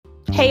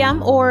Hey,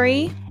 I'm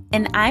Ori.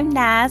 And I'm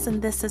Naz,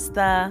 and this is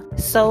the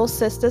Soul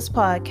Sisters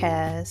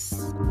Podcast.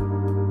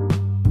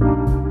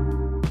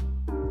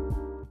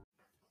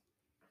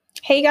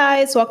 Hey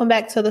guys, welcome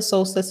back to the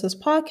Soul Sisters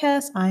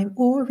Podcast. I'm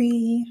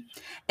Ori.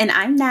 And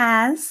I'm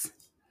Naz.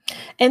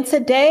 And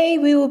today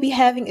we will be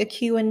having a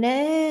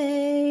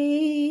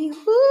Q&A.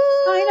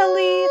 Woo!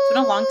 Finally, it's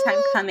been a long time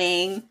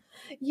coming.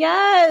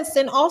 Yes,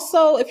 and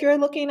also if you're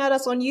looking at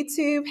us on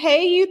YouTube,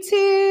 hey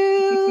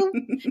YouTube!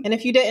 And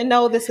if you didn't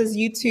know, this is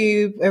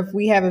YouTube. If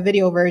we have a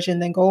video version,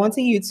 then go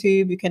onto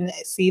YouTube. You can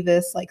see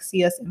this,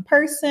 see us in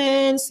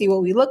person, see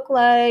what we look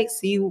like,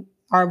 see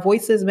our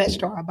voices match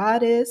to our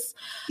bodies.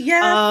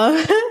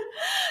 Yeah.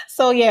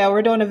 So yeah,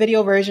 we're doing a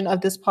video version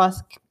of this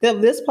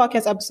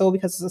podcast episode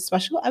because it's a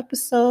special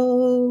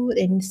episode.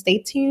 And stay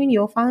tuned,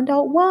 you'll find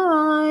out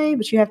why.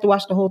 But you have to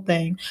watch the whole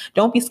thing.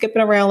 Don't be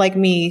skipping around like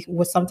me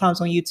with sometimes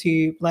on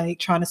YouTube,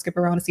 trying to skip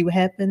around to see what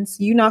happens.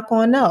 You're not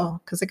gonna know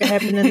because it could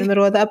happen in the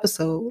middle of the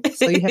episode.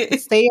 So you have to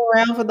stay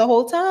around for the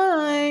whole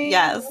time.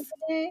 Yes.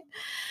 Okay?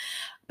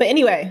 But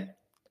anyway,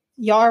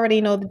 y'all already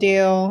know the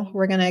deal.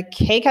 We're gonna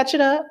catch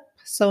it up.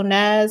 So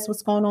Naz,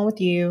 what's going on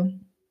with you?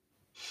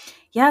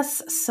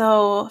 Yes,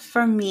 so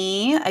for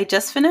me, I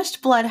just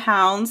finished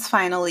Bloodhounds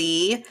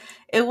finally.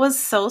 It was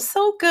so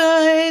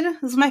good.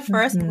 This is my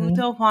first Woo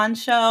Do Hwan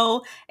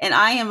show, and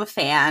I am a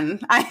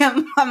fan.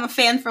 I'm a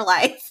fan for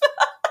life.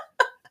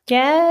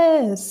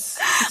 Yes.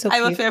 So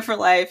I'm a fan for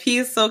life.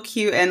 He's so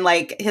cute, and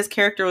his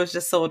character was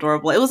just so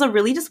adorable. It was a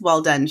really just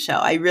well done show.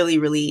 I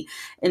really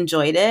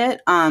enjoyed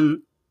it.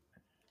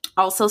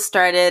 Also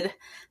started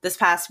this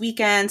past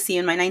weekend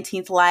seeing My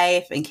 19th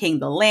Life and King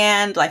the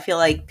Land. I feel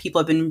like people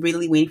have been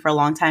really waiting for a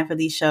long time for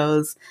these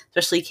shows,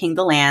 especially King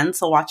the Land.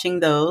 So watching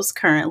those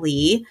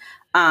currently.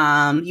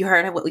 You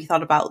heard what we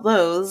thought about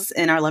those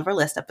in our Love or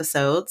List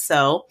episode.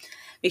 So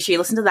make sure you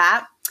listen to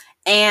that.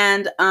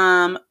 And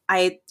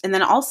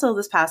then also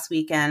this past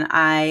weekend,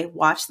 I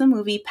watched the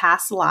movie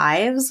Past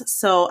Lives.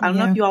 So I don't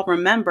know if you all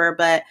remember,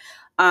 but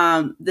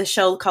the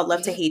show called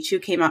Love to Hate You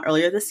came out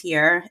earlier this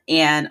year,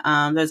 and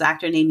there's an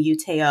actor named Yu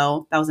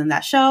Teo that was in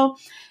that show,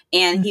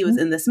 and he was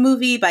in this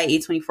movie by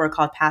A24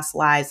 called Past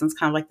Lives, and it's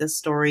kind of like this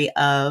story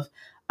of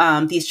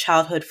these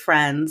childhood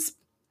friends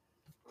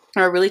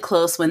who are really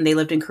close when they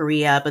lived in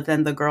Korea, but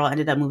then the girl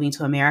ended up moving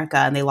to America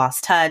and they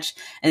lost touch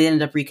and they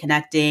ended up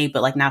reconnecting,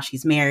 but now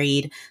she's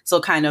married, so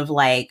kind of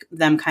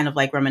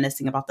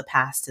reminiscing about the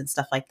past and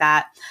stuff like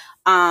that.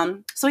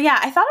 So yeah,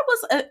 I thought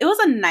it was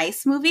a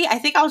nice movie. I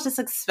think I was just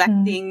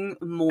expecting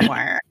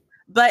more,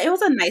 but it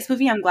was a nice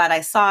movie. I'm glad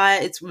I saw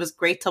it. It was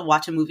great to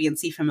watch a movie and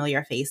see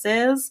familiar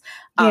faces.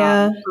 So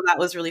that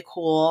was really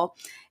cool.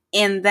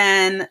 And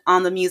then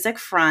on the music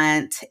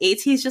front,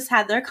 ATEEZ just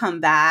had their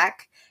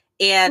comeback.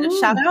 And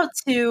shout out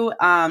to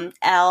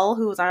Elle,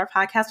 who was on our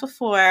podcast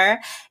before,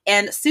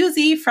 and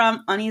Susie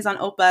from Unis on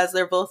Oppas.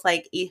 They're both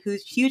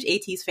huge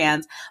ATEEZ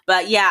fans.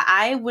 But yeah,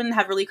 I wouldn't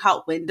have really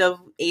caught wind of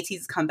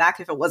ATEEZ's comeback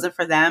if it wasn't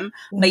for them.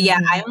 But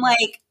yeah,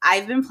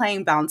 I've been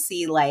playing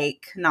Bouncy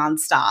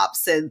nonstop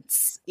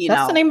since,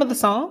 That's the name of the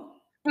song?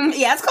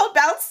 Yeah, it's called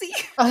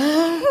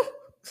Bouncy.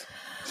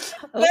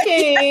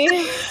 Okay.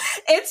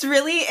 It's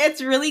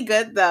really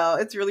good though.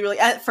 It's really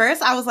at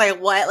first I was like,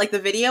 what? The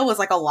video was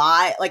a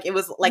lot. It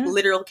was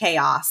literal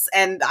chaos.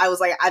 And I was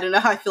like, I don't know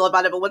how I feel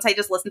about it. But once I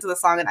just listened to the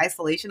song in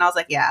isolation, I was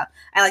like, yeah,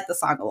 I like the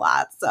song a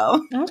lot.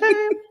 So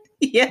okay.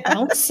 Yeah.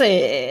 Don't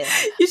say it.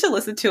 You should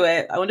listen to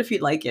it. I wonder if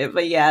you'd like it.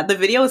 But yeah, the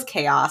video was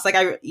chaos.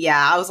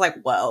 I was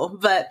like, whoa.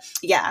 But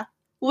yeah.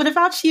 What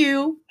about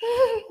you?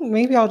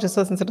 Maybe I'll just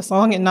listen to the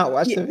song and not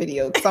watch the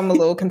video because I'm a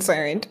little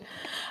concerned.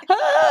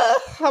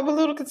 I'm a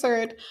little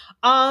concerned.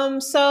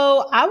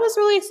 So I was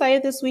really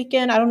excited this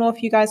weekend. I don't know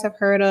if you guys have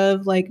heard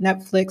of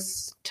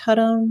Netflix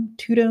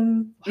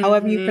Tudum,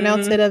 however you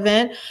pronounce it,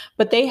 event,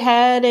 but they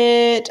had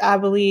it, I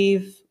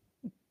believe,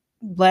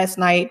 last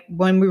night.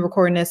 When we're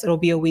recording this, it'll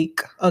be a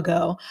week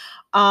ago.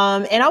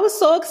 And I was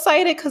so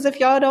excited because if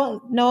y'all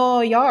don't know,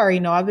 y'all already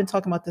know, I've been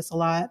talking about this a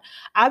lot.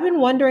 I've been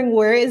wondering,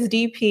 where is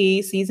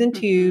DP season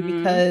 2?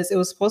 Because it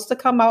was supposed to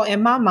come out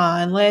in my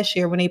mind last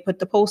year when they put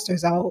the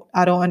posters out.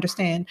 I don't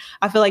understand.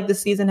 I feel like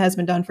this season has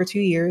been done for 2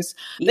 years.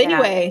 Yeah. But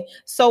anyway,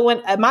 so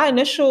when my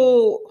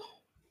initial,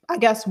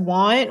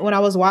 when I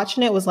was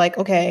watching it was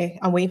okay,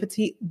 I'm waiting for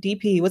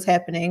DP, what's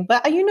happening?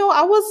 But I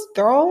was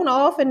thrown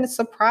off and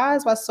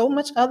surprised by so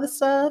much other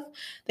stuff.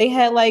 They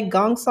had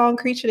Gong Song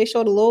Creature. They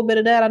showed a little bit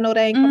of that. I know that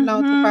ain't coming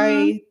out until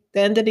probably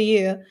the end of the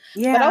year.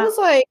 Yeah. But I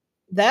was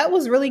that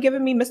was really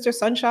giving me Mr.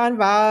 Sunshine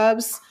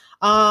vibes.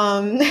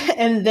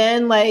 And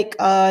then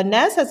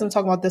Naz has been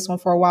talking about this one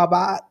for a while,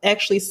 but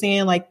actually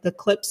seeing the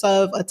clips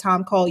of A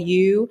Time Called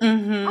You.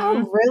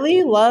 I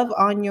really love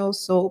Anyo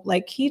Soap.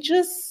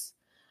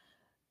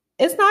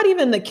 It's not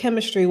even the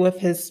chemistry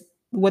with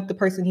the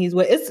person he's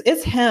with.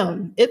 It's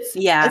him. It's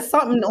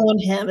something on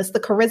him. It's the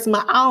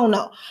charisma. I don't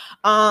know.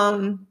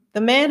 The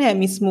man had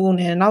me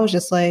swooning, and I was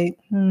just like,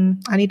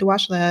 I need to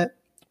watch that.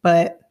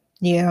 But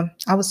yeah,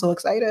 I was so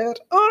excited.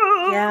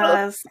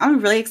 Yes, I'm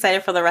really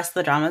excited for the rest of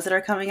the dramas that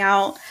are coming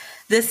out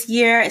this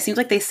year, it seems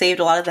like they saved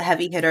a lot of the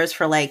heavy hitters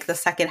for like the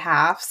second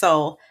half.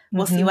 So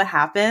we'll see what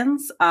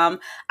happens. I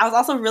was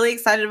also really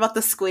excited about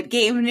the Squid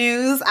Game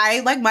news.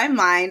 My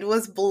mind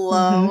was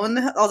blown.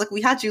 I was like,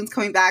 we had June's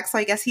coming back, so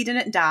I guess he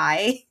didn't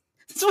die.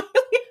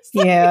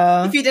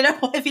 Yeah. If you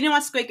didn't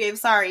watch Squid Game,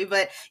 sorry,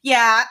 but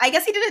yeah, I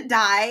guess he didn't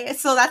die,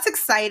 so that's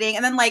exciting.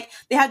 And then like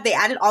they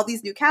added all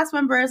these new cast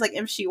members, like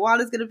Im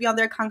Shi-won is gonna be on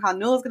there, Kang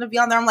Han-nul is gonna be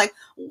on there. I'm like,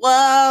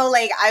 whoa!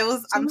 Like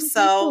I'm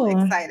so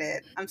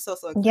excited. I'm so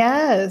excited.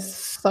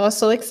 Yes,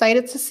 so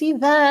excited to see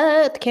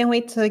that. Can't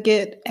wait to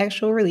get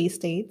actual release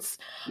dates.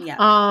 Yeah.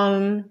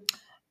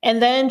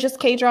 And then just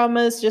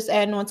K-dramas, just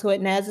adding on to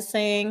what Naz is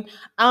saying.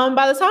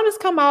 By the time this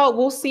come out,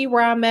 we'll see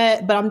where I'm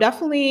at, but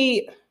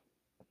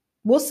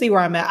we'll see where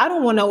I'm at. I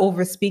don't want to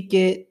overspeak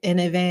it in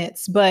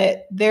advance,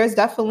 but there's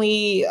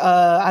definitely,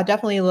 I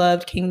definitely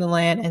loved King the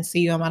Land and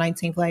See You on My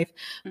 19th Life.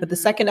 But the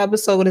second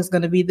episode is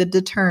going to be The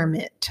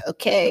Determined,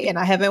 okay? And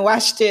I haven't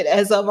watched it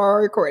as of our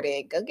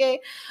recording, okay?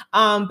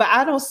 But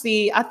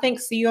I think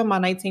See You on My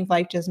 19th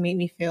Life just made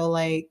me feel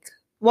like,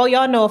 well,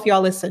 y'all know if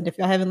y'all listened. If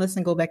y'all haven't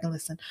listened, go back and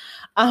listen.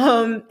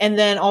 And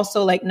then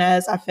also, like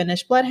Nez, I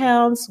finished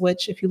Bloodhounds,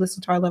 which if you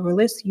listen to our lover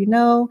list, you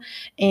know.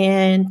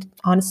 And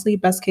honestly,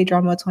 best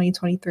K-drama of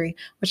 2023,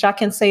 which I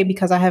can say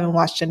because I haven't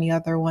watched any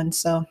other one.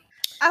 So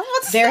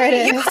there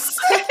it is.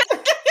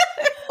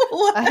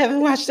 I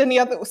haven't watched any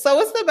other. So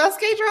it's the best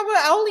K-drama.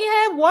 I only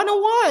had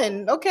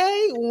 101.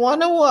 Okay,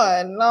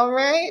 101. All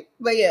right.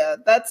 But yeah,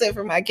 that's it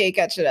for my K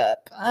catching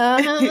up.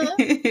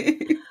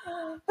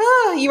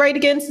 You ready to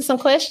get into some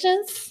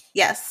questions?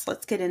 Yes,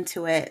 let's get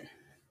into it.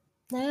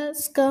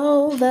 Let's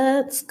go.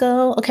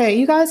 Okay,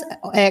 you guys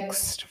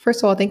asked.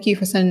 First of all, thank you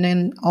for sending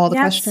in all the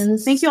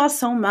questions. Thank you all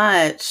so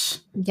much.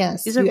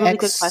 Yes, these are really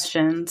good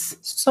questions.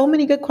 So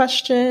many good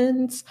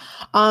questions.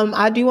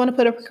 I do want to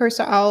put a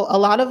precursor out.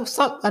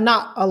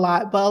 Not a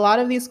lot, but a lot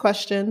of these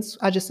questions.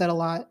 I just said a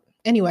lot.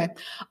 Anyway,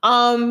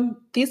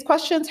 these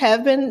questions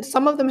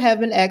some of them have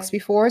been asked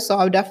before, so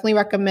I would definitely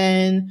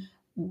recommend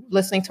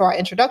listening to our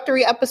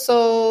introductory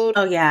episode.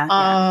 Oh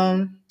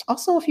yeah.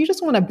 Also, if you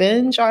just want to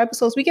binge our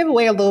episodes, we give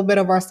away a little bit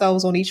of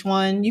ourselves on each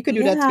one. You could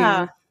do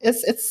that too.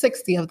 It's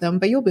 60 of them,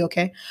 but you'll be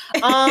okay.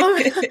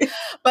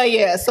 But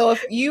yeah, so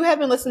if you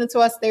haven't listened to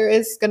us, there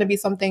is going to be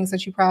some things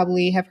that you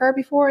probably have heard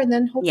before, and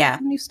then hopefully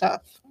some new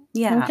stuff.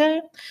 Yeah.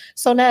 Okay.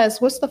 So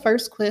Naz, what's the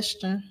first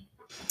question?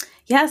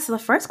 Yeah, so the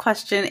first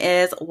question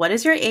is, what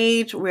is your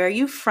age? Where are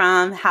you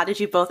from? How did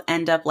you both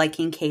end up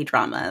liking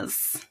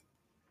K-dramas?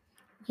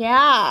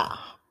 Yeah.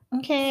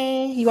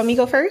 Okay. You want me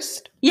to go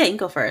first? Yeah, you can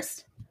go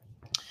first.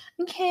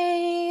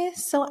 Okay.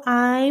 So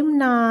I'm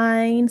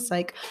 9. It's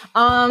like,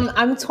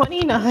 I'm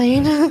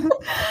 29.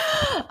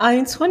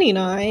 I'm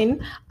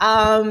 29.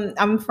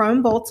 I'm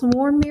from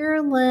Baltimore,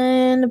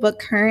 Maryland, but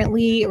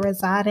currently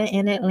residing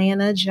in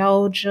Atlanta,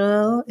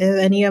 Georgia. If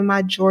any of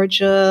my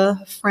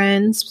Georgia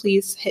friends,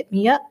 please hit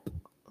me up.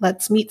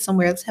 Let's meet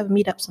somewhere. Let's have a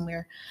meetup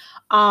somewhere.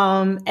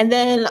 And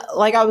then,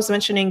 like I was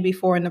mentioning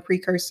before in the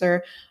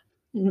precursor,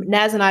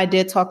 Naz and I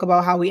did talk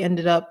about how we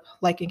ended up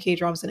liking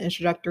K-dramas and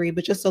introductory,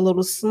 but just a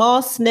little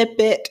small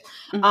snippet.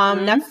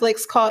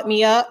 Netflix caught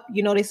me up.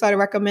 They started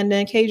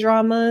recommending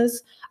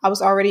K-dramas. I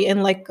was already in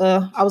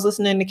I was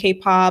listening to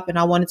K-pop and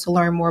I wanted to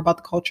learn more about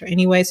the culture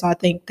anyway. So I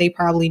think they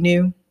probably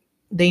knew.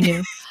 They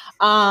knew.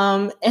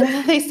 And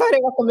they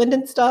started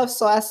recommending stuff.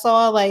 So I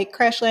saw like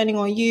Crash Landing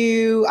on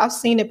You. I've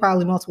seen it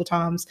probably multiple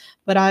times,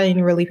 but I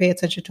didn't really pay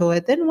attention to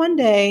it. Then one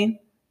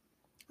day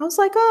I was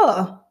like,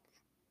 oh,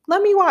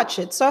 let me watch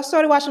it. So I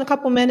started watching a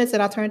couple minutes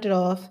and I turned it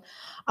off.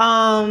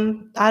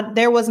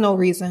 There was no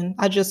reason.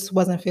 I just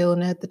wasn't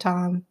feeling it at the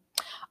time.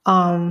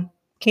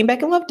 Came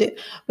back and loved it.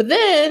 But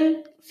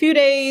then a few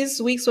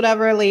days, weeks,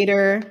 whatever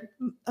later,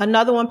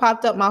 another one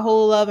popped up, My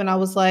Whole Love, and I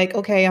was like,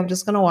 okay, I'm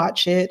just going to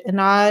watch it.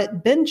 And I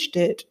binged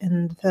it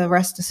and the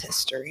rest is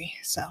history.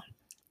 So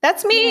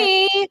that's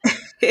me.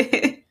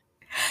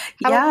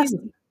 Yeah.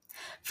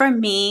 For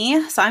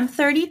me, so I'm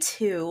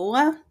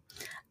 32.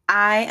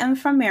 I am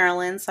from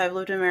Maryland, so I've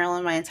lived in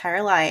Maryland my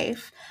entire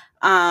life.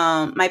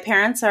 My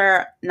parents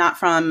are not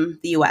from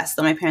the U.S.,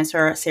 though my parents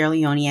are Sierra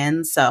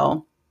Leonean,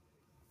 so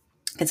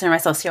I consider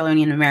myself Sierra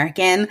Leonean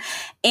American.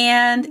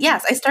 And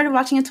yes, I started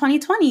watching in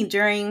 2020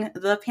 during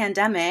the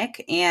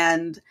pandemic,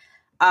 and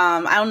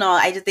I don't know,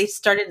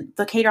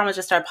 the K-dramas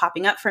just started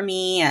popping up for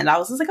me, and I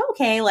was just like,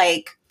 okay,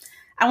 like,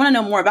 I want to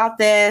know more about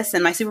this.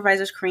 And my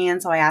supervisor's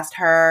Korean, so I asked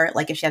her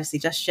like if she had a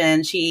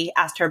suggestion. She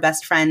asked her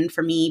best friend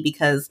for me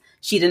because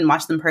she didn't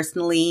watch them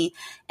personally.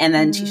 And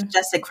then she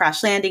suggested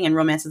Crash Landing and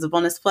Romance is a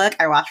Bonus Book.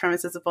 I watched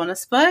Romance is a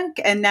Bonus Book,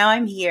 and now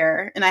I'm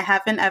here, and I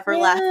haven't ever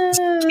left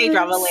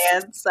K-drama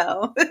land.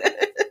 So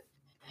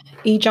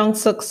Lee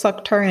Jung-suk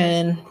sucked her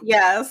in.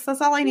 Yes,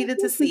 that's all I needed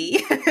to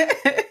see.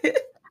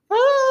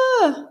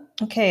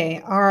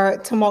 Okay, our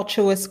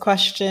tumultuous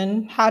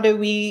question. How did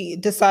we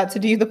decide to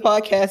do the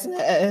podcast?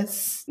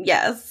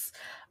 Yes.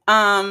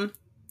 And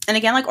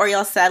again, like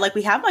Oriel said, like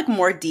we have like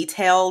more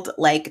detailed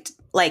like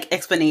like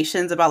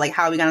explanations about like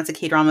how we got into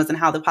K-dramas and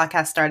how the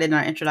podcast started in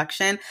our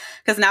introduction.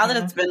 Because now that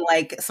it's been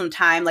like some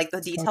time, like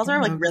the details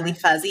are like really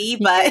fuzzy,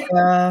 but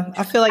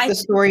I feel like the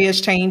story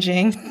is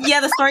changing. Yeah,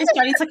 the story's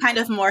starting to kind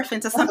of morph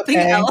into something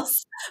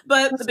else.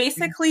 But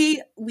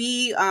basically,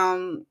 we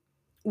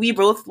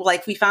both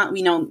like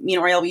we know me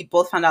and Oriel, we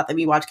both found out that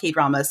we watch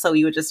K-dramas, so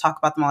we would just talk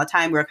about them all the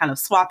time. We were kind of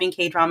swapping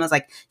K-dramas,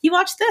 like you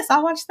watch this,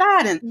 I'll watch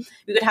that, and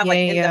we would have like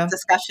in-depth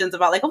discussions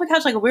about like, oh my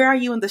gosh, like where are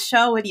you in the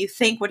show? What do you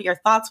think? What are your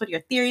thoughts? What are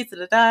your theories?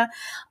 Da, da, da.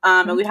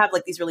 And we'd have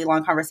like these really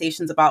long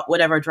conversations about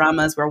whatever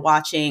dramas we're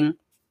watching.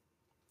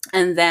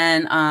 And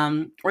then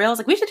Oriel was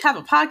like, we should have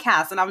a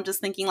podcast. And I'm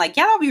just thinking like,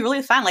 yeah, that'll be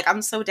really fun. Like,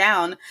 I'm so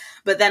down.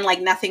 But then like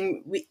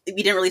nothing, we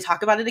didn't really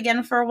talk about it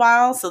again for a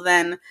while. So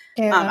then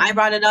I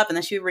brought it up and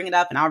then she would bring it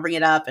up and I'll bring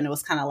it up. And it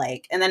was kind of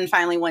like, and then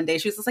finally one day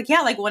she was just like,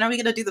 yeah, like when are we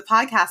going to do the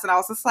podcast? And I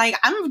was just like,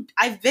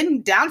 I've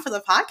been down for the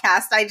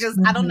podcast. I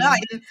don't know. I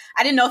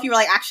didn't know if you were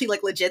like actually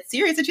like legit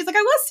serious. And she's like,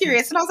 I was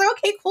serious. And I was like,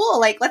 okay, cool.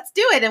 Like, let's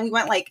do it. And we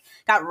went like,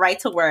 got right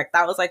to work.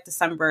 That was like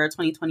December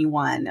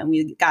 2021. And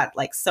we got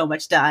like so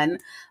much done.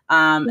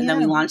 And then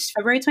we launched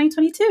February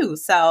 2022.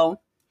 So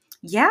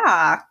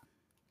yeah,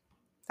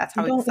 that's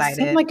how excited. It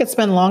seems like it's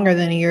been longer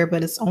than a year,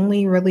 but it's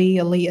only really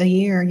a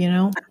year, you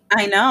know?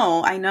 I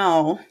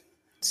know.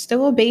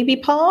 Still a baby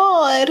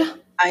pod.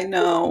 I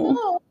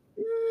know.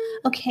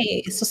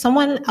 Okay, so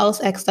someone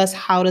else asked us,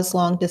 how does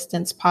long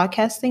distance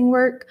podcasting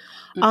work?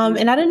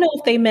 And I didn't know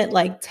if they meant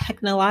like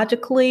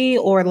technologically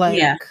or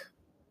like,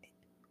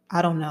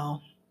 I don't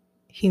know,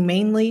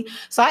 humanely.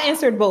 So I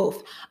answered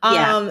both.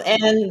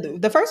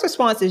 And the first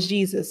response is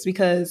Jesus,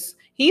 because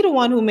he the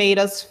one who made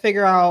us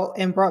figure out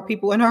and brought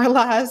people in our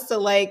lives to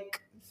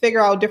like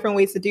figure out different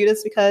ways to do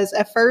this. Because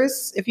at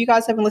first, if you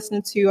guys haven't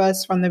listened to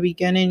us from the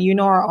beginning, you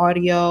know our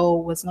audio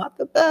was not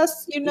the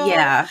best, you know?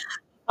 Yeah.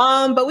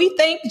 But we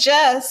thank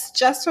Jess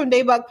from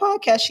Daybug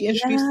Podcast. She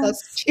introduced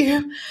us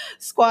to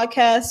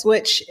Squadcast,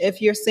 which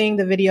if you're seeing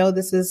the video,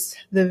 this is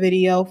the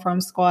video from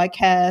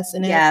Squadcast,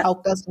 and it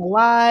helped us a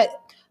lot.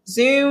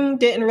 Zoom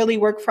didn't really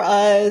work for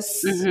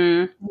us.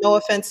 No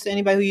offense to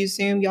anybody who used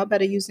Zoom. Y'all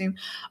better use Zoom.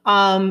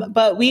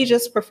 But we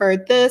just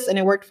preferred this, and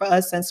it worked for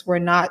us since we're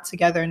not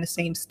together in the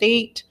same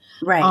state.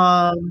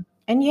 Right.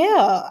 And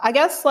yeah, I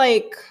guess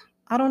like,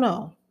 I don't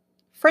know,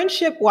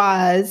 friendship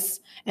wise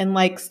and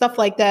like stuff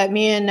like that,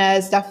 me and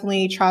Naz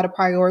definitely try to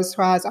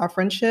prioritize our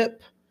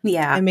friendship.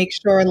 Yeah. And make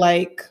sure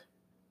like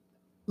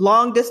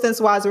long distance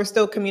wise, we're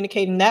still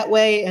communicating that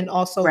way. And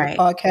also the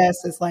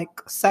podcast is like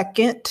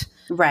second.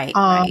 Right.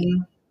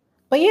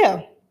 But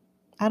yeah,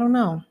 I don't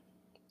know.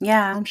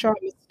 Yeah. I'm sure I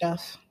missed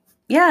stuff.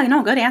 Yeah,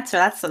 no, good answer.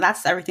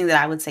 That's everything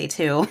that I would say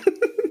too.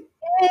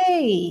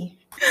 Yay.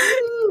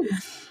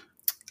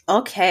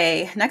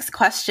 Okay, next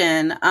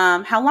question.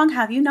 How long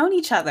have you known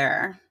each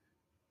other?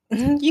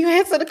 You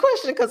answered the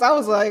question because I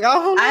was like,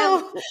 oh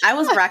no. I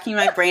was racking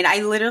my brain.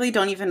 I literally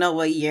don't even know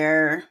what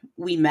year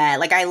we met.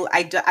 Like I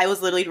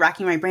was literally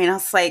racking my brain. I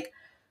was like,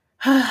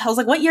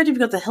 what year did we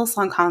go to the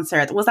Hillsong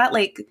concert? Was that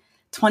like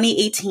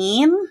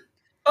 2018?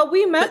 But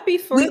we met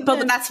before. But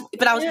then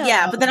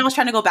I was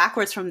trying to go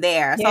backwards from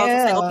there. So I was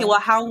just like, okay, well,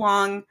 how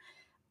long?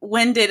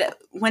 When did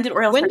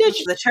Oriel start coming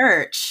to the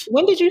church?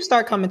 When did you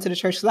start coming to the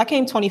church? Because I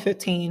came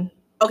 2015.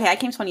 Okay, I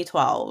came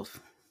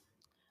 2012.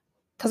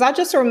 Because I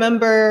just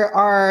remember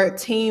our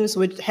teams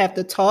would have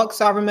to talk.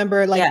 So I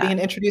remember like being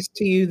introduced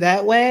to you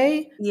that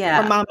way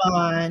from my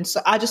mind. So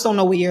I just don't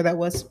know what year that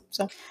was.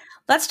 So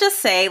let's just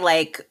say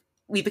like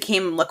we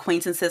became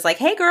acquaintances like,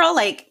 hey girl,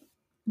 like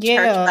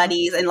church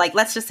buddies. And like,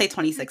 let's just say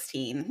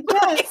 2016.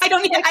 Yes. I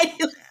don't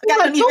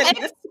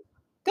even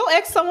go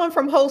ask someone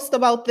from Host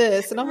about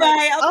this. And I'm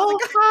like, oh,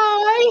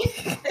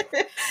 hi.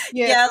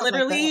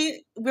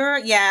 Literally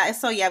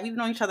we've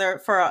known each other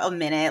for a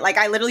minute. Like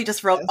I literally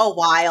just wrote a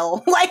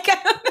while. Like, I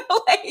don't know,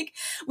 like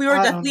we were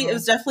it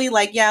was definitely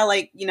like,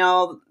 you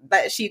know,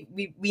 that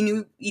we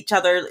knew each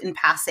other in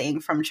passing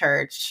from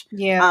church.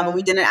 Yeah. But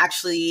we didn't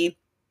actually.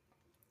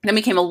 Then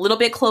we came a little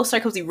bit closer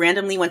because we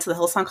randomly went to the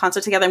Hillsong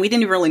concert together, and we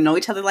didn't even really know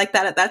each other like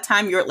that at that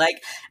time. You're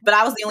like, but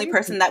I was the only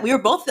person that we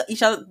were both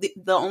each other,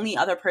 the only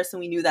other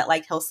person we knew that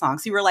liked Hillsong.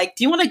 So you were like,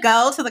 "Do you want to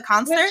go to the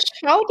concert?"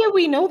 How did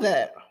we know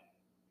that?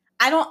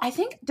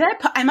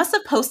 I must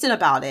have posted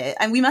about it,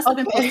 and we must have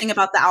been posting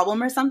about the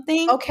album or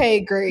something.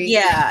 Okay, great.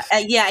 Yeah,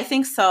 I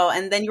think so.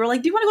 And then you were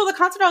like, "Do you want to go to the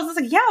concert?" I was just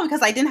like, "Yeah,"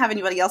 because I didn't have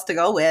anybody else to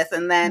go with.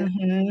 And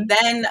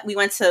then we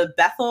went to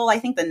Bethel, I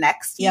think the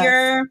next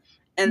year,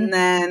 and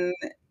then.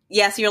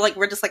 Yeah, so you're like,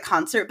 we're just like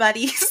concert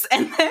buddies.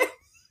 And then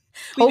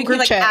we became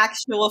like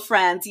actual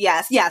friends.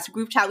 Yes,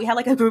 group chat. We had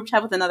like a group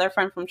chat with another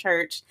friend from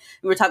church.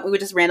 We would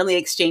just randomly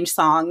exchange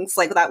songs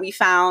like that we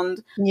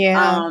found.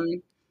 Yeah.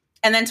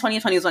 And then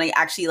 2020 was when I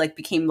actually like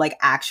became like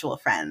actual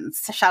friends.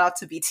 So shout out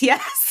to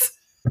BTS.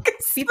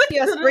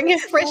 BTS bringing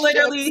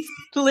friendship.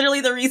 Literally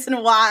the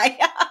reason why.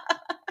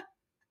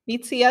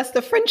 BTS,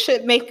 the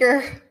friendship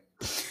maker.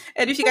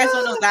 And if you guys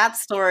don't know that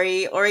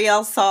story,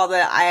 Oriel saw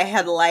that I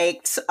had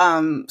liked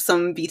some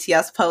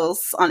BTS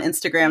posts on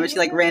Instagram, and she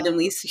like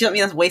randomly she sent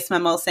me this voice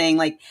memo saying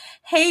like,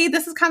 "Hey,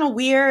 this is kind of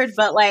weird,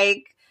 but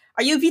like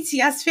are you a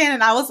BTS fan?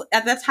 And I was,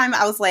 at that time,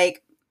 I was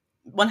like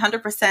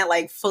 100%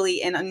 like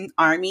fully in an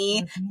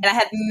army, and I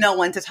had no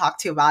one to talk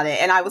to about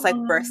it. And I was like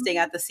bursting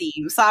at the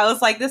seams. So I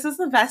was like, this is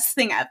the best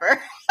thing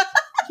ever.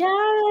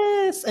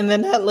 Yes. And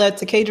then that led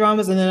to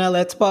K-dramas, and then that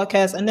led to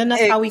podcasts, and then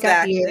that's how we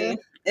got here.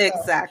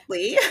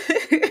 Exactly.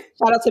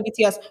 Shout out to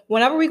BTS.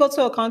 Whenever we go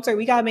to a concert,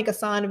 we gotta make a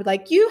sign and be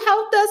like, "You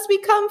helped us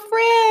become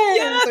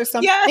friends," or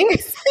something.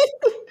 Yes.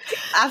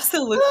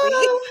 Absolutely.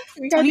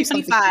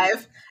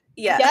 2025.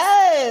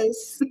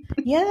 Yes.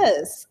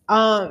 Yes.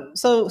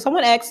 So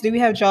someone asked, do we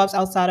have jobs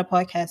outside of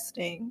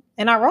podcasting?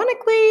 And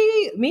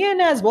ironically, me and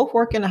Naz both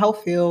work in the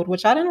health field,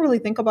 which I didn't really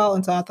think about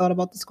until I thought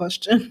about this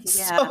question.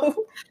 Yeah.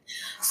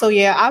 So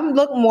yeah, I'm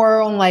looking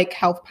more on like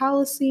health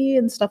policy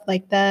and stuff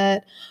like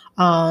that.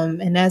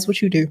 And that's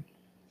what you do.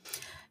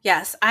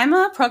 Yes, I'm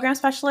a program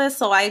specialist,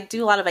 so I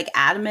do a lot of like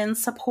admin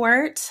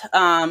support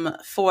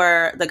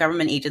for the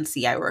government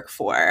agency I work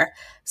for.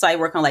 So I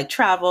work on like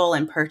travel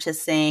and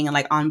purchasing and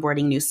like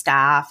onboarding new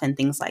staff and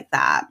things like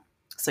that.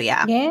 So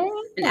yeah. An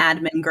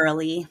admin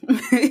girly.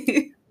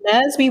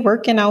 Naz be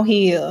working out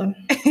here.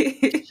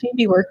 She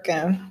be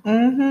working.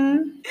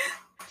 Mm-hmm.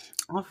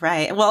 All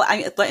right. Well,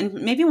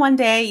 maybe one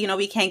day, you know,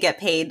 we can't get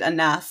paid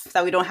enough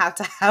that we don't have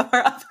to have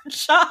our other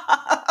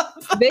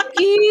jobs.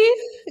 Vicky,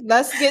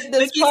 let's get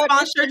this Vicky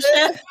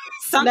sponsorship.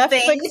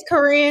 Something. Netflix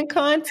Korean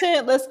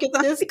content. Let's get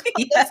this.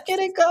 Yes. Let's get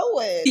it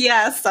going.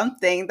 Yeah,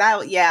 something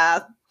that. Yeah,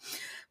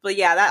 but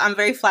yeah, that I'm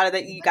very flattered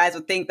that you guys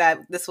would think that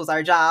this was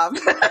our job.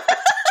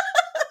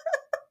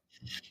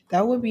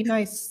 That would be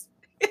nice.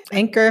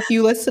 Anchor, if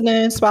you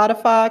listening,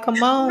 Spotify,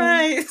 come on.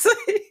 Right.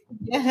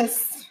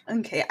 Yes.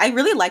 Okay, I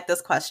really like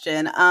this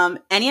question.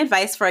 Any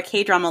advice for a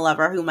K-drama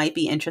lover who might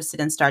be interested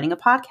in starting a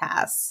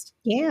podcast?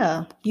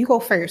 Yeah, you go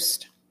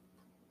first.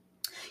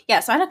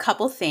 Yeah, so I had a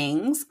couple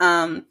things.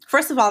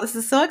 First of all, this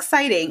is so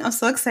exciting. I'm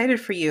so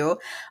excited for you.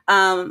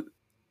 I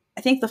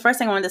think the first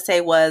thing I wanted to say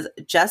was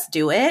just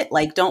do it.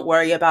 Like, don't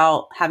worry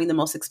about having the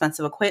most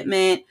expensive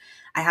equipment.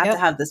 I have to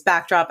have this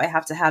backdrop. I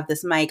have to have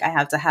this mic. I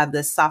have to have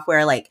this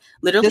software. Like,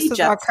 literally, this is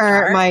our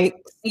current mic.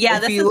 Yeah,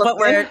 this is what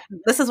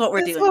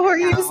we're doing. What we're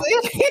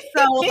using.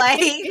 So,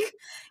 like,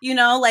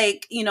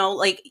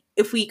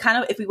 if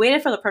we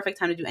waited for the perfect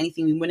time to do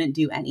anything, we wouldn't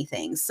do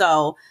anything.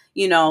 So,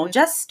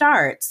 just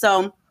start.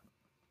 So,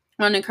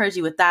 I want to encourage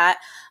you with that.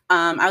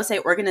 I would say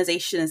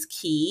organization is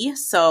key.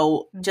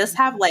 So just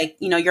have like,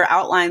 your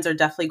outlines are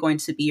definitely going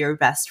to be your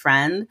best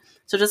friend.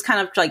 So just kind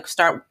of like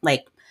start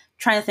like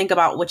trying to think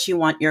about what you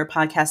want your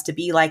podcast to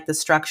be like, the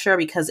structure,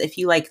 because if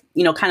you like,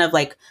 kind of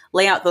like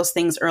lay out those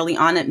things early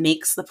on, it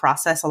makes the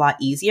process a lot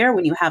easier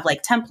when you have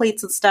like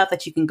templates and stuff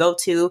that you can go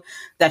to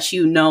that,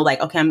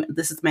 like, okay,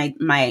 this is my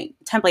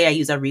template I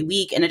use every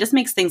week. And it just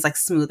makes things like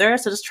smoother.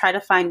 So just try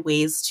to find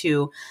ways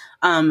to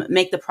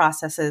make the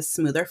processes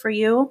smoother for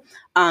you.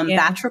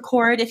 Batch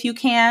record if you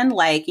can,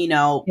 like,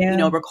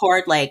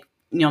 record like,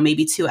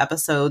 maybe 2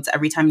 episodes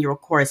every time you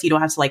record. So you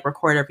don't have to like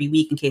record every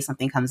week in case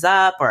something comes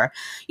up or,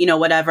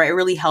 whatever. It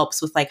really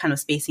helps with like kind of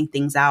spacing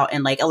things out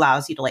and like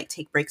allows you to like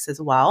take breaks as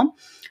well.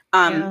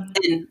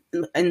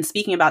 And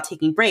speaking about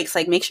taking breaks,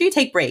 like make sure you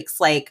take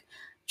breaks, like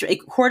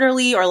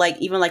quarterly or like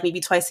even like maybe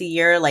twice a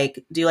year,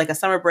 like do like a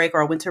summer break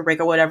or a winter break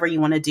or whatever you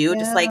want to do.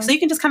 Just like, so you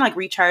can just kind of like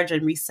recharge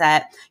and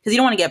reset, because you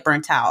don't want to get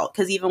burnt out.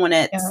 Because even when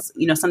it's,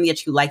 something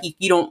that you like,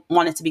 you don't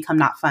want it to become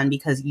not fun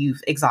because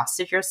you've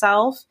exhausted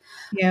yourself.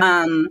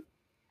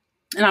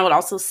 And I would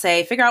also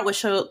say, figure out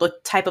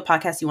what type of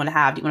podcast you want to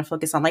have. Do you want to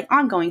focus on like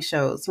ongoing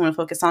shows? Do you want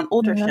to focus on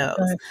older shows?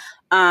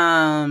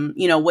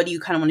 What do you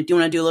kind of want to do? You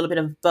want to do a little bit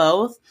of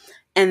both?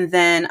 And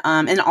then,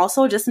 and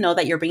also just know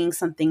that you're bringing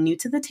something new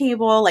to the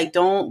table. Like,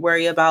 don't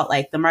worry about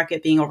like the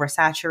market being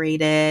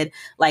oversaturated.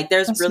 Like,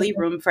 there's really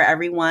room for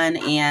everyone.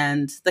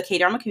 And the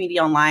K-drama community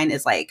online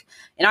is like,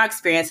 in our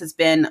experience, has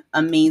been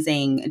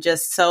amazing.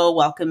 Just so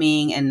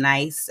welcoming and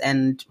nice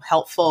and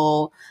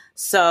helpful.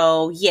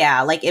 So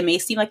yeah, like it may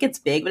seem like it's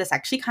big, but it's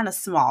actually kind of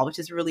small, which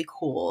is really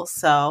cool.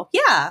 So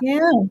yeah,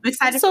 I'm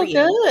excited for you.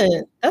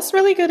 Good. That's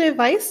really good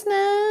advice,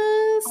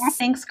 Ness. Oh,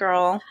 thanks,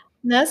 girl.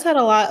 Ness had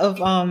a lot of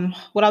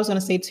what I was going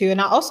to say too, and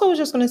I also was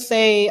just going to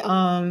say,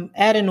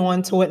 adding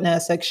on to what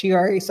Ness said. She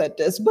already said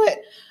this, but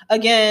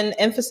again,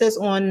 emphasis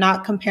on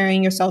not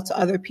comparing yourself to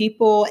other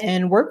people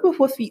and work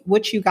with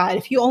what you got.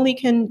 If you only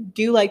can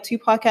do like 2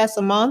 podcasts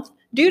a month,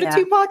 do the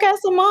 2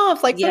 podcasts a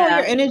month. Like put all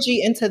your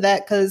energy into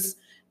that, because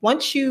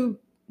once you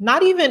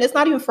it's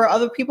not even for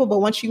other people, but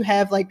once you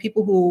have like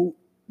people who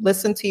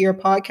listen to your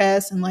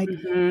podcast and like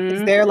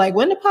it's there like,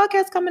 when the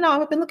podcast coming out,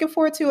 I've been looking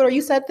forward to it, or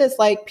you said this,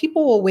 like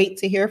people will wait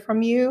to hear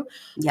from you.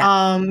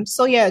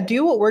 So yeah,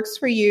 do what works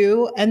for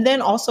you, and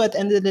then also at the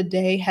end of the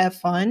day, have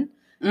fun,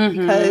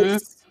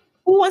 because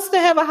who wants to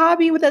have a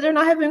hobby that they're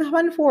not having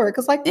fun for?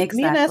 Because like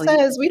Mina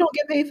says, we don't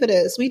get paid for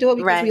this, we do it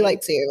because we like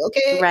to.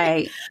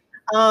 Okay,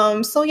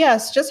 so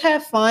yes, just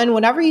have fun.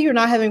 Whenever you're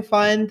not having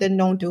fun, then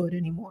don't do it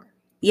anymore.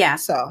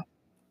 So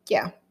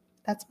yeah,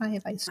 that's my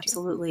advice.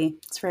 Absolutely.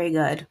 It's very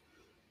good.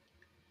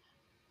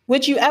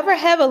 Would you ever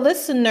have a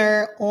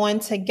listener on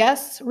to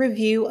guest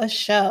review a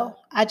show?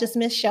 I just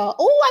miss y'all.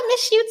 Oh, I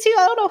miss you too.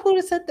 I don't know who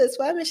said this,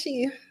 but I miss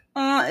you.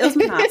 It was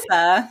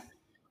Manasa.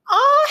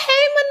 Oh,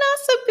 hey,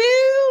 Manasa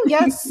Boo.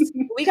 Yes,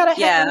 we gotta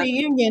have a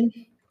reunion.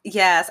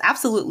 Yes,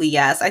 absolutely.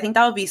 Yes. I think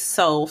that would be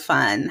so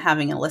fun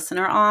having a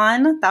listener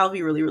on. That would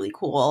be really, really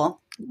cool.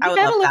 I would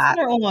love that.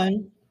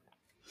 On.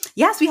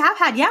 Yes, we have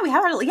had. Yeah, we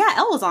have had. Yeah,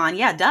 Elle was on.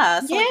 Yeah,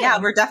 duh. So yeah,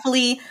 we're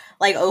definitely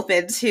like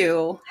open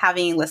to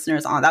having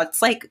listeners on.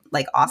 That's like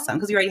awesome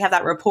because we already have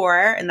that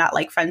rapport and that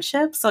like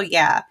friendship. So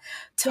yeah,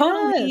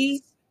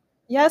 totally.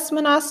 Yes,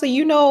 Manasa.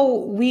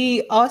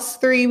 Us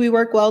three, we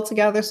work well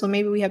together. So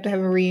maybe we have to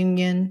have a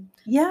reunion.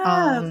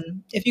 Yeah.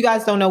 If you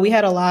guys don't know, we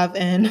had a live,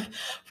 and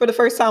for the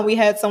first time, we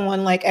had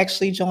someone like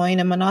actually join.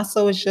 And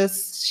Manasa was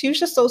just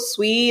so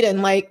sweet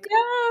and like,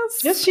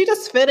 she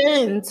just fit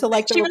in to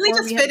like. She really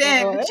just fit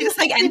in. She just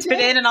like entered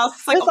in, and I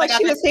was like, oh my god,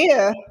 she was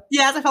here.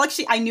 Yes, I felt like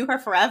I knew her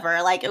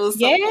forever. Like it was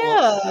so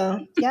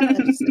cool. Yeah.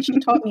 She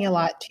taught me a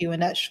lot too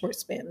in that short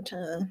span of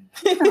time.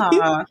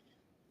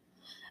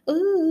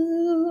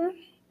 Ooh.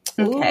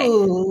 Okay.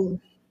 Ooh.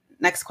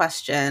 Next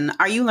question: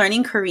 are you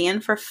learning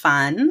Korean for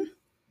fun?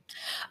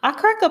 I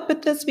crack up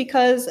with this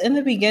because in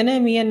the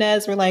beginning, me and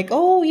Naz were like,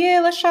 "Oh yeah,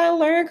 let's try to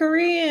learn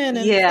Korean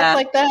and stuff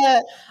like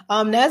that."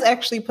 Naz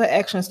actually put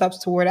action steps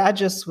toward it. I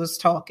just was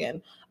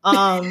talking.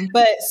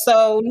 But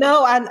so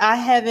no, I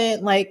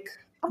haven't like.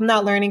 I'm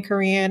not learning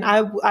Korean.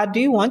 I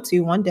do want to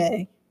one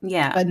day.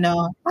 Yeah, but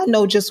no, I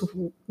know just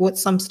what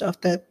some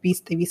stuff that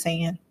they be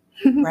saying.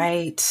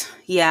 Right.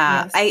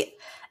 Yeah. Yes.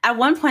 At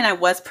one point I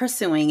was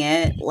pursuing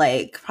it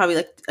like probably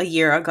like a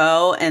year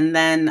ago, and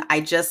then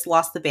I just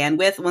lost the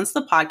bandwidth. Once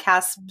the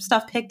podcast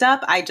stuff picked up,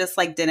 I just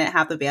like didn't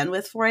have the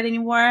bandwidth for it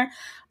anymore.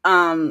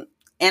 And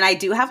I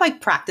do have like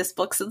practice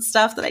books and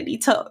stuff that I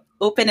need to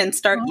open and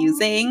start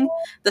using,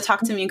 the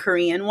Talk to Me in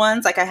Korean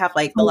ones. Like I have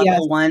like the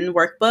level 1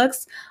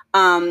 workbooks.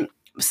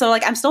 So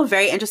like I'm still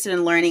very interested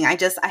in learning. I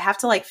have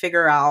to like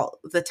figure out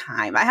the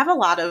time. I have a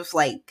lot of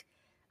like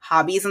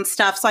hobbies and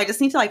stuff, so I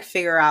just need to like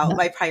figure out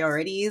my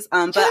priorities.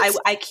 But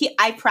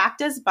I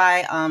practice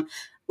by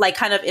like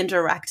kind of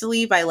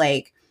indirectly by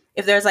like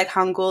if there's like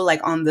Hangul like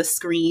on the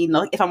screen,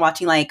 like if I'm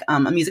watching like a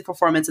music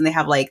performance and they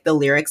have like the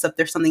lyrics, if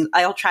there's something,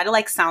 I'll try to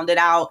like sound it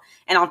out,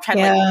 and I'll try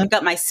to like pick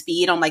up my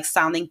speed on like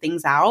sounding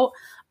things out.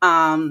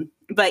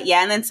 But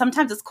yeah, and then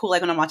sometimes it's cool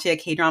like when I'm watching a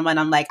K-drama and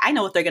I'm like, I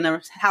know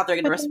how they're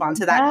gonna respond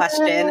to that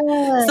question.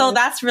 So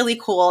that's really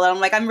cool. And I'm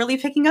like, I'm really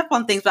picking up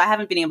on things, but I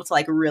haven't been able to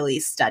like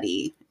really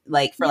study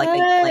like for like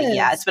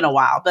it's been a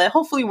while. But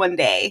hopefully one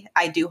day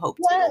I do hope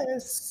to.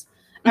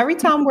 Every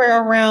time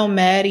we're around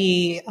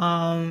Maddie,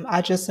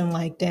 I just am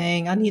like,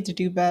 dang, I need to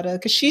do better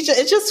because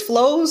it just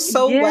flows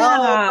so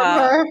well from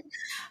her.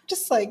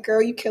 Just like,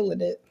 girl, you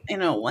killing it. You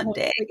know, one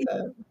day.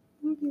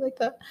 Like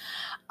that.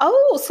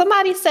 Oh,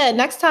 somebody said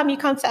next time you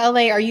come to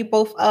LA, are you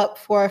both up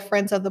for a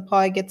Friends of the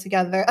Pod get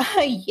together?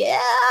 Yeah,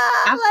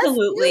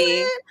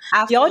 absolutely.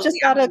 Y'all just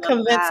gotta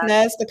convince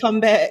Naz to come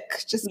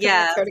back. Just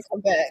convince her to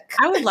come back.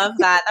 I would love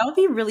that. That would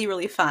be really,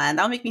 really fun.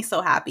 That would make me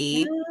so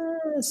happy.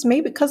 Yes,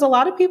 maybe because a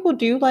lot of people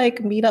do like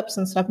meetups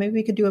and stuff. Maybe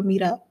we could do a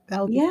meetup.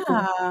 That would be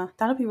cool.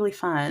 That would be really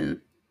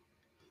fun.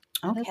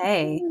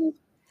 Okay.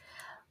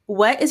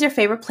 What is your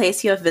favorite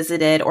place you have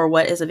visited, or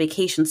what is a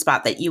vacation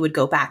spot that you would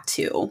go back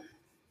to?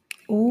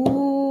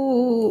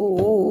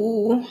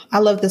 Ooh, I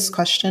love this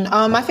question.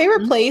 My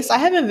favorite place, I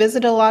haven't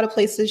visited a lot of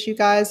places, you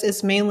guys.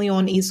 It's mainly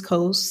on East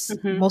Coast.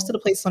 Most of the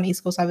places on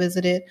East Coast I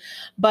visited.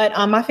 But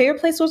my favorite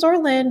place was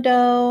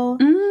Orlando.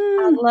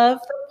 I love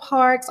the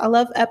parks. I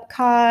love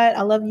Epcot.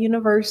 I love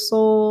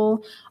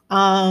Universal.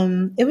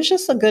 It was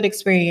just a good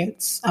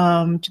experience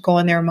to go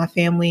in there with my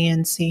family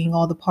and seeing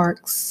all the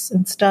parks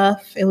and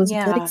stuff. It was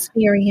a good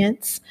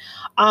experience.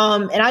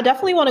 And I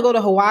definitely want to go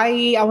to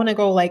Hawaii. I want to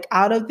go like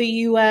out of the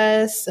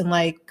US and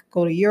like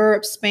go to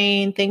Europe,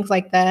 Spain, things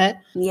like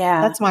that.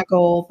 Yeah. That's my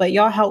goal. But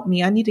y'all help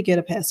me. I need to get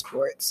a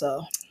passport.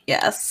 So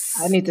yes,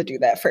 I need to do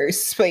that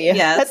first. But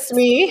that's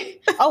me.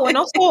 Oh, and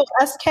also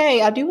SK.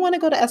 I do want to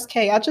go to SK.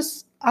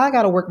 I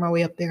got to work my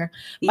way up there.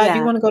 But I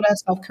do want to go to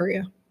South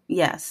Korea.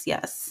 Yes.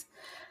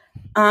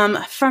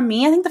 For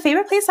me, I think the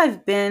favorite place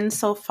I've been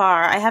so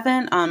far, I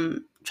haven't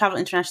traveled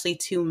internationally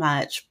too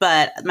much,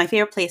 but my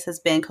favorite place has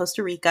been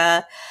Costa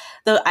Rica.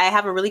 Though I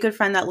have a really good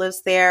friend that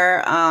lives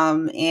there.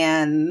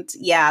 And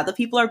the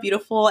people are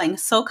beautiful and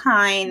so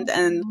kind,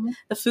 and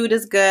the food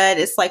is good.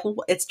 It's like,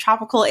 it's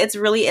tropical.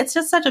 It's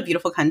just such a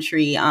beautiful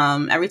country.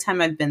 Every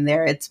time I've been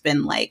there, it's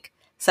been like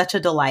such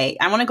a delight.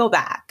 I want to go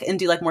back and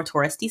do like more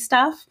touristy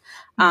stuff.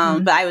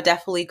 But I would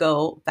definitely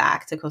go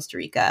back to Costa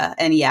Rica.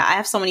 And I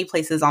have so many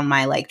places on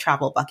my like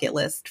travel bucket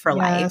list for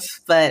life.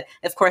 But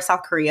of course,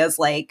 South Korea is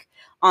like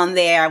on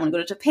there. I want to go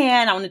to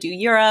Japan. I want to do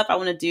Europe. I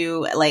want to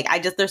do like,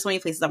 there's so many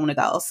places I want to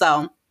go.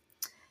 So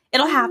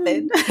it'll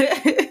happen.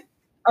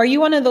 Are you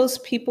one of those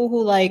people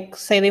who like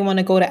say they want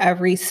to go to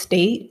every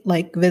state,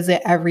 like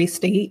visit every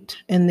state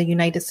in the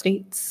United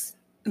States?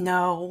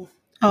 No.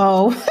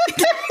 Oh.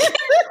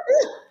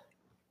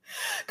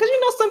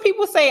 Because some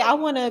people say I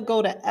want to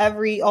go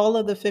to all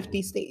of the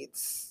 50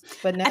 states.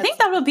 But I think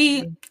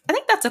I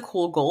think that's a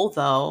cool goal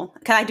though.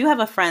 Cause I do have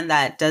a friend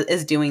that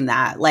is doing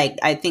that. Like,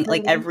 I think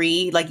like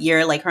every like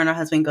year, like her and her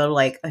husband go to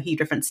like a few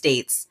different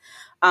states,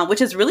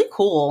 which is really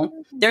cool.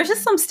 There's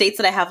just some states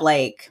that I have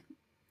like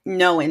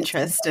no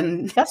interest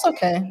in. That's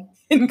okay.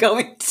 In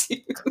going to.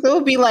 It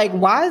would be like,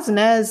 why is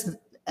Nez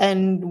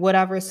and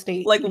whatever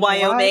state? Like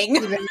Wyoming.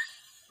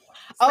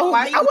 I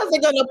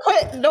wasn't gonna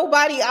put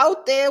nobody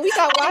out there. We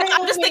got Wyoming.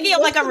 I'm just thinking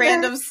of like a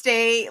random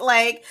state.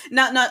 Like,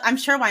 not. I'm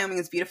sure Wyoming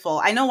is beautiful.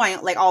 I know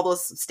like all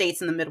those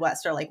states in the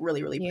Midwest are like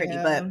really, really pretty,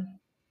 but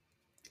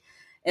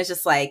it's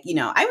just like, you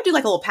know, I would do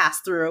like a little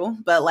pass through,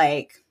 but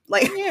like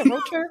yeah,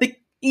 road trip.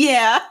 Like,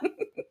 yeah,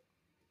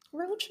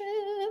 road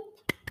trip.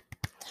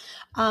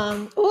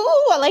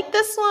 I like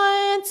this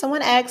one.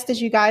 Someone asked, did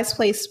you guys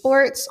play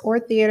sports or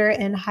theater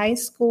in high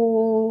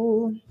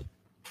school?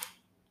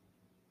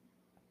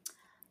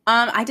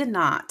 I did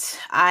not.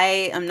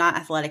 I am not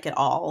athletic at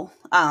all.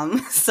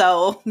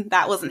 So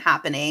that wasn't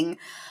happening.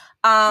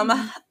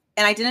 And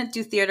I didn't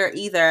do theater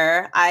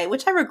either.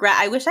 Which I regret.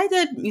 I wish I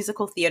did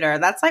musical theater.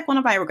 That's like one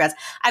of my regrets.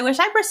 I wish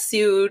I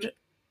pursued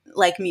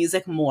like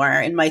music more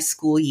in my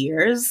school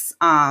years.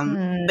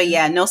 But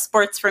yeah, no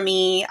sports for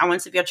me. I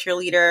wanted to be a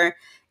cheerleader.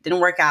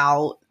 Didn't work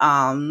out.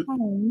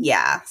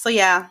 Yeah. So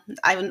yeah,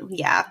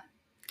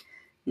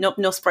 Nope,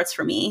 no sports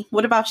for me.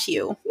 What about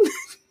you?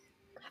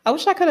 I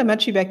wish I could have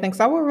met you back then because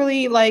I would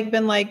really like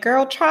been like,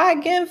 girl, try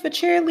again for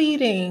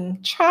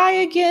cheerleading. Try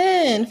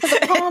again for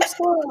the prom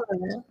squad.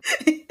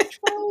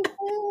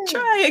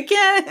 Try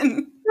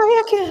again.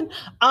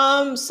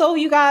 So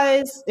you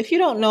guys, if you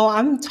don't know,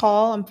 I'm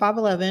tall. I'm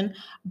 5'11",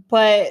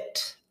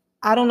 but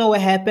I don't know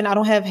what happened. I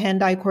don't have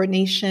hand-eye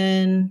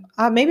coordination.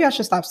 Maybe I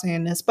should stop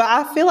saying this, but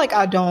I feel like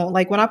I don't.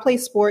 Like when I play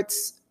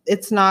sports,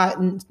 it's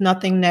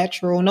nothing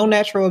natural, no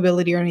natural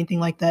ability or anything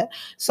like that.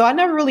 So I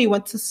never really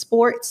went to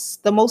sports.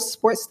 The most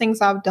sports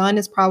things I've done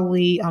is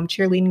probably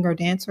cheerleading or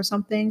dance or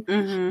something.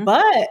 Mm-hmm.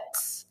 But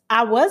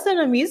I was in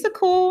a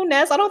musical,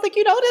 Nez. I don't think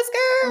you know this,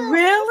 girl.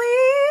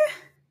 Really?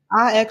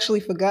 I actually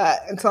forgot.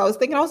 And so I was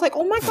like,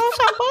 oh my gosh,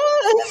 I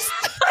was.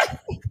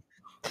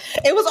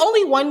 It was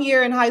only 1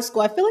 year in high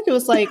school. I feel like it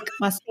was like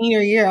my senior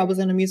year I was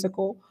in a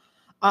musical.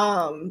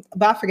 But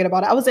I forget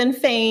about it. I was in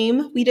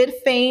Fame. We did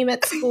Fame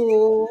at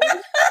school.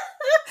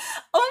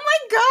 Oh my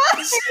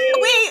gosh.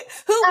 Wait,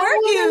 who were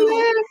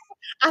you?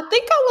 I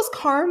think I was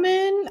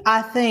Carmen.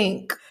 I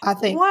think.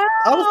 Wow.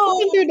 I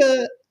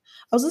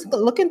was just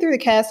looking through the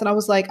cast and I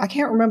was like, I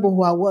can't remember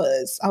who I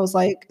was. I was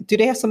like, do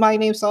they have somebody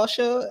named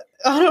Sasha?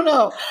 I don't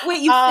know.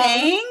 Wait, you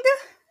sang?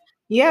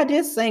 Yeah, I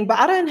did sing, but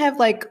I didn't have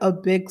like a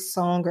big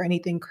song or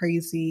anything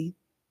crazy.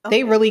 Okay.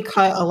 They really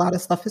cut a lot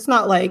of stuff. It's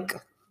not like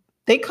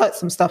they cut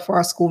some stuff for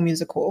our school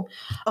musical.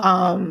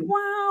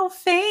 Wow,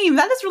 Fame.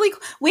 That is really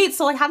cool. Wait,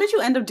 so like how did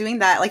you end up doing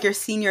that like your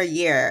senior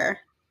year?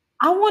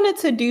 I wanted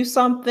to do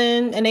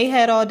something and they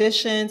had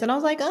auditions and I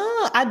was like,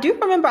 I do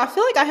remember, I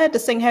feel like I had to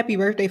sing Happy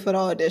Birthday for the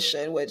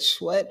audition,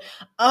 but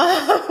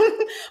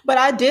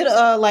I did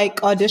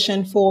like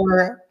audition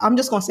for, I'm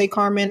just going to say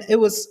Carmen. It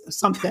was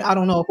something, I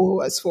don't know who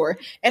it was for.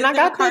 And I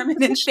got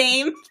Carmen in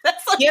Fame.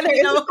 That's like, yeah, there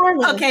is a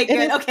Carmen. Okay,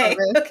 good. Okay.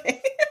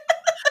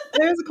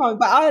 There's a Carmen,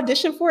 but I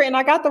auditioned for it and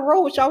I got the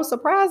role, which I was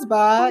surprised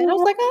by. And I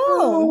was like,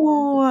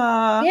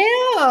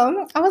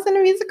 yeah, I was in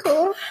a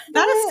musical.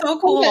 That is so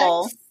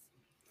cool.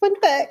 Fun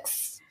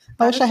facts.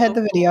 I wish I had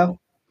the video.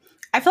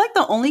 I feel like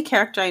the only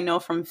character I know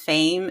from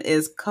Fame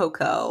is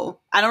Coco.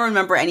 I don't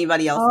remember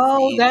anybody else's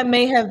name. That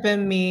may have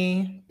been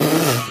me. As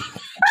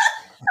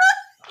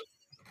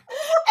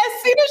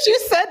soon as you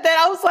said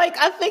that, I was like,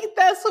 I think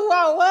that's who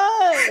I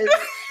was.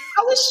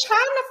 I was trying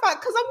to find,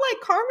 because I'm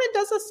like, Carmen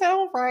doesn't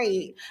sound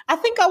right. I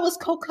think I was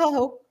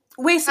Coco.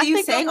 Wait, so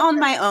you sang On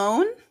My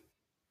Own?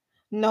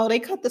 No, they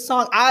cut the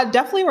song. I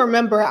definitely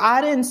remember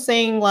I didn't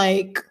sing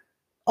like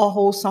a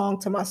whole song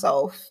to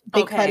myself.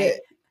 They cut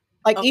it.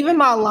 Like even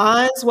my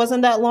lines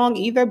wasn't that long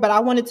either, but I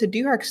wanted to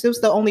do her because it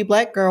was the only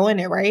Black girl in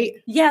it, right?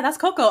 Yeah, that's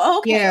Coco. Oh,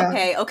 okay,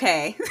 yeah.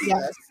 okay.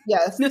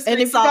 Yes. And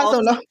if you guys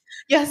don't know,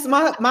 yes,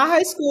 my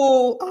high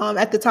school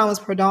at the time was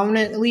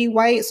predominantly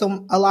white,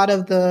 so a lot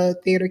of the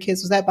theater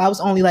kids was that, but I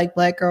was only like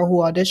Black girl who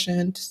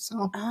auditioned.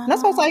 So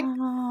that's why I was like,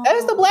 that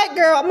is the Black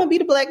girl. I'm gonna be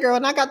the Black girl,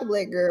 and I got the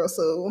Black girl.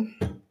 So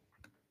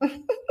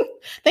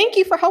thank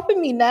you for helping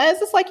me, Nez.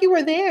 It's like you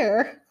were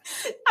there.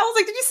 I was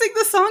like, did you sing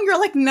the song? You're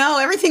like, no,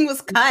 everything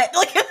was cut.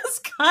 Like it was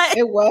cut.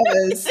 It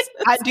was.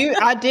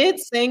 I did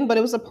sing, but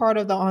it was a part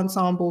of the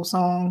ensemble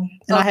song.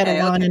 And I had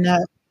a line in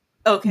that.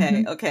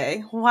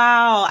 Okay.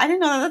 Wow. I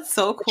didn't know that. That's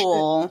so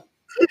cool.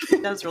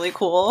 That was really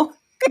cool.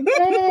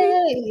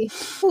 Yay.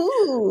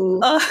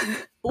 Ooh.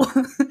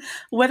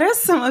 What are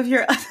some of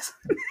your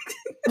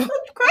Why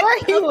are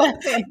you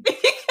laughing?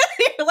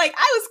 You're like,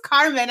 I was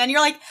Carmen, and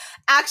you're like,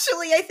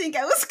 actually, I think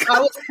I was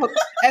Carmen.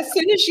 As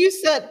soon as you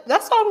said,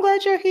 that's why I'm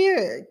glad you're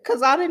here,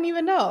 because I didn't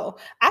even know.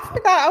 I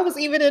forgot I was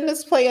even in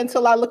this play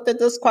until I looked at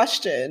this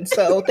question.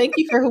 So thank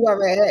you for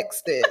whoever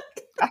asked it.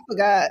 I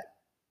forgot.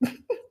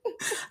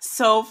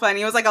 So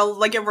funny. It was like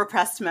a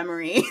repressed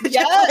memory.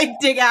 Yeah, like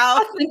dig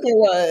out. I think it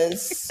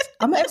was.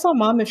 I'm gonna ask my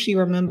mom if she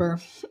remember.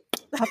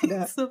 I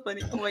forgot. So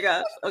funny. Oh my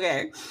gosh.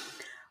 Okay.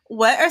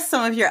 What are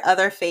some of your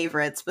other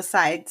favorites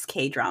besides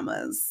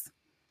K-dramas?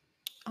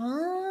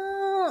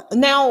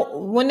 Now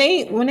when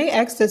they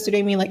ask this, do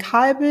they mean like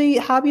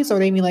hobbies or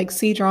they mean like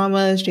C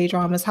dramas, J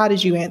dramas? How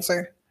did you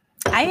answer?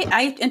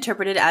 I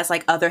interpret it as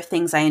like other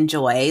things I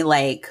enjoy,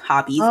 like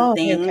hobbies and Oh,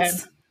 okay, okay.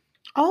 things.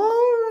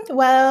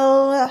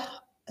 Well,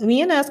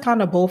 me and us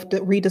kind of both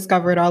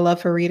rediscovered our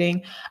love for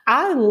reading.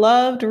 I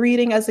loved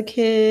reading as a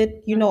kid,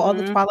 all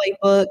the Hmm. Twilight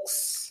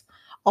books,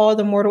 all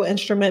the Mortal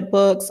Instrument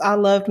books. I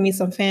loved me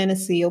some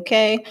fantasy,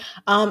 okay?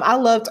 I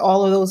loved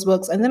all of those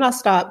books. And then I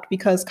stopped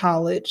because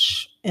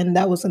college, and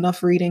that was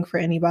enough reading for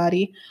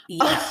anybody.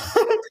 Yeah.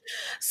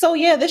 So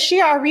yeah, this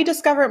year I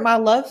rediscovered my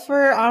love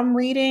for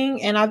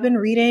reading, and I've been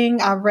reading.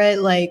 I've read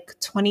like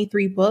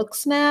 23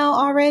 books now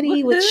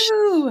already, which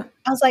Woohoo!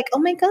 I was like, oh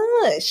my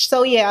gosh.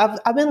 So yeah,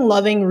 I've been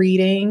loving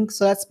reading.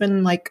 So that's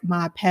been like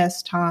my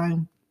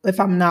pastime if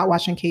I'm not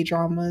watching K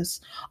dramas.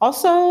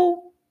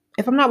 Also,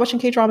 if I'm not watching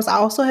K dramas, I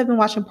also have been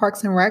watching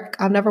Parks and Rec.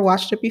 I've never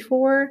watched it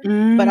before, but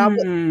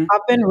Mm.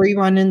 I've been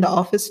rerunning The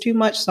Office too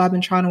much, so I've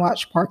been trying to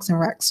watch Parks and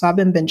Rec. So I've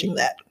been binging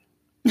that.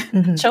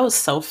 Mhm. Show is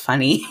so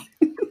funny.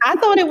 I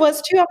thought it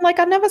was too. I'm like,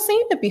 I've never seen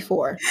it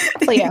before.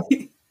 So yeah.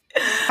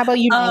 How about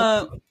you,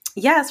 Nate?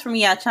 Yes, for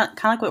me, yeah, kind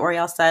of like what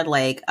Oriel said.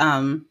 Like,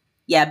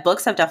 yeah,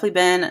 books have definitely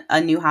been a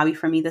new hobby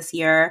for me this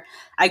year.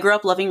 I grew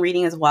up loving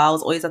reading as well. I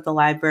was always at the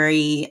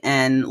library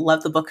and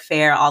loved the book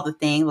fair, all the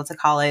things. Went to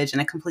college,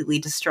 and it completely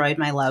destroyed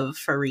my love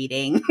for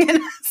reading. And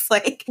it's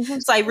like,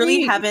 Mhm. so I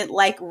really haven't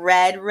like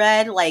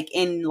read like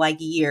in like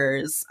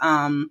years.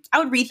 I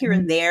would read here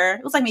and there.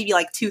 It was like maybe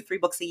like 2-3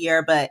 books a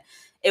year, but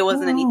it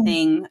wasn't Oh.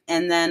 anything.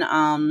 And then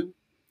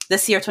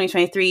this year,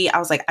 2023, I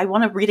was like, I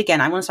want to read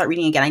again. I want to start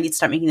reading again. I need to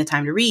start making the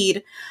time to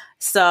read.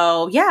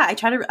 So yeah,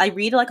 I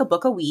read like a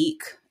book a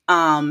week.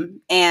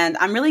 And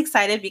I'm really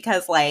excited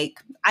because like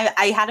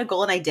I had a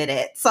goal and I did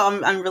it. So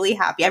I'm really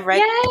happy. I've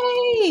read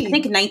I Yay!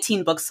 think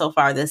 19 books so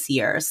far this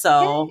year. Yay.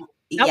 So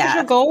That was your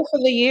yeah, goal for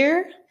the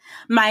year?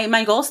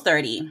 my goal is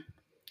 30.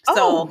 Oh,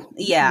 So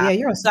yeah, yeah.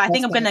 you're a So I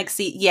think I'm success. gonna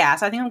exceed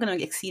so I think I'm gonna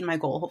exceed my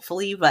goal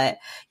hopefully. But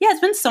yeah,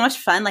 it's been so much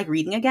fun like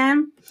reading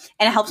again.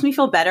 And it helps me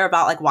feel better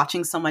about like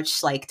watching so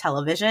much like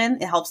television.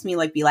 It helps me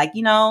like be like,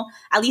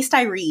 at least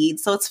I read.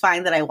 So it's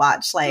fine that I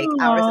watch like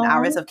hours and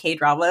hours Aw. of K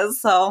dramas.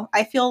 So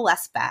I feel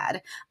less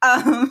bad.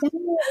 Um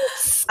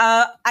Yes.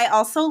 I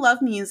also love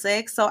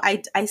music. So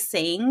I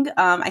sing.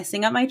 I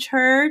sing at my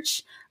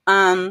church.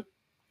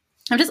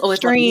 I've just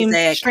always loved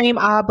music. Stream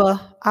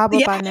ABBA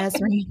Yeah. by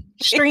Nazarene.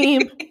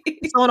 Stream.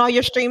 It's on all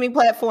your streaming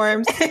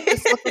platforms.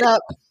 Just look it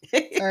up.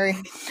 Sorry.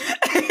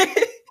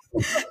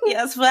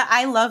 Yes, but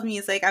I love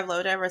music. I've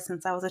loved it ever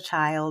since I was a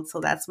child. So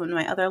that's one of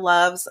my other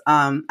loves.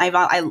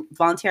 I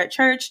volunteer at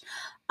church.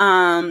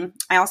 I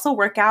also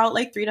work out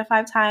like 3 to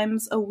 5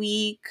 times a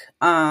week.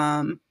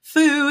 Love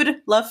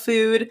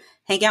food,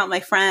 hang out with my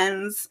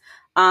friends.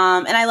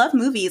 And I love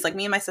movies. Like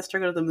me and my sister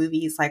go to the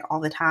movies like all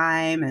the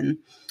time.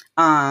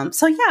 And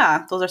so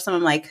yeah, those are some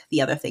of like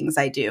the other things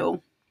I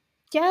do.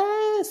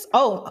 Yes.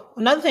 Oh,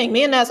 another thing,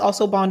 me and Naz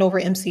also bond over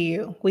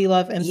MCU. We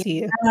love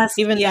MCU. Yes,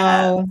 Even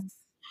yeah. though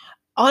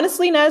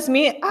honestly, Naz,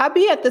 I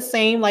be at the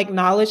same like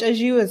knowledge as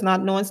you as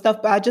not knowing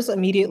stuff, but I just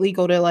immediately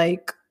go to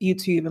like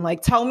YouTube and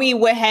like tell me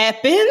what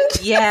happened.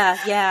 Yeah,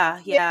 yeah, Yeah.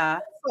 yeah.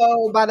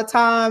 So by the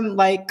time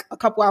like a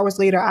couple hours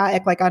later, I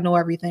act like I know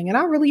everything, and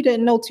I really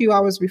didn't know 2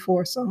 hours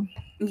before. So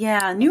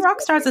Yeah, New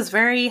Rockstars is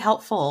very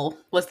helpful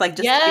with like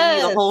just giving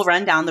you the yes, whole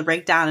rundown, the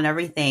breakdown and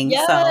everything. So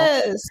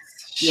yes.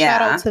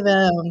 Shout out yeah. to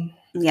them.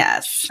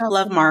 Yes. Shout out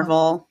Love to them.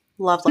 Marvel.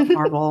 Love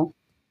Marvel.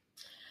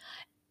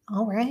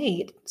 All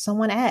right.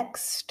 Someone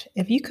asked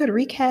if you could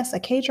recast a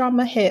K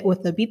drama hit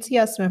with a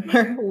BTS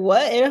member,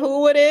 what and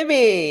who would it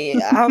be?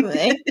 I'm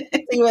anxious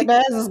to see what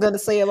Naz is going to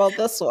say about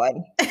this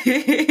one.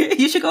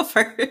 You should go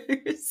first.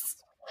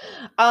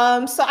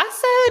 So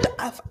I said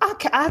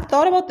I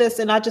thought about this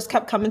and I just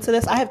kept coming to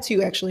this. I have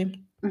two actually.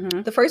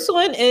 Mhm. The first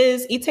one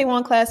is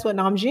Itaewon Class with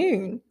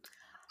Namjoon.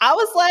 I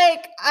was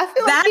like, I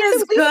feel like That he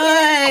is could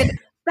lead it. good.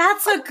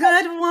 That's a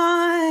good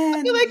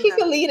I feel like he one.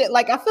 could lead it.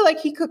 Like I feel like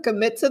he could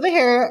commit to the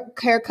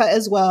haircut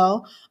as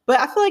well, but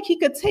I feel like he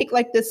could take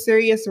like this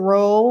serious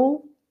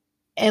role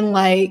and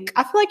like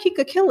I feel like he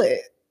could kill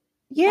it.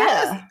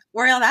 Yeah.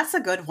 Oriel, that's a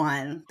good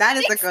one. That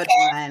is a good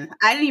one.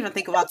 I didn't even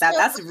think about that.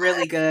 That's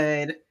really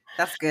good.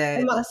 That's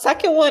And good. my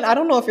second one, I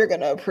don't know if you're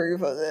gonna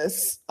approve of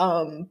this,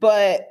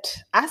 but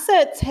I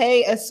said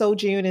Tay as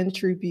Sojun in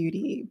True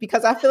Beauty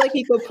because I feel like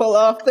he could pull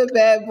off the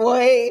bad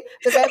boyness,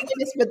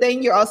 but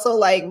then you're also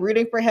like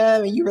rooting for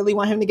him and you really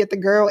want him to get the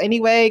girl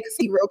anyway because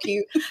he's real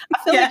cute.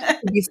 I feel like he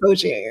could be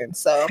Sojun,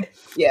 so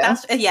yeah.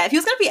 Yeah, if he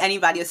was gonna be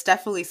anybody, it's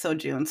definitely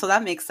Sojun. So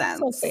that makes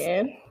sense. That's what I'm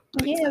saying.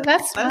 Makes Yeah, sense.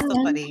 that's That's so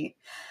fine. funny.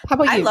 How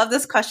about I you? love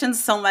this question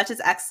so much.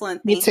 It's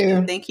excellent. Me Thank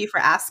you. too. Thank you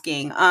for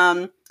asking.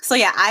 So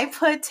yeah, I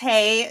put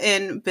Tay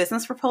in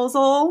Business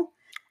Proposal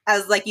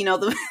as like,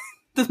 the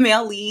the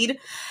male lead.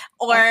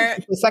 Or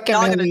The second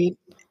y'all man gonna lead.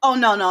 oh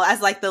no,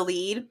 as like the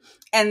lead.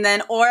 And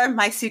then or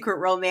My Secret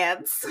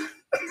Romance.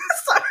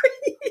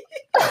 Sorry.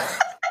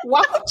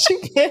 Why would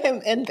you get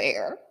him in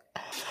there?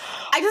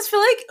 I just feel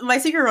like My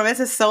Secret Romance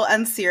is so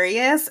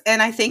unserious,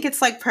 and I think it's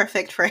like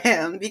perfect for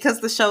him because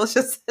the show is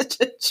just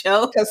such a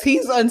joke. Because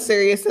he's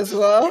unserious as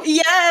well.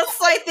 Yes,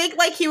 so I think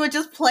like he would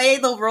just play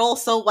the role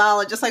so well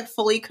and just like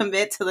fully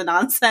commit to the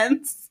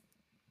nonsense.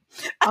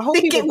 I hope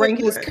he would bring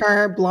his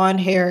current blonde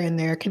hair in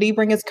there. Could he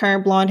bring his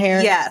current blonde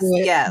hair? Yes,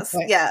 yes,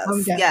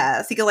 okay.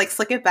 yes. He could like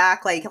slick it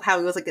back like how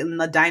he was like in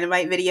the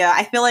Dynamite video.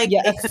 I feel like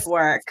it could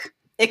work.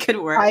 It could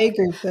work. I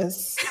agree with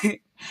this.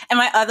 And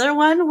my other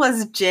one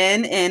was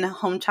Jin in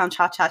Hometown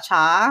Cha Cha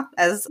Cha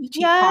as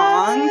Chi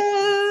Pong.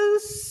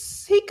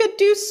 Yes, he could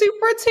do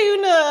Super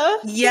Tuna.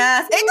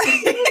 Yes,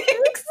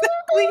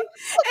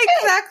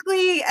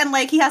 exactly. And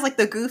like he has like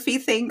the goofy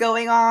thing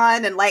going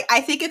on, and like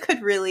I think it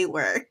could really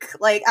work.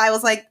 Like I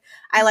was like,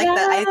 I like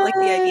that. I like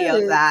the idea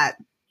of that.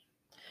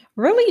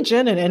 Really,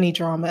 Jin in any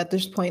drama at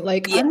this point.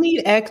 Like I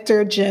need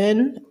actor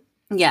Jin.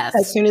 Yes.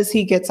 As soon as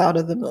he gets out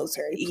of the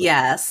military. Please.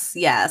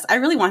 Yes. I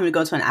really want him to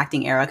go to an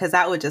acting era because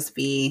that would just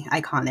be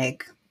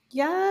iconic.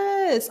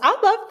 Yes. I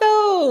love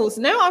those.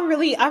 Now I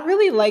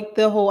really like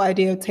the whole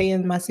idea of Tae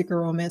in My Secret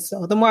Romance.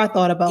 So the more I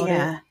thought about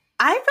it.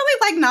 I really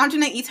like Namjoon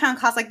and Lee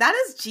Tae-yeon. Like that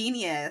is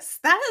genius.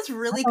 That is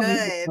really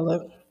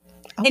good.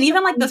 And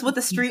even like this with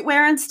the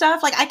streetwear and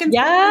stuff, like I can see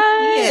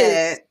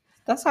it.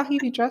 That's how he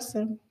be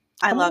dressing.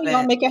 I love it.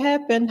 I'll make it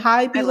happen.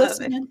 Hi, be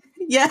listening.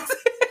 Yes.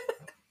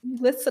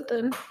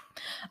 Listening.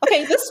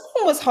 Okay, this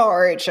one was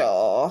hard,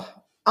 y'all.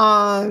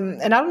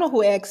 And I don't know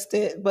who asked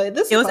it, but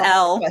it was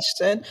L.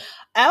 Question.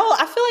 L,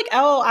 I feel like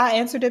L, I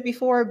answered it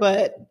before,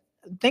 but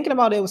thinking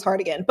about it was hard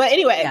again. But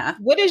anyway,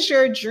 what is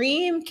your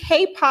dream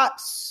K-pop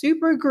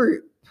super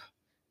group?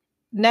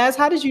 Naz,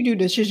 how did you do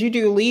this? Did you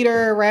do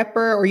leader,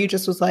 rapper, or you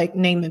just was like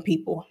naming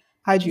people?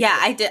 How'd you? Yeah,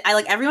 I did. I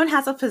like everyone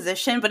has a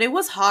position, but it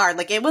was hard.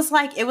 Like it was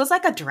like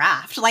a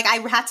draft. Like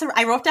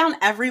I wrote down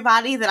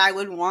everybody that I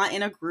would want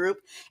in a group,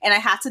 and I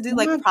had to do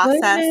like I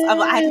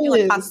had to do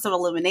like process of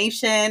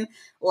elimination.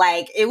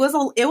 Like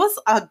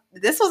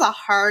this was a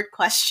hard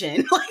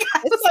question.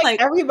 Like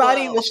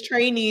everybody was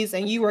trainees,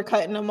 and you were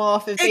cutting them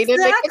off if they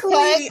didn't make the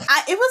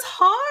cut. It was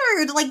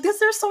hard. Like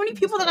there's so many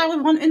people that I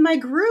would want in my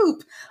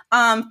group.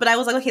 But I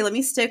was like, okay, let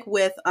me stick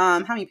with how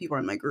many people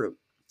are in my group?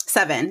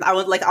 7. I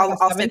would like I'll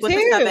stick with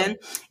the 7.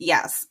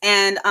 Yes.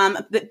 And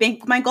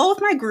my goal with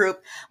my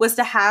group was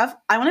I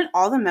wanted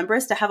all the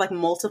members to have like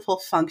multiple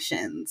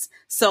functions.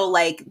 So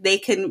like they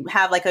can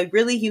have like a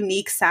really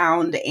unique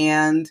sound,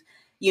 and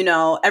you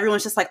know,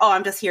 everyone's just like, oh,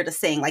 I'm just here to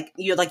sing. Like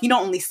you don't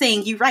only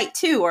sing, you write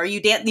too, or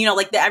you dance, you know,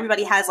 like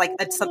everybody has like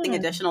something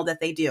additional that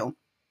they do.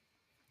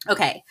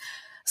 Okay.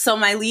 So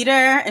my leader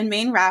and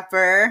main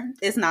rapper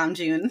is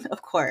Namjoon,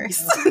 of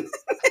course. Yeah.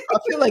 I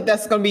feel like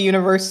that's going to be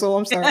universal.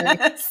 I'm sorry.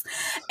 Yes.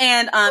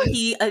 And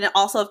he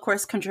also, of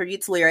course,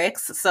 contributes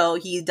lyrics. So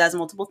he does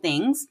multiple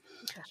things.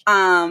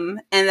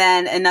 And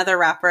then another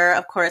rapper,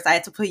 of course, I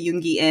had to put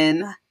Yoongi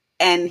in.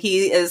 And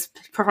he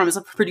performs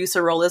a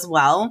producer role as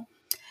well.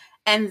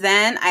 And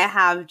then I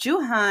have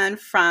Joohan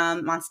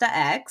from Monsta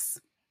X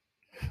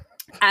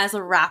as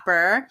a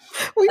rapper.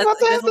 We about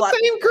to have the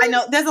same group. I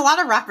know there's a lot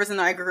of rappers in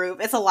our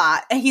group. It's a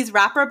lot. And he's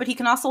rapper, but he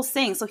can also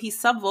sing. So he's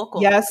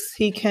sub-vocal. Yes,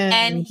 he can.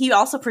 And he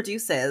also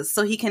produces.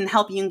 So he can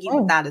help Yoongi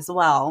with that as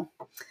well.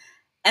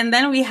 And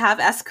then we have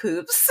S.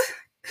 Coops,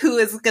 who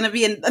is going to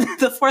be in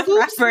the 4th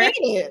rapper. Made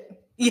it.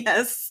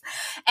 Yes.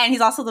 And he's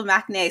also the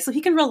maknae. So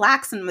he can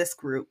relax in this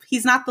group.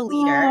 He's not the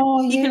leader.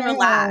 He can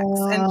relax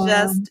and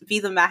just be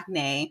the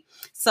maknae.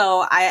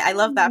 So I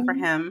love that for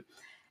him.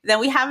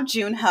 Then we have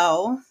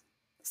Junho.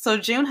 So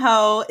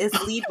Junho is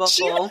lead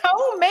vocal.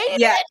 Junho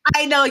made it.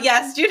 I know.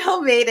 Yes,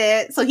 Junho made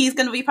it. So he's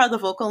going to be part of the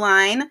vocal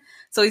line.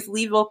 So he's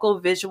lead vocal,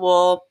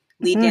 visual,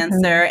 lead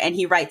dancer, and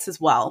he writes as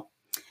well.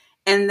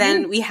 And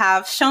then we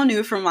have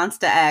Shonu from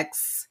Monsta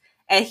X,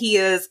 and he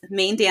is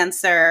main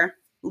dancer,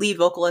 lead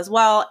vocal as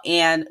well,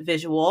 and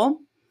visual.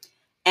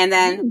 And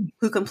then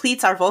who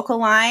completes our vocal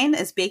line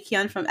is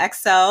Baekhyun from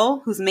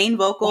EXO, who's main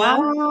vocal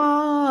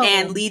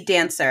and lead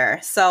dancer.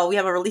 So we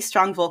have a really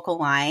strong vocal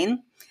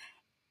line.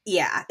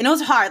 Yeah, and it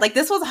was hard. Like,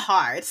 this was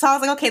hard. So I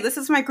was like, okay, this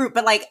is my group.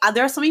 But, like,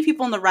 there are so many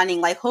people in the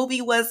running. Like,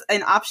 Hobie was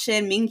an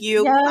option.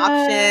 Mingyu was an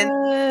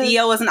option.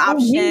 Dio was an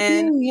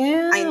option.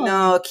 Mingyu, I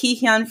know.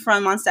 Kihyun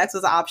from Monsta X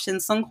was an option.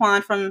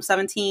 Sungkwan from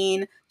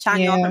 17.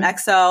 Chanyeol from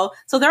EXO.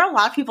 So there are a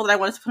lot of people that I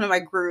wanted to put in my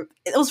group.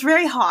 It was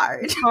very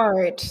hard. It's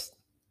hard.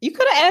 You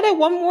could have added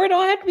one more.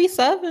 Don't have to be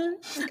 7.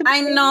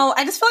 I know.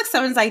 I just feel like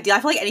 7 is ideal. I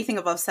feel like anything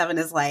above 7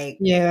 is like...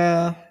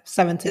 Yeah,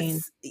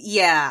 17.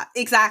 Yeah,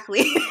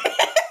 exactly.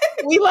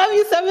 We love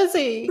you,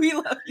 17. We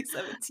love you,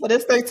 17. But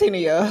it's 13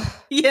 of you.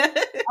 Yeah.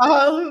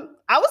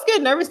 I was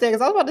getting nervous there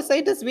because I was about to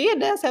say this. Me and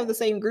Ness have the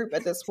same group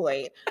at this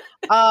point.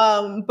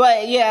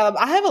 But yeah,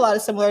 I have a lot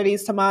of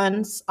similarities to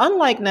mine.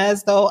 Unlike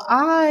Ness, though,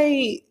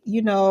 I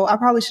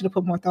probably should have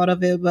put more thought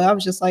of it, but I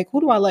was just like, who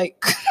do I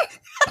like?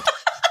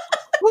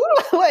 Who do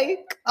I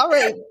like? All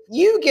right,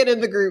 you get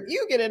in the group.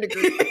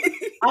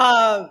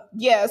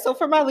 Yeah, so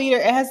for my leader,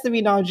 it has to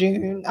be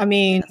Namjoon. I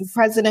mean,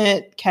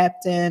 president,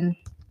 captain.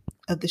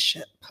 of the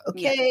ship.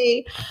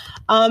 Okay.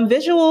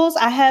 Visuals,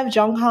 I have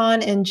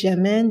Jonghan and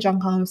Jimin.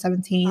 Jonghan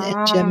 17 and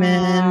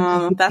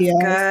Jimin of That's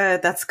BTS.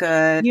 good. That's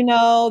good. You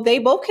know, they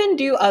both can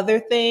do other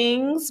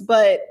things,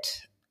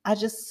 but I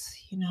just,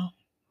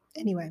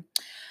 anyway.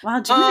 Wow,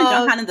 Jimin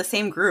and Jonghan in the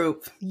same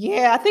group.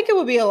 Yeah, I think it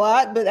would be a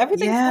lot, but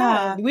everything's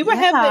fine. We would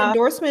have the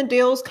endorsement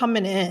deals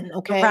coming in,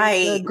 okay?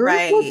 Right, the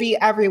group will be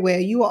everywhere.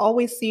 You will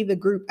always see the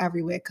group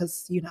everywhere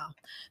because,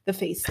 the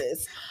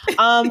faces.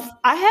 I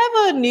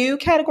have a new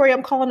category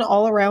I'm calling an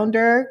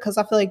all-arounder because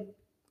I feel like,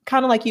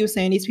 kind of like you were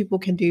saying, these people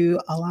can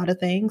do a lot of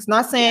things.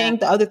 Not saying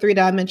the other three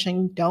that I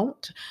mentioned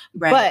don't,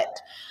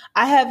 but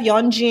I have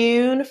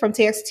Yeonjun from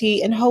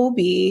TXT and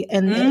Hobie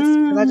in this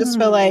because I just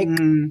feel like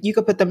you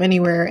could put them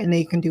anywhere and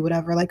they can do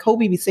whatever. Like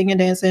Hobie be singing,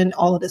 dancing,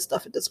 all of this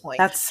stuff at this point.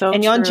 That's so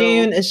and true.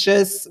 Yeonjun is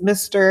just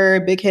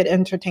Mr. Big Hit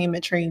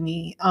Entertainment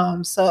trainee.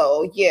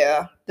 So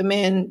yeah, the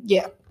man,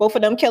 both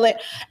of them kill it.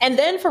 And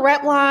then for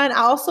rap line,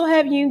 I also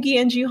have Yoongi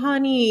and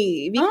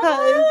Juhani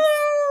because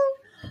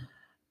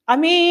I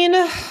mean,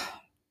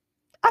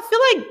 I feel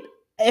like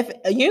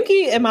if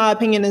Yoongi, in my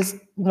opinion, is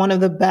one of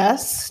the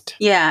best.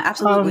 Yeah,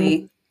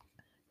 absolutely.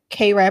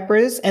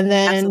 K-rappers, and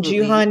then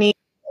Juhani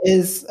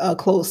is a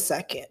close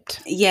second.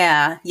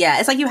 Yeah.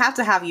 It's like you have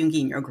to have Yoongi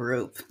in your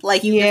group.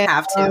 Like you just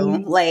have to.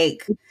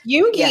 Like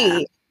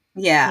Yoongi.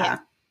 Yeah.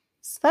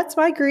 So that's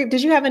my group.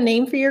 Did you have a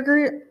name for your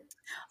group?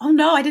 Oh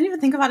no, I didn't even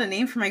think about a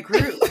name for my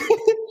group.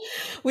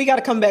 We got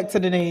to come back to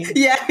the name.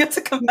 Yeah, we have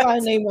to come back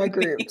to name my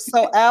group.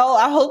 So Elle,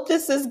 I hope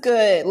this is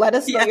good. Let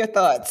us know your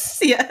thoughts.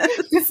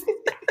 Yes.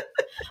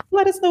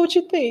 Let us know what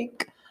you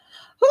think.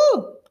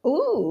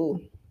 Ooh.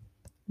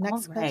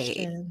 Next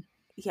question.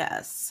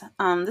 Yes.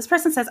 This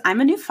person says,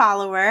 I'm a new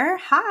follower.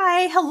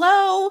 Hi.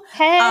 Hello.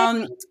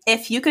 Hey.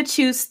 If you could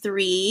choose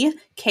 3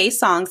 K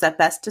songs that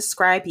best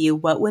describe you,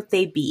 what would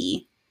they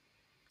be?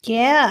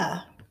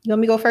 Yeah. You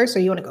want me to go first or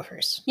you want to go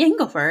first? Yeah, you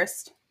can go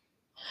first.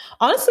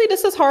 Honestly,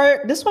 this is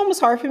hard. This one was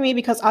hard for me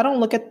because I don't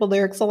look at the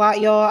lyrics a lot,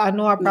 y'all. I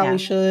know I probably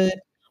should,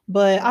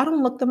 but I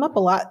don't look them up a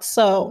lot.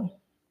 So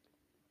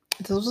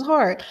this was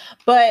hard.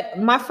 But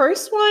my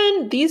first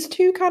one, these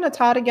two kind of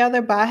tie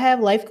together, but I have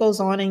Life Goes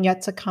On and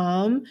Yet to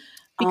Come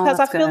because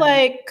I feel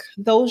like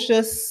those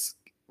just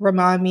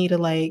remind me to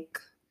like,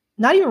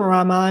 not even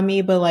remind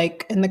me, but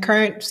like in the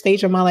current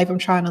stage of my life, I'm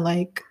trying to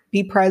like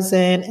be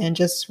present and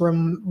just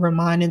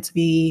reminding to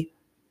be,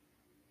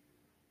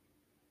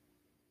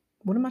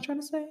 what am I trying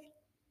to say?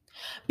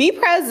 Be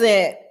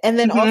present and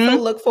then also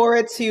look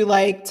forward to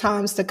like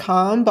times to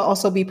come, but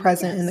also be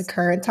present in the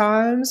current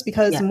times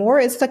because more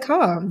is to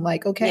come.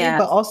 Like, okay,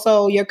 but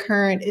also your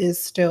current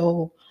is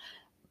still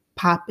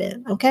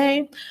popping.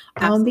 Okay.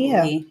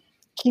 Absolutely.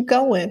 Keep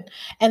going.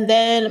 And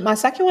then my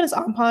second one is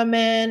Ampon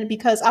Man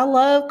because I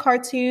love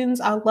cartoons.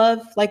 I love,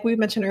 like we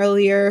mentioned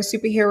earlier,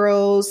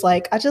 superheroes.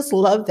 Like, I just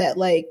love that.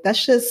 Like, I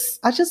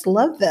just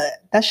love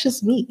that. That's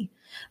just me.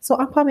 So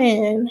Ampon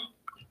Man.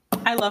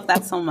 I love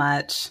that so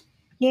much.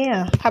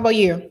 Yeah. How about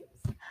you?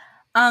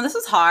 This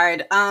is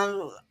hard.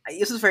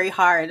 This is very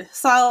hard.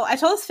 So I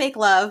chose Fake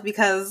Love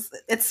because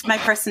it's my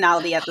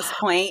personality at this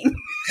point.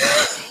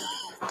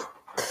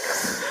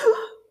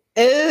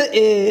 It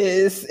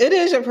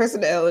is your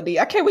personality.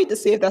 I can't wait to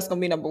see if that's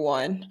gonna be number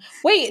 1.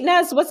 Wait,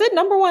 Naz, was it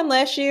number 1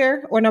 last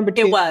year or number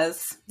 2? It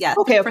was. Yeah.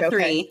 Okay, 3 for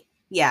 3.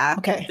 Yeah.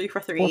 Okay. 3 for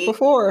 3. 4 for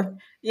 4.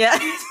 Yeah.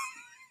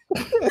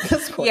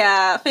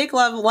 Yeah,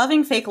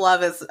 loving fake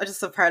love is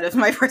just a part of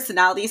my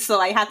personality, so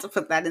I had to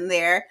put that in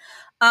there.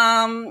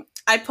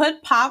 I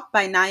put Pop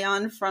by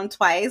Nayeon from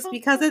Twice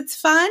because it's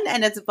fun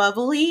and it's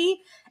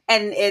bubbly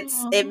and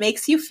it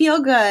makes you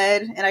feel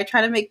good, and I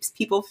try to make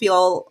people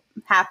feel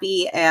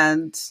happy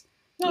and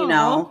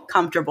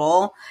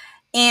comfortable.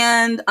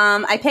 And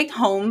I picked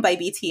Home by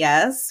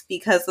BTS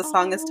because the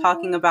song is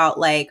talking about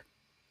like,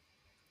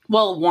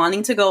 well,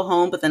 wanting to go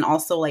home, but then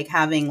also like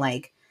having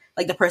like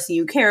the person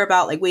you care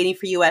about, like waiting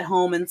for you at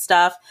home and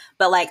stuff.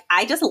 But like,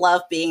 I just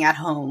love being at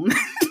home.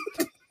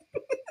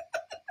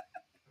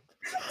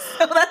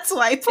 So that's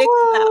why I picked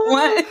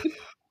that one.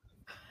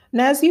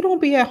 Naz, you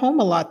don't be at home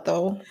a lot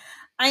though.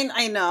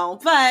 I know,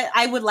 but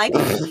I would like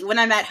to be when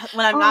I'm not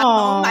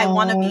home. I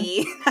want to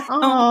be at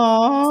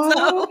home.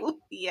 So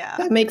yeah,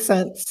 that makes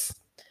sense.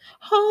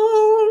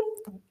 Home.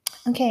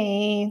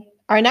 Okay.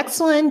 Our next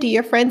one, do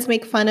your friends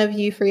make fun of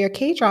you for your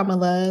K-drama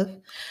love?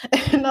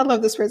 And I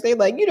love this phrase. They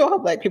like, you know how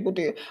Black people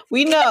do.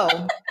 We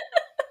know.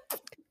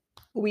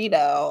 We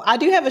know. I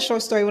do have a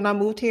short story when I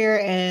moved here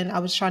and I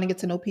was trying to get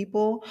to know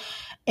people.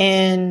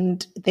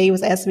 And they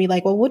was asking me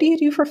like, well, what do you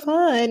do for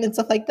fun? And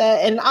stuff like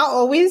that. And I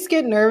always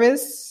get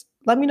nervous.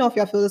 Let me know if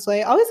y'all feel this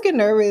way. I always get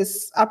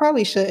nervous. I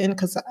probably shouldn't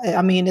because,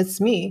 I mean, it's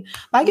me.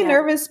 But I get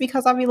nervous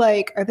because I'll be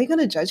like, are they going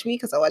to judge me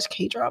because I watch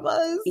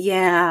K-dramas?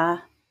 Yeah.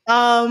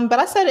 But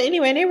I said it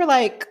anyway, and they were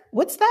like,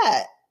 what's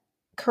that?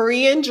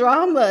 Korean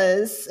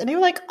dramas. And they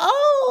were like,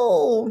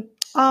 oh.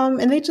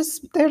 And they're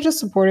just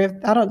supportive.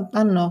 I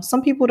don't know.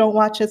 Some people don't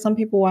watch it. Some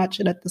people watch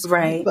it at this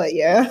point. But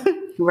yeah.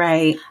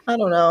 Right. I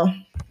don't know.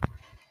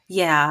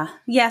 Yeah.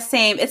 Yeah,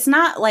 same. It's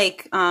not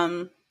like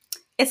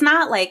it's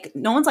not like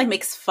no one's like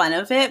makes fun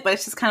of it, but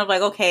it's just kind of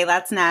like, okay,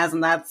 that's Naz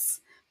and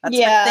that's her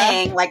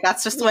thing. Like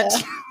that's just what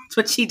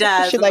what she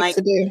does. She and likes like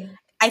to do.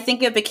 I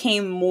think it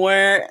became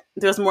more,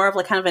 there was more of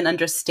like kind of an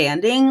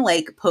understanding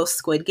like post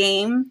Squid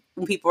Game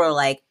when people were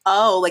like,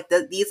 oh, like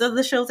these are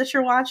the shows that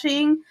you're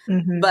watching.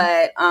 Mm-hmm.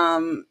 But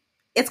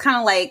it's kind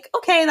of like,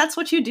 okay, that's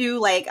what you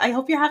do. Like, I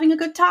hope you're having a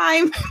good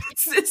time.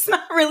 It's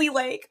not really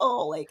like,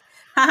 oh, like,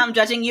 I'm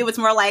judging you. It's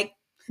more like,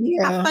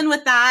 have fun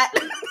with that.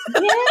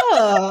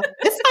 Yeah.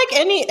 It's like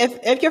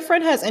if your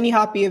friend has any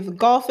hobby of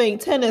golfing,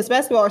 tennis,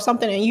 basketball or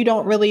something, and you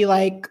don't really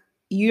like,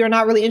 you're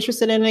not really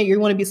interested in it, you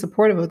want to be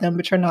supportive of them,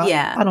 but you're not,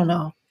 I don't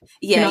know.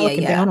 Yeah, you're not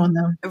looking down on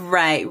them.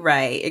 Right.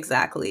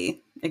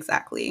 Exactly.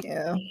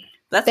 Yeah.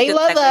 That's they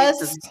love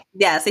us.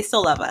 Yes, they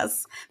still love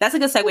us. That's a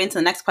good segue into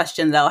the next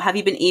question, though. Have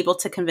you been able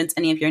to convince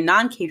any of your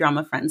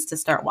non-K-drama friends to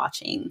start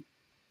watching?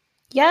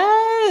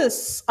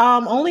 Yes.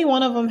 Only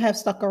one of them have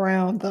stuck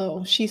around,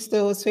 though. She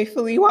still is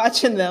faithfully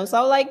watching them.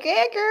 So I'm like,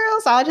 yeah, girl.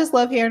 So I just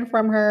love hearing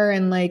from her.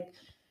 And like,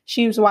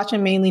 she was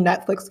watching mainly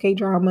Netflix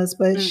K-dramas,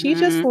 but she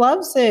just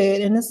loves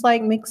it. And it's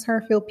like, makes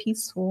her feel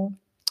peaceful.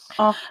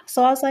 Oh.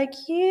 So I was like,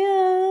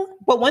 yeah.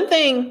 But one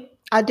thing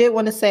I did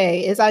want to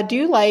say is I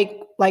do like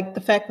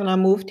the fact when I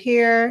moved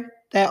here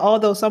that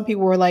although some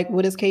people were like,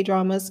 what is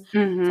K-dramas?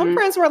 Some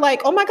friends were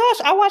like, oh my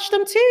gosh, I watched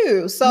them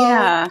too. So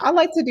I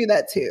like to do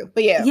that too.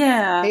 But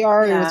yeah, they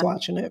already was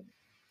watching it.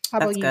 How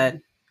about you? That's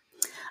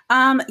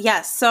good.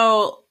 Yes.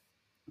 So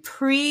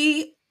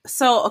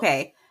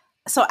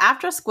So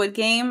after Squid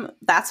Game,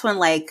 that's when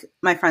like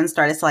my friends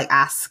started to like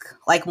ask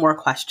like more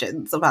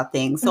questions about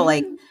things. So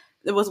like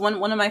there was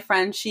one of my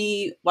friends,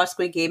 she watched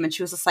Squid Game and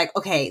she was just like,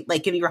 okay,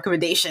 like give me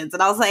recommendations.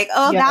 And I was like,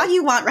 oh, now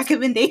you want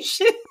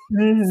recommendations.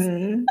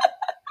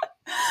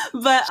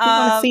 But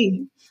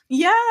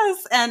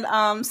yes.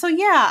 And so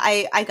yeah,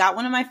 I got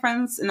one of my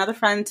friends, another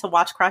friend, to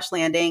watch Crash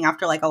Landing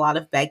after like a lot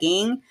of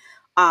begging.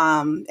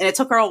 And it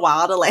took her a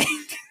while to like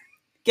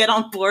get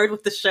on board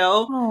with the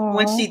show. Aww.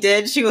 When she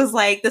did, she was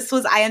like,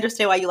 I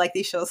understand why you like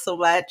these shows so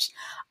much.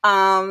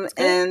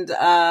 And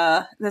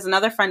there's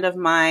another friend of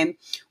mine.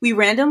 We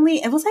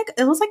randomly, it was like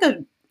a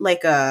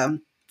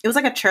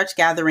church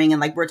gathering,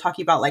 and like we're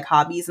talking about like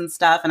hobbies and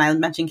stuff, and I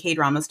mentioned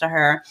K-dramas to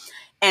her.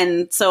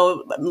 And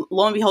so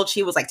lo and behold,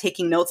 she was like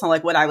taking notes on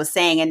like what I was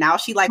saying. And now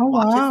she like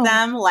watches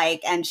them, like,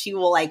 and she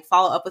will like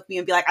follow up with me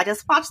and be like, I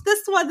just watched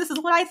this one. This is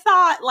what I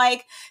thought.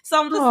 Like, so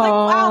I'm just like,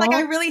 wow, like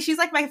she's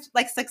like my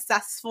like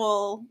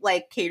successful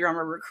like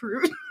K-drama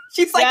recruit.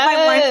 She's like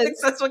my one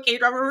successful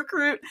K-drama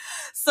recruit.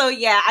 So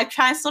yeah,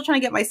 I'm still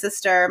trying to get my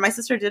sister. My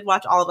sister did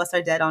watch All of Us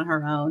Are Dead on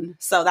her own.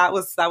 So that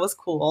was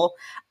cool.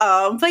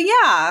 But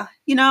yeah,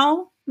 you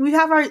know, we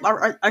have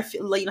our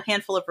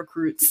handful of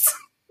recruits.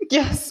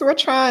 Yes, we're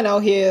trying out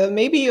here.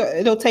 Maybe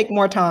it'll take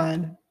more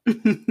time.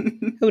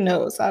 Who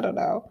knows? I don't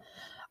know.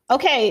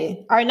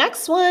 Okay, our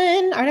next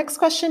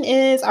question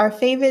is our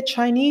favorite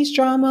Chinese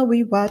drama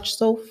we watched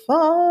so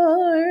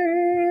far.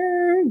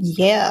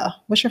 Yeah.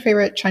 What's your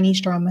favorite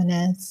Chinese drama,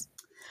 Naz?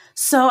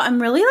 So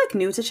I'm really like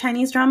new to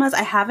Chinese dramas.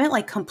 I haven't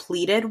like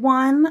completed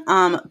one,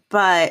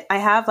 but I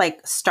have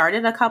like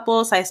started a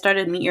couple. So I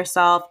started Meet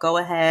Yourself, Go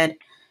Ahead,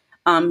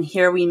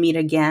 Here We Meet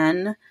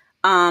Again.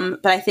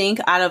 But I think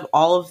out of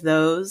all of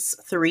those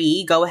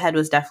three, Go Ahead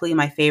was definitely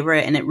my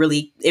favorite, and it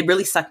really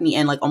sucked me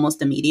in like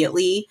almost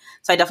immediately.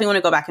 So I definitely want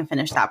to go back and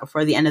finish that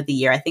before the end of the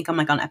year. I think I'm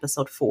like on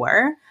episode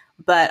 4.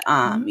 But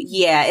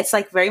yeah, it's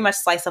like very much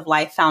slice of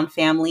life, found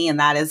family, and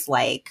that is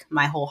like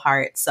my whole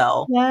heart.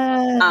 So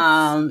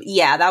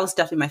yeah, that was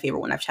definitely my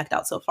favorite one I've checked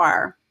out so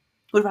far.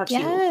 What about you?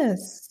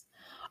 Yes.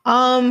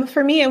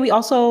 For me, and we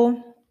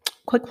also,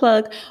 quick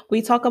plug, we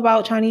talk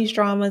about Chinese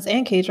dramas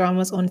and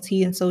K-dramas on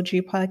Tea and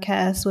Soju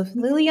podcast with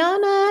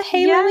Liliana.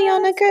 Hey,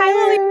 Liliana, girl.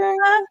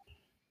 Hi,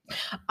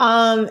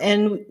 Liliana.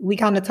 And we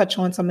kind of touch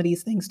on some of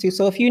these things too.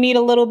 So if you need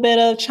a little bit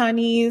of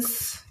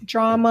Chinese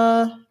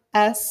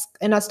drama-esque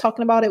and us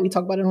talking about it, we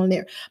talk about it on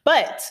there.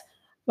 But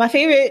my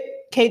favorite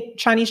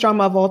Chinese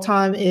drama of all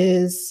time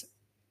is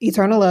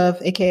Eternal Love,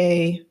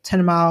 aka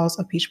 10 Miles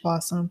of Peach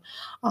Blossom.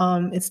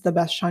 It's the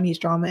best Chinese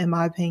drama in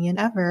my opinion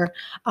ever.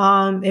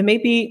 It may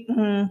be,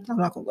 I'm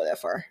not gonna go that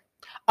far.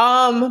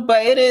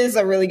 But it is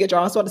a really good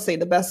drama. I was about to say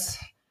the best,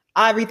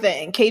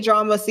 everything,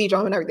 K-drama,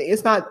 C-drama, and everything.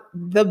 It's not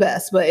the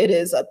best, but it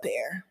is up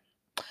there.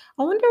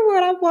 I wonder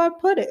where I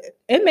put it.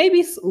 It may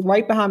be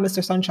right behind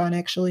Mr. Sunshine,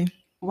 actually.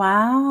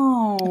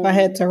 Wow. If I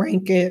had to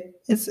rank it,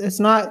 it's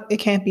not, it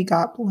can't be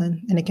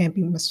Goblin and it can't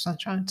be Mr.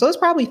 Sunshine. So it's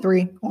probably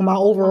 3 on my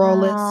overall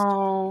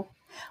list.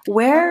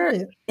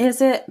 Where is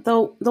it?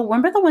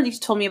 Remember the one you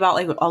told me about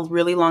like a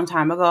really long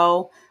time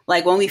ago?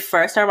 Like when we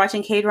first started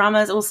watching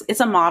K-dramas,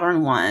 it's a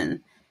modern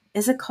one.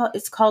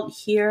 It's called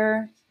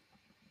Here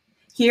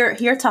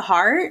to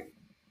Heart?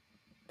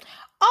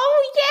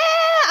 Oh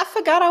yeah! I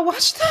forgot I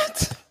watched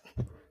that.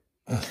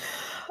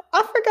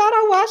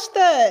 I watched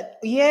that.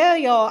 Yeah,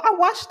 y'all. I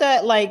watched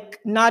that like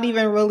not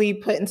even really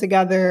putting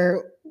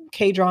together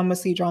K-drama,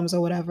 C-dramas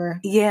or whatever.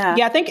 Yeah.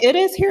 Yeah, I think it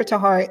is Here to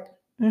Heart.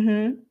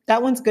 Mm-hmm.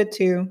 That one's good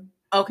too.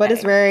 Okay. But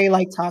it's very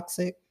like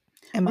toxic.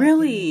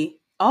 Really?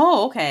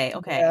 Oh, okay,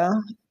 okay. Yeah.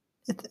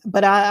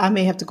 But I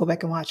may have to go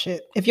back and watch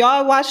it. If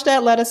y'all watch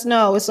that, let us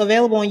know. It's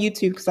available on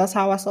YouTube because that's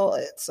how I saw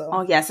it. So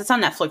Oh yes, it's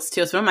on Netflix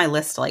too. It's been on my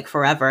list like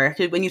forever.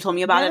 When you told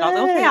me about it, I was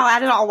like, okay, yes, I'll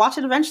add it. I'll watch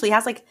it eventually. It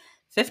has like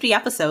 50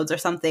 episodes or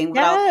something.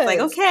 But I was like,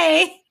 yes,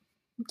 okay.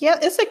 yeah.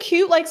 It's a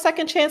cute like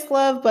second chance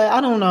love, but I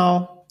don't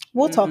know.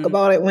 We'll talk Mm.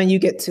 about it when you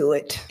get to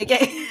it.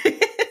 Okay.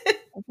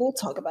 We'll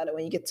talk about it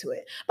when you get to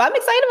it. But I'm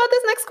excited about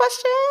this next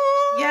question.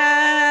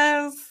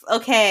 Yes.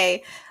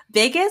 Okay.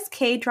 Biggest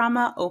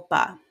K-drama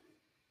oppa.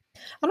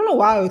 I don't know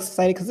why I was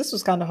excited because this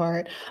was kind of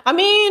hard. I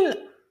mean,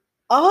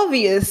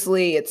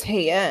 obviously it's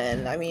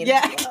Hayen. I mean,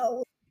 Yeah.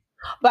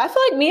 but I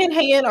feel like me and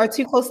Hayen are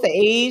too close to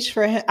age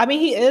for him. I mean,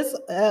 he is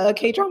a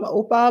K drama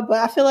oppa, but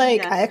I feel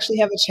like Yeah. I actually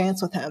have a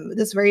chance with him.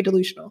 This is very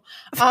delusional.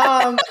 So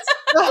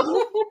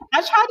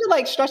I tried to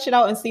like stretch it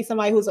out and see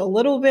somebody who's a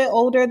little bit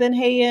older than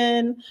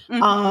Hayen.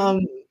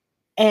 Mm-hmm.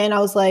 And I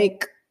was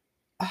like,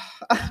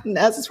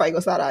 that's just probably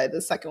goes out of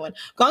the second one.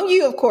 Gong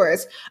Yu, of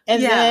course,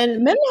 and Yeah.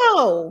 then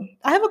Minho.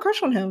 I have a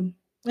crush on him,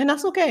 and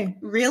that's okay.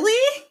 Really?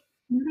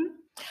 Mhm.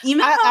 I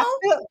Iminho?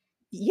 feel,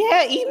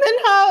 yeah, even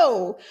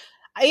ho.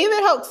 I even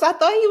ho, because I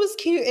thought he was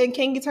cute in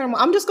King Eternal.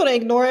 I'm just gonna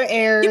ignore You've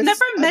airs. never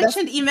That's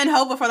mentioned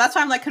Iminho before. That's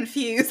why I'm like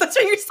confused. That's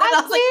what you said. I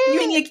I was like, you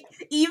did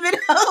mean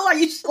Iminho? Are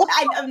you sure?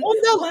 on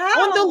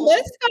the Wow.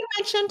 list. I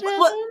mentioned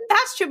Well, him.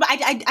 that's true, but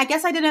I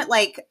guess I didn't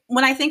like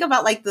when I think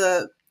about like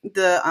the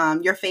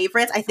your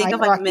favorites. I think of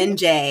like Hierarchy. Min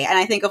Jae and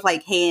I think of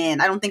like Han.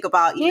 I don't think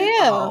about Yeah,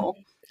 Iminho.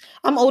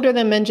 I'm older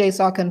than Minjae,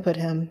 so I couldn't put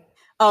him.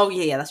 Oh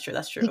yeah, yeah, that's true.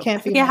 That's He true. I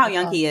can't be forget my how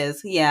young oppa. he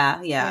is.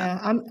 Yeah, yeah.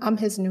 Yeah, I'm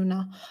his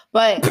Nuna,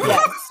 but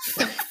yes.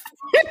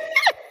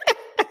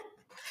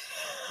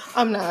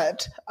 I'm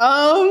not.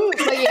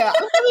 But yeah,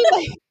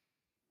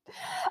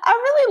 I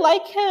really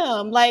like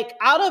him. Like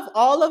out of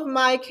all of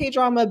my K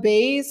drama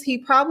bays, he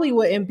probably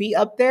wouldn't be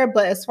up there.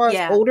 But as far as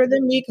Yeah, older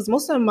than me, because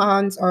most of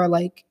mines are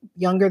like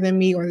younger than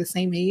me or the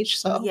same age.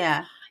 So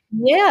yeah.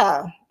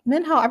 yeah,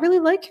 Minho, I really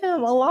like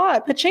him a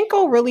lot.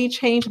 Pachinko really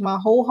changed my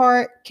whole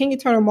heart. King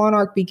Eternal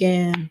Monarch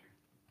began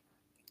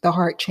the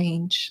heart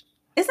change.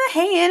 Isn't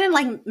Han and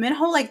like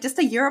Minho like just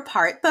a year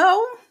apart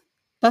though?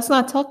 Let's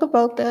not talk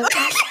about that.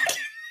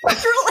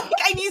 You're like,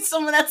 I need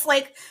someone that's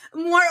like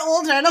more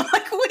older, and I'm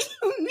like, what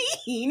do you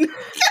mean?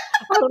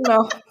 I don't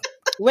know.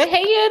 With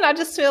Hayen, I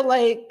just feel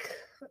like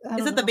I Is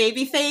don't it the know.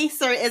 baby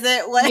face or is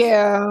it what?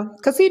 Yeah,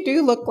 because he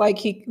do look like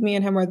me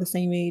and him are the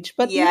same age.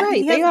 But you're Yeah, right,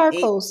 he they hasn't are aged.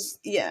 close.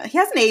 Yeah, he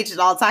hasn't aged at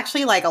all. It's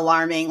actually like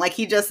alarming. Like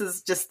he just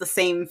is just the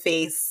same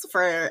face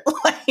for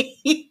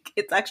like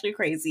it's actually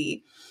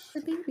crazy.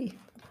 The baby.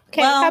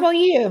 Okay, how Well, about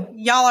you?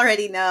 y'all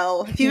already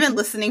know. If you've been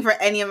listening for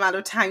any amount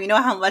of time, you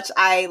know how much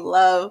I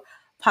love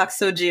Park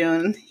Seo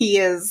Joon. He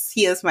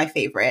is my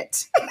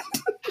favorite. I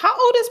How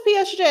old is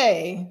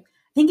PSJ?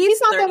 think he's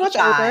He's not that much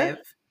older. 35.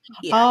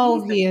 Yeah, I think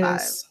Oh, he's he 35.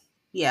 is.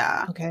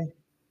 Yeah. Okay.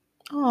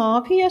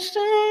 Oh, PSJ.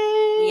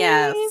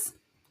 Yes.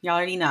 You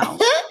already know.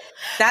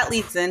 That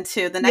leads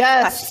into the next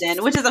Yes.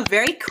 question, which is a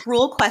very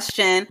cruel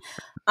question.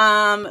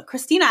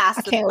 Christina I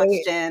asked this can't wait.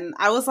 question.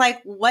 I was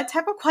like, what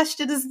type of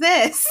question is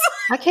this?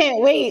 I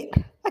can't wait.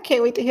 I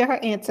can't wait to hear her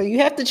answer. You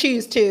have to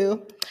choose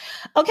two.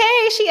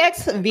 Okay, she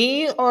asks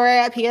V or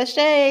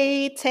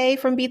PSJ, Tay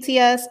from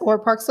BTS, or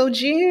Park Seo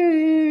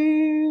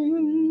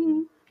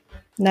Joon.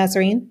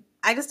 Nazarene.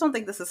 I just don't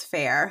think this is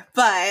fair,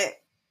 but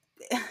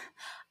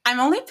I'm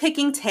only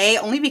picking Tay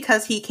only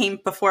because he came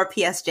before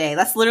PSJ.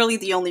 That's literally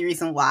the only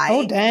reason why.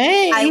 Oh,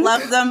 dang. I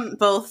love them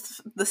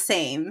both the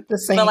same. The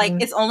same. But like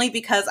it's only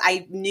because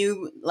I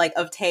knew like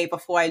of Tay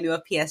before I knew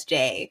of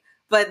PSJ.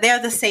 But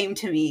they're the same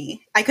to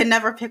me. I could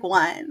never pick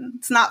one.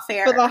 It's not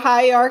fair. For the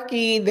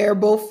hierarchy, they're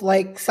both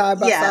like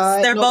side by Yes,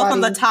 side. they're both on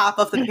the top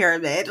of the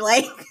pyramid.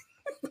 Like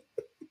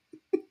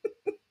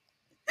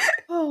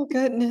Oh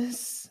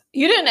goodness.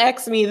 You didn't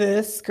ask me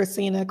this,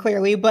 Christina,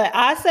 clearly, but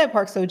I said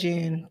Park Seo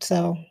Joon,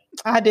 so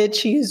I did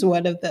choose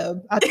one of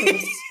them.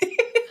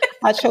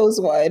 I chose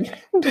one.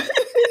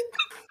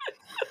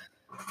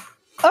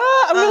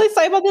 I'm really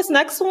excited about this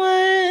next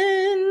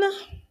one.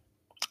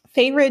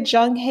 Favorite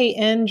Jung Hae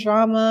In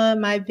drama,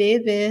 my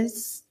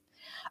babies.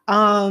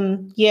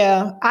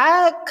 Yeah,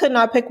 I could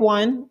not pick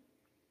one.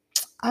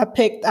 I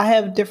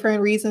have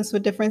different reasons for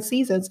different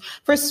seasons.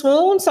 For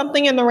Swoon,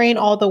 Something in the Rain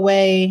all the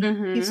way.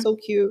 mm-hmm. He's so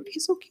cute.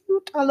 He's so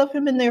cute. I love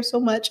him in there so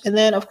much. And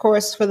then, of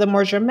course, for the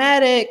more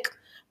dramatic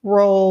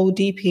role,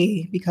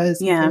 DP, because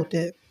he killed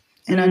it.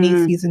 And I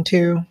need season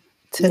 2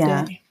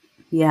 today.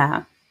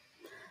 Yeah.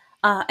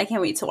 I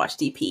can't wait to watch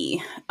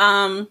DP.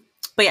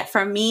 But yeah,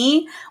 for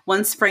me,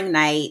 One Spring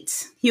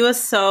Night, he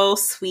was so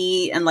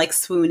sweet and like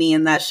swoony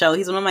in that show.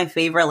 He's one of my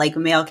favorite like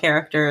male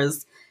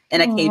characters in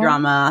a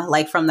K-drama,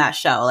 like from that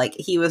show. Like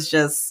he was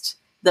just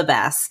the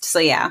best. So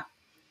yeah.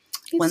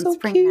 He's One so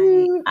Spring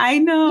cute. Night. I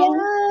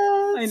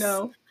know. Yes. I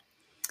know.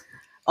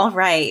 All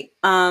right.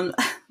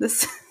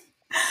 This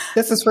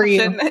is for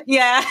you.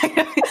 Yeah.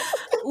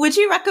 Would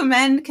you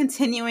recommend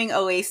continuing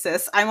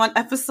Oasis? I'm on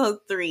episode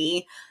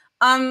 3.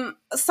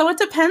 So it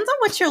depends on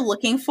what you're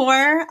looking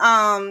for.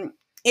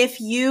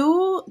 If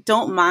you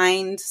don't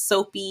mind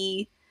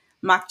soapy,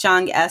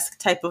 makjang-esque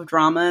type of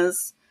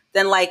dramas,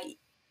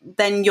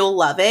 then you'll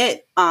love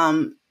it.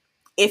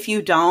 If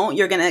you don't,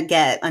 you're gonna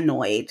get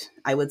annoyed,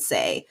 I would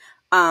say.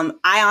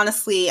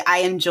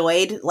 I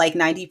enjoyed like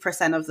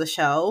 90% of the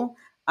show.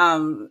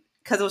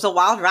 Because it was a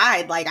wild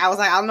ride. Like I was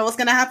like, I don't know what's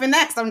gonna happen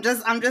next. I'm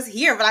just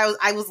here. But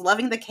I was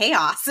loving the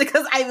chaos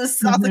because I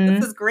was like,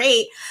 this is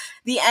great.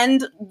 The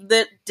end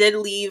that did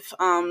leave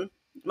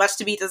much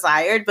to be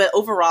desired, but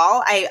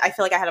overall, I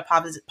feel like I had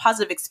a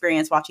positive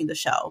experience watching the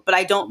show. But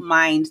I don't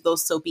mind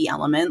those soapy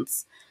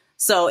elements.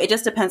 So it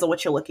just depends on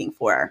what you're looking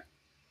for.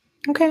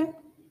 Okay.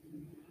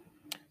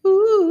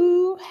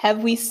 Ooh,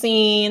 have we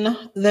seen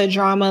the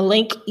drama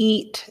Link,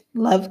 Eat,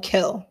 Love,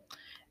 Kill?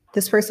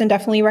 This person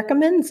definitely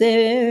recommends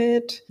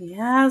it.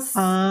 Yes.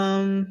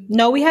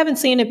 No, we haven't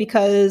seen it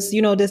because,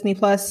 Disney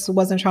Plus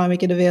wasn't trying to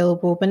make it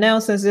available. But now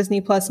since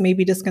Disney Plus may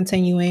be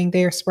discontinuing,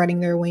 they're spreading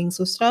their wings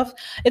with stuff.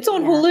 It's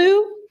on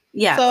Hulu.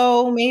 Yeah.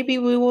 So maybe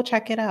we will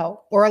check it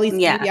out. Or at least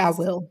maybe I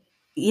will.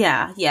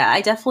 Yeah.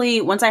 I definitely,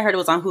 once I heard it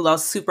was on Hulu, I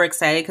was super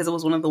excited because it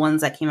was one of the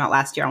ones that came out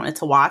last year I wanted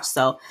to watch.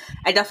 So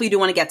I definitely do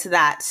want to get to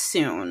that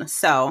soon.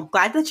 So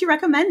glad that you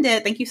recommend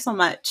it. Thank you so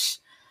much.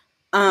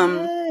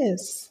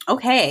 Yes.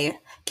 Okay.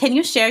 Can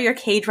you share your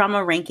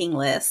K-drama ranking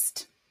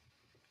list?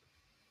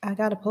 I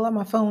gotta pull out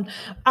my phone.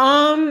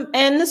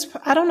 And this,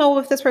 I don't know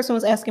if this person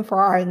was asking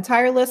for our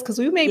entire list because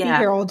we may be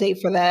here all day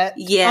for that.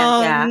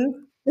 Yeah.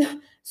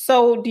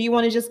 So do you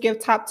want to just give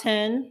top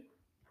 10?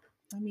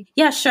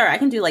 Yeah, sure. I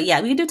can do we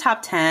can do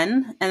top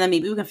 10 and then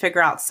maybe we can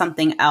figure out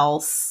something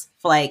else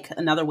for like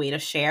another way to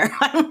share.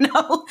 I don't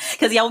know.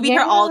 Because we'll be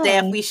here all day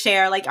if we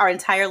share like our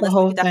entire list.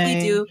 We can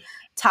definitely do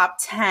top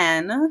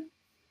 10.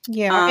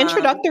 Yeah, our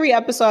introductory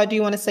episode, do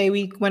you want to say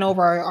we went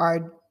over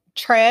our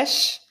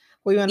trash?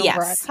 We went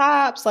over our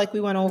tops, like we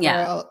went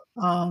over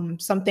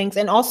some things.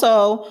 And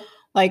also,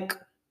 like,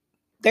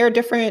 there are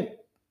different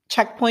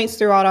checkpoints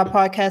throughout our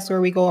podcast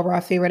where we go over our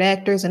favorite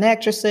actors and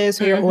actresses,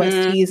 your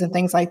OSTs and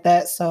things like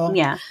that. So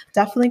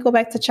definitely go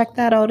back to check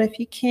that out if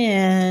you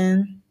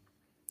can,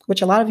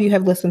 which a lot of you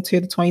have listened to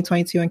the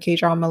 2022 and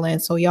K-Drama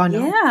Land, so y'all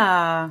know.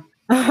 Yeah.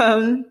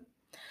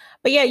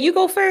 But yeah, you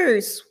go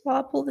first while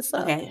I pull this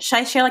up. Okay. Should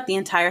I share like the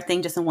entire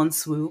thing just in one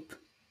swoop?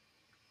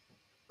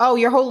 Oh,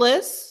 your whole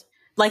list?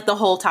 Like the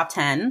whole top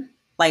 10?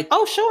 Like,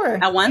 oh, sure.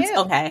 At once?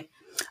 Yeah.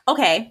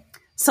 Okay.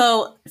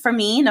 So for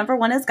me, number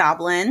 1 is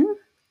Goblin.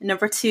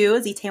 Number 2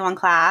 is Itaewon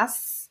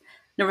Class.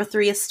 Number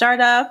 3 is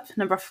Startup.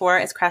 Number 4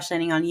 is Crash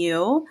Landing on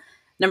You.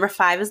 Number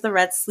 5 is The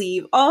Red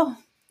Sleeve. Oh,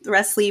 The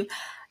Red Sleeve.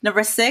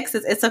 Number 6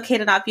 is It's Okay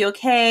to Not Be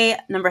Okay.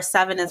 Number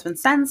 7 is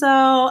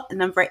Vincenzo.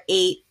 Number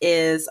 8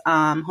 is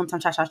Hometown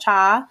Cha Cha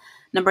Cha.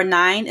 Number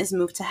 9 is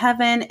Move to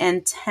Heaven.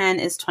 And 10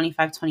 is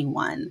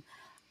 2521.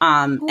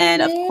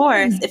 And of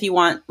course, if you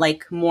want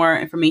like more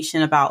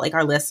information about like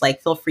our list,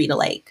 like feel free to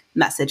like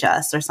message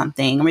us or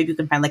something, or maybe you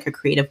can find like a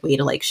creative way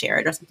to like share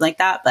it or something like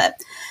that.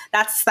 But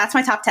that's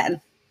my top 10.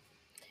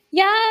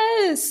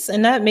 Yes.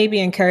 And that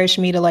maybe encouraged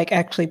me to like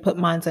actually put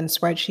mine in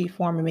spreadsheet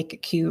form and make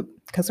it cute.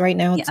 Because right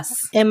now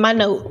it's in my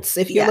notes.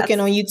 If you're looking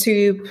on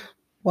YouTube,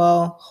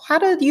 well, how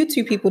do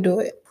YouTube people do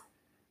it?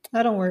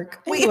 That don't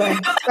work. Anyway,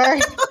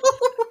 sorry.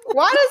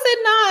 Why does it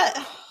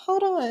not?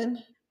 Hold on.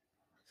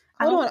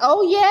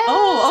 Oh, yeah.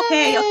 Oh,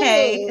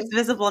 okay. It's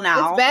visible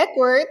now. It's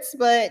backwards,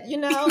 but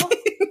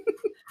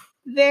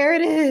there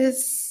it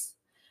is.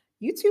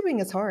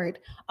 YouTubing is hard.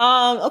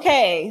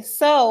 Okay,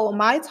 so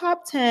my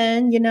top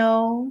 10,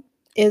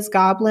 is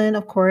Goblin,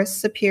 of course,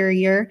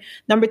 Superior.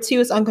 Number 2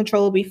 is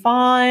Uncontrollably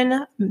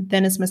Fun.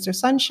 Then it's Mr.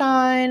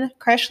 Sunshine,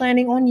 Crash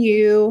Landing on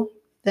You,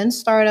 then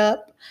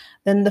Startup,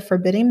 then The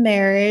Forbidden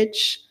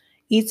Marriage,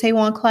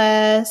 Itaewon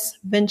Class,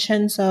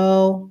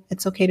 Vincenzo,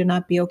 It's Okay to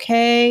Not Be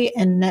Okay.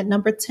 And at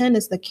number 10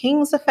 is The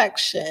King's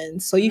Affection.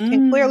 So you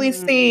can clearly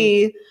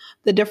see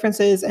the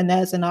differences in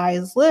Naz and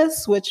I's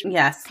list, which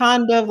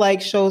kind of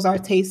like shows our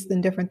taste in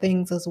different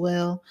things as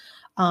well.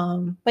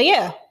 But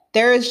yeah,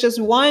 there is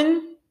just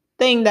one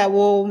thing that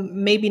will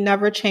maybe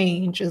never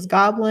change is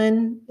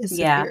Goblin is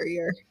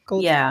superior.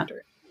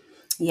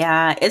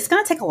 Yeah, it's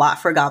going to take a lot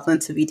for Goblin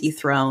to be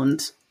dethroned.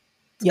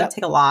 It's going to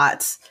take a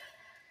lot.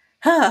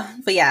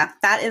 But yeah,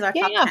 that is our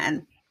top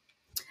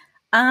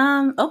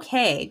 10.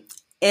 Okay.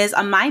 Is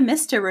a My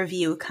Mister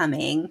review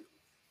coming?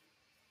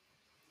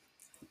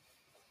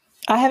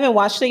 I haven't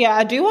watched it yet.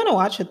 I do want to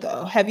watch it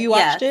though. Have you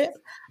watched it?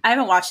 I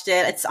haven't watched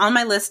it. It's on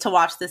my list to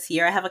watch this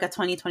year. I have like a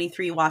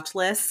 2023 watch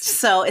list.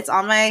 So it's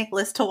on my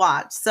list to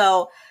watch.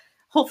 So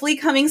hopefully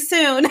coming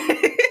soon.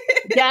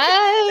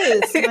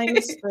 Yes, My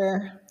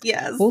Mister.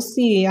 Yes. We'll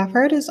see. I've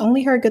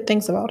only heard good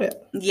things about it.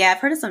 Yeah, I've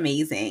heard it's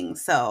amazing.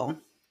 So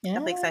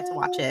definitely excited to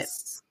watch it.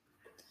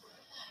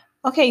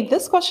 Okay,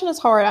 this question is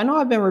hard. I know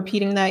I've been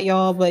repeating that,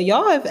 y'all, but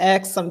y'all have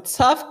asked some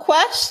tough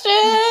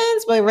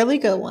questions, but really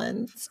good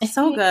ones.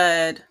 So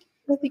good.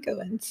 Really good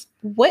ones.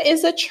 What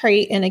is a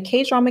trait in a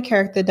K-drama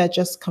character that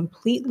just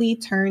completely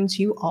turns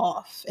you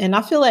off? And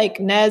I feel like,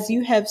 Naz,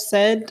 you have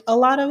said a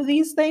lot of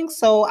these things,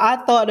 so I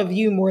thought of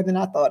you more than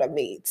I thought of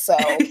me. So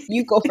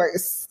you go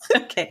first.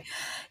 Okay.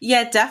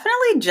 Yeah,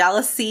 definitely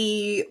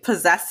jealousy,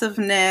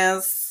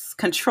 possessiveness,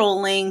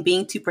 controlling,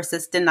 being too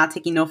persistent, not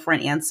taking no for an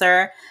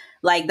answer.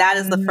 Like that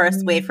is the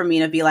first way for me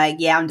to be like,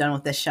 yeah, I'm done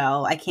with this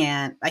show. I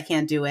can't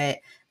do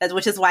it.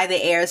 Which is why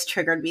The Heirs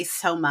triggered me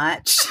so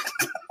much.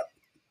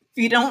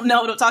 If you don't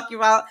know what I'm talking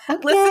about,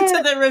 listen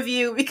to the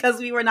review because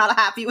we were not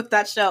happy with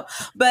that show.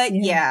 But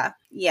yeah,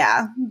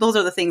 those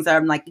are the things that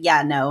I'm like,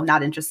 yeah, no,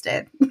 not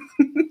interested.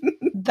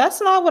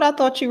 That's not what I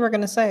thought you were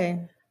going to say.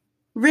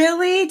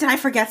 Really? Did I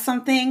forget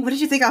something? What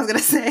did you think I was going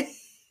to say?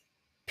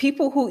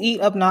 People who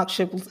eat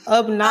obnoxiously.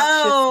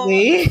 Oh,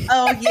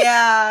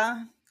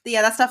 yeah.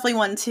 Yeah, that's definitely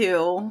one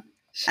too.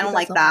 I don't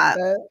like that.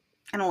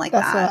 I don't like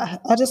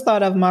that. I just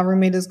thought of my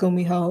roommate is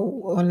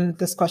Gumiho on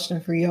this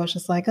question for you. I was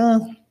just like,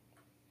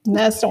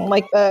 Ness don't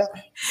like that.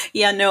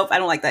 Yeah, nope, I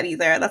don't like that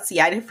either. I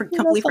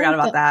completely forgot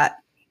about that.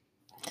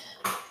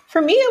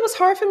 For me, it was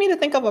hard for me to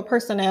think of a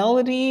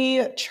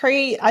personality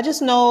trait. I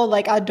just know,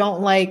 like, I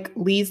don't like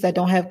leads that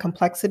don't have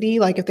complexity.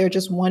 Like, if they're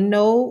just one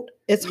note,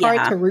 it's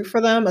hard to root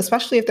for them,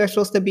 especially if they're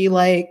supposed to be,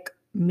 like,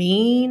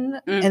 mean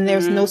and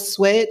there's no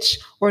switch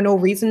or no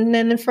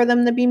reason for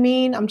them to be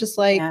mean. I'm just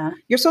like,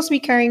 you're supposed to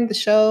be carrying the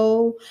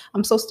show.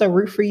 I'm supposed to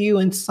root for you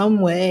in some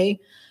way.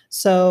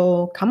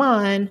 So, come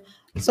on.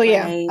 So,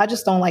 yeah, I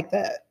just don't like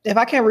that. If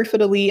I can't root for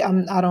the lead,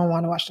 I don't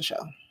want to watch the show.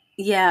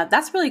 Yeah,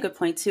 that's a really good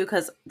point too,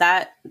 because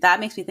that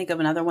makes me think of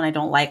another one I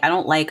don't like. I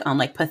don't like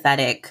like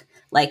pathetic,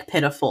 like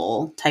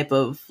pitiful type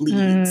of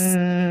leads.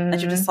 That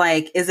you're just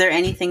like, is there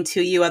anything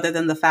to you other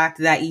than the fact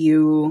that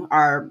you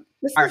are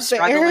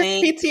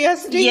struggling?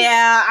 PTSD.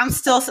 Yeah, I'm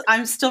still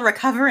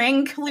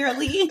recovering.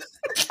 Clearly, I'm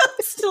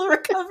still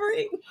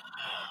recovering.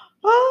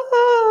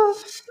 Oh.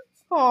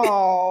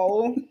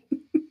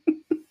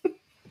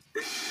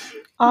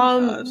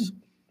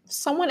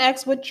 Someone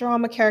asked, what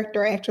drama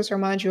character or actress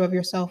reminds you of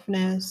yourself,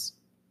 Naz?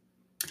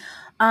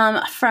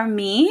 For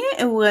me,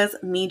 it was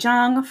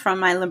Mi-jong from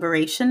my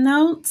Liberation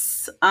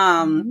Notes.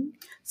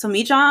 So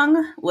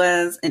Mi-jong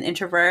was an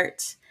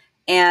introvert,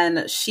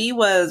 and she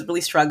was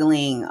really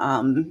struggling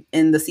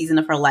in the season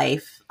of her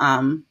life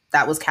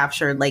that was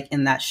captured like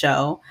in that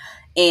show.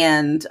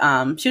 And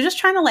she was just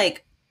trying to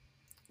like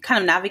kind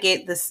of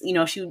navigate this,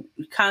 she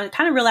kind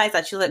of realized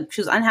that she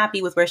was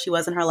unhappy with where she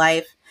was in her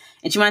life,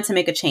 and she wanted to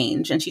make a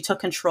change, and she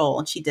took control,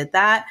 and she did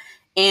that.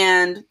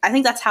 And I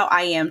think that's how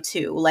I am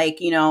too. Like,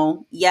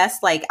 yes,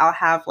 like I'll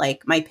have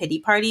like my pity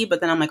party, but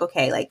then I'm like,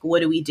 okay, like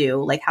what do we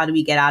do? Like, how do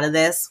we get out of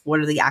this?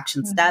 What are the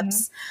action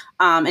steps?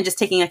 And just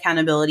taking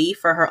accountability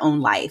for her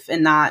own life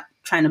and not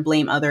trying to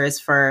blame others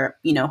for,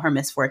 her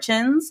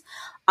misfortunes.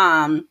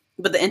 But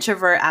the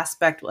introvert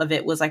aspect of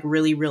it was like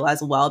really real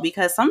as well,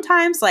 because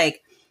sometimes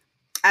like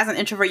as an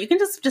introvert, you can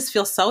just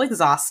feel so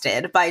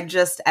exhausted by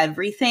just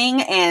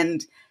everything.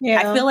 And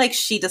I feel like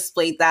she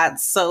displayed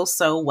that so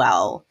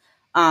well.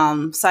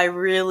 So I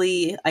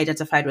really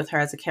identified with her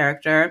as a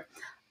character.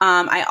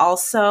 I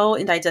also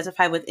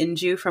identified with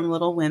Inju from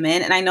Little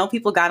Women. And I know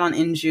people got on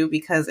Inju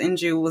because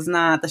Inju was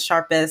not the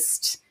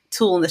sharpest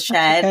tool in the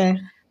shed. Okay.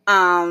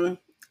 And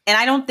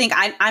I don't think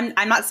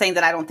I'm not saying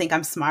that I don't think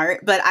I'm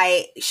smart, but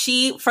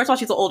first of all,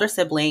 she's an older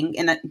sibling,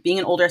 and being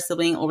an older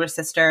sibling, older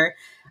sister,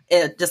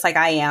 just like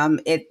I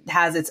am, it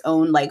has its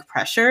own like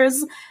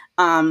pressures.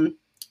 So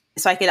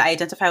I could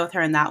identify with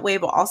her in that way,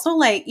 but also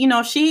like,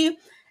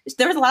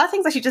 there was a lot of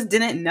things that she just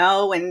didn't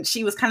know, and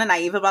she was kind of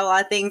naive about a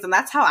lot of things, and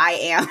that's how I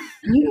am.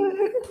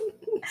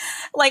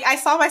 Like I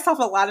saw myself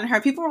a lot in her.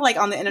 People were like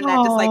on the internet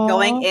just like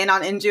going in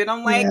on Inju, and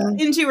I'm like,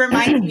 Inju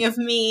reminds me of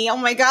me. Oh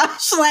my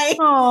gosh, like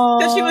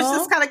because she was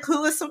just kind of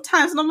clueless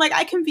sometimes, and I'm like,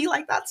 I can be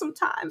like that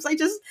sometimes. She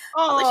just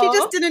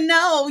didn't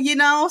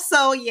know,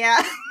 So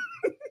yeah.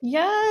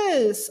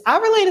 Yes, I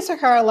related to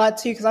her a lot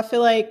too, because I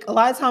feel like a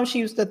lot of times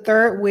she was the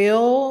third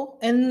wheel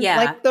in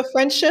like the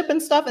friendship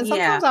and stuff, and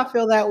sometimes I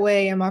feel that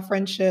way in my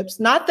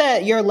friendships. Not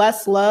that you're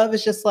less love;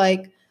 it's just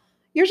like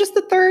you're just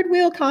the third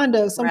wheel kind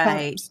of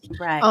sometimes.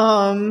 Right.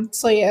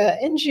 So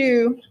yeah,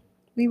 Inju,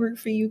 we root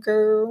for you,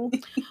 girl. This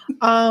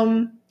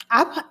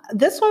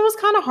one was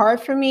kind of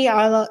hard for me.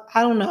 I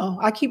don't know.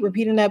 I keep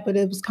repeating that, but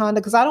it was kind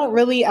of because I don't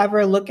really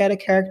ever look at a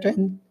character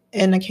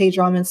in a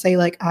K-drama and say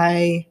like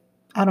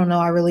I don't know,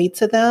 I relate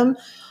to them.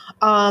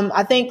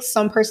 I think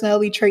some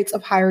personality traits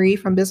of Hyori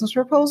from Business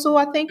Proposal,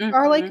 I think,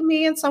 are like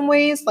me in some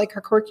ways, like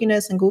her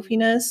quirkiness and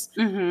goofiness.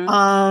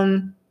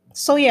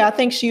 So yeah, I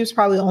think she was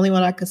probably the only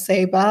one I could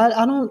say, but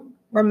I don't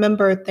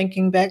remember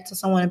thinking back to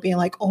someone and being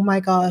like, oh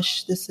my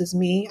gosh, this is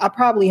me. I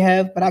probably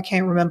have, but I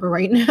can't remember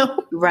right now.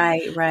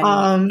 Right.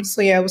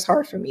 So yeah, it was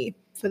hard for me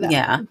for that.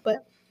 Yeah. One,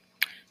 but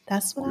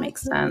that's what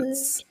makes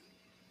sense.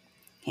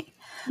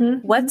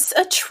 What's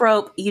a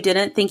trope you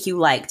didn't think you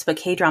liked, but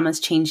K-dramas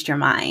changed your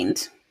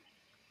mind?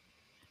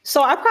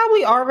 So I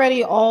probably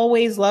already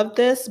always loved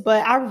this,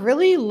 but I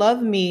really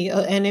love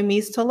Mia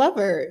enemies to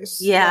lovers.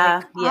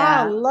 Yeah.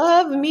 I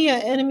love Mia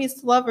enemies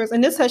to lovers.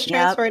 And this has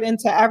transferred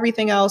into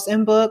everything else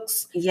in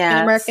books, in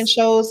American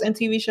shows and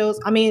TV shows.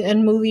 I mean,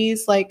 in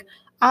movies, like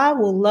I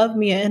will love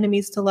Mia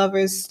enemies to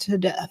lovers to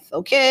death.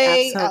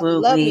 Okay.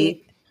 Absolutely. I love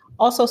it.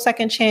 Also,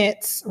 second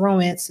chance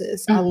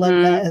romances. I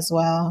love that as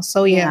well.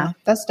 So yeah,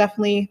 that's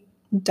definitely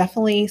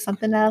definitely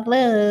something that I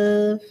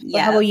love.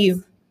 But how about Yes.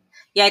 you?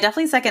 Yeah, I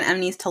definitely second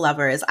Enemies to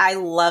Lovers. I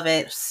love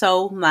it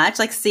so much.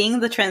 Like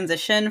seeing the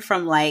transition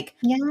from like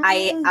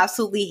I Yeah.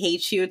 absolutely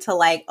hate you to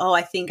like, oh,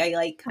 I think I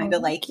like I kind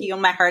of like like it. you.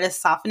 My heart is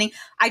softening.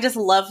 I just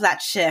love that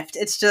shift.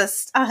 It's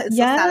just it's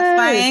so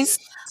satisfying. Yes.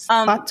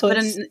 Plot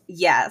twist.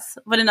 Yes,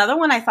 but another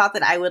one I thought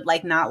that I would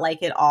like not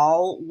like at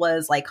all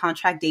was like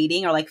contract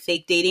dating or like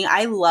fake dating.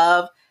 I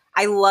love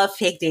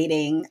fake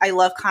dating. I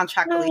love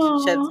contract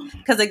relationships Oh,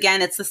 because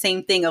again, it's the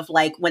same thing of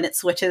like when it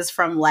switches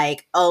from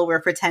like, oh,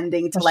 we're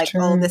pretending to that's like,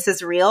 oh, true. this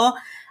is real.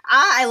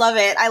 Ah, I love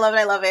it. I love it.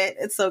 I love it.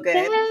 It's so good.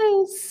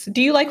 Yes.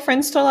 Do you like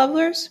Friends to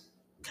Lovers?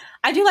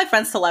 I do like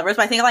friends to lovers,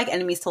 but I think I like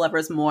enemies to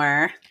lovers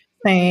more.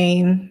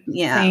 Same.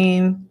 Yeah.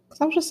 Same.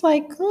 So I'm just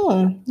like,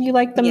 oh, you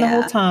like them the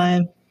whole Yeah.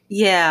 time.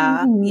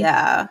 Yeah. Mhm.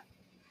 Yeah.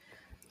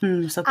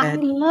 So I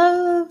good.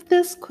 love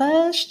this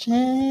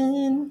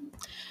question.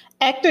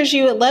 Actors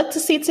you would love to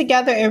see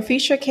together in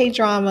future K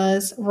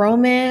dramas,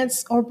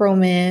 romance or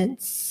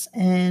bromance,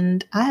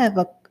 and I have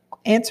a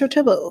answer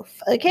to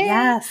both. Okay,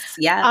 Yes.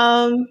 Yes.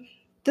 um,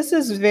 this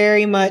is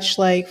very much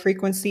like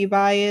frequency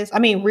bias. I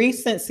mean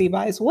recency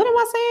bias. What am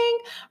I saying?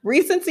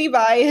 Recency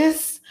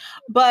bias.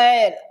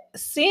 But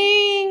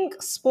seeing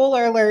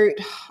spoiler alert.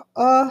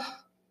 Uh,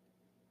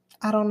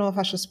 I don't know if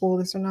I should spoil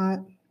this or not.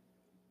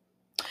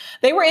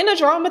 They were in a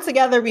drama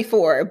together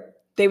before.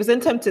 They was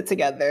in Tempted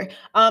together.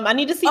 I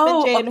need to see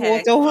Oh, Benjay and okay.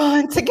 Walter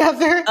one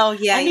together. Oh,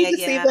 yeah, I need yeah, to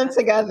see them yeah.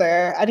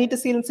 together. I need to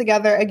see them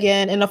together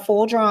again in a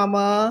full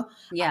drama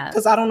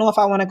because I Yes. don't know if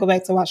I want to go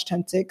back to watch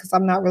Tempted because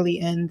I'm not really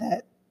in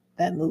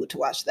that mood to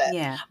watch that.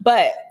 Yeah.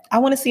 But I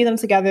want to see them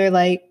together.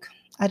 Like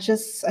I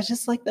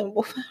just like them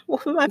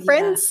with my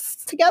friends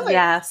Yes. together.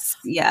 Yes.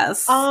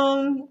 Yes.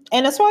 And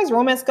as far as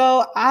romance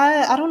go,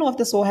 I don't know if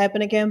this will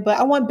happen again, but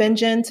I want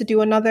Benjin to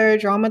do another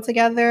drama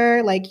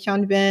together, like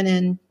Hyunbin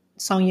and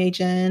Song Ye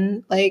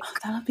Jin. Like,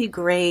 That would be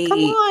come great.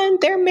 on,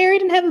 they're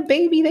married and have a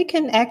baby. They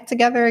can act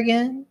together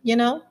again. You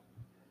know,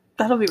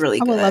 That'll be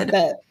really I would love good.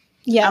 that. I would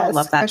Yes,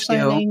 love that Crash too.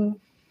 Landing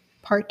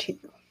Part Two.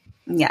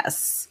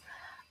 Yes.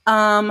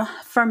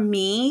 For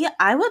me,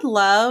 I would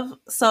love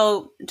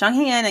so Jung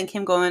Hae In and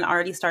Kim Go Eun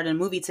already started a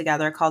movie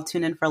together called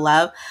Tune In for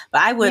Love,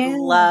 but I would Yeah.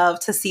 love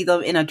to see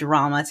them in a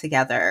drama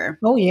together.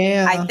 Oh I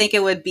yeah, think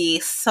it would be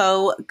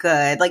so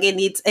good. Like it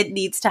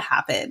needs to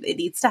happen. It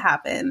needs to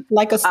happen.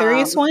 like a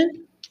serious Um, one.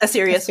 a A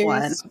serious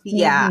one. serious.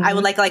 Yeah, I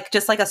would Mhm. like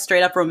just like a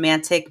straight up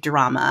romantic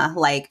drama.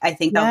 Like I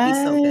think that would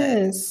be so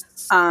good. Yes.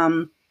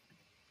 Um,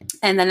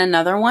 and then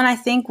another one I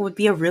think would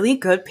be a really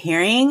good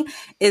pairing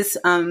is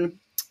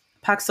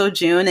Park Seo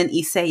Joon and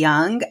Lee Se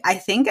Young. I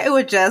think it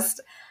would Oh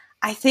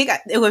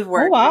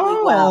work really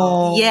well.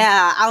 wow.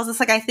 Yeah, I was just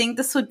like, I think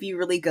this would be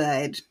really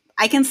good.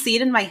 I can see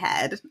it in my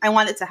head. I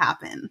want it to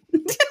happen.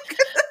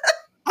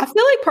 I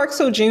feel like Park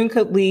Seo Joon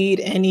could lead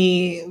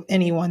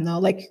anyone though.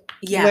 Like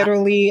Yeah,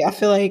 literally, I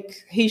feel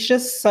like he's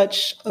just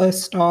such a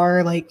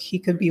star. Like he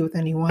could be with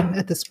anyone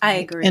at this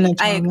I point in a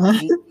agree. I drama.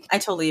 agree. I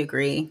totally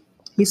agree.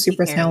 He's He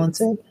super carries.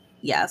 talented.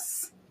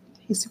 Yes.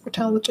 He's super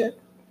talented.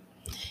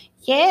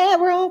 Yeah,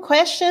 we're on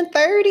question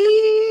 30.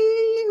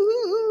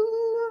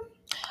 Ooh.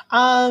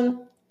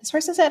 This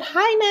person said,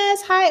 "Hi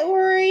Ness, hi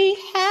Ori,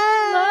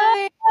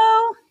 hi."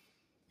 Hello.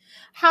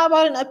 How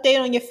about an update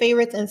on your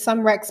favorites and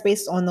some recs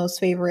based on those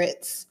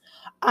favorites?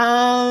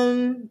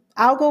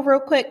 I'll go real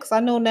quick because I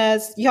know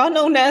Naz. Y'all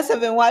know Naz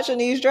have been watching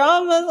these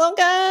dramas,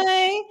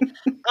 okay?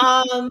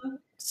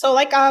 So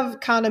like I've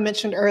kind of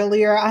mentioned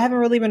earlier, I haven't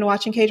really been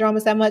watching K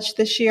dramas that much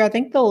this year. I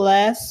think the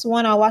last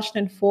one I watched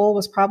in full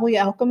was probably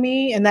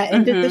Alchemy, and that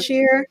ended Mm-hmm. this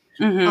year.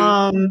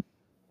 Mm-hmm.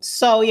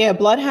 So yeah,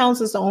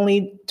 Bloodhounds is the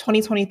only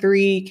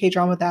 2023 K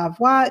drama that I've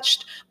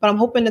watched, but I'm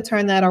hoping to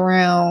turn that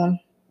around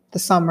the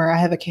summer. I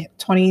have a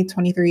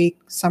 2023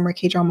 summer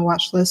K drama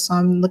watch list, so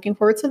I'm looking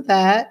forward to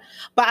that.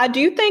 But I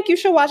do think you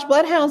should watch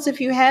Bloodhounds if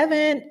you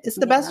haven't. It's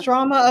the best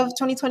drama of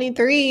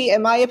 2023,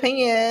 in my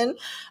opinion.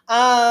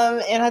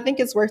 And I think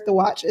it's worth the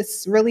watch.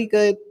 It's really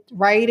good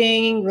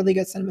writing, really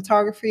good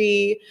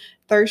cinematography,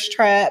 thirst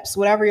traps,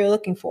 whatever you're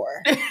looking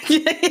for.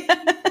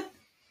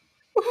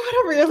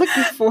 Whatever you're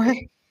looking for.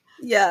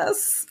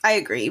 Yes, I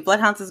agree.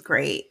 Bloodhounds is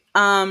great.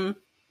 So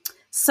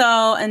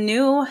a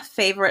new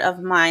favorite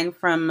of mine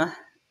from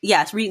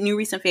new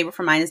recent favorite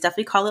from mine is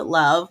definitely Call It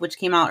Love, which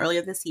came out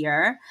earlier this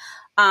year.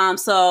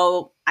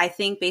 So I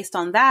think based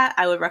on that,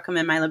 I would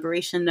recommend My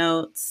Liberation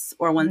Notes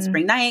or One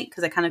Spring Night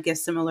because it kind of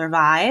gives similar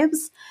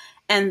vibes.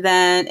 And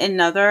then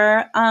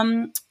another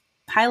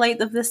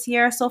highlight of this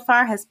year so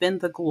far has been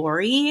The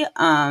Glory.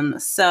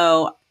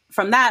 So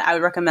from that, I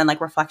would recommend like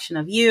Reflection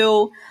of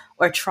You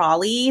or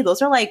Trolley.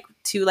 Those are like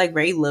two like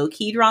very low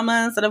key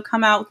dramas that have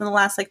come out within the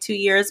last like 2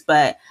 years,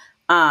 but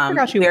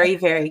very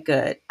very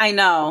good. I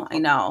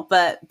know,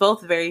 but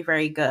both very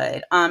very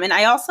good. And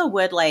I also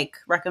would like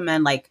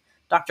recommend like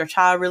Dr.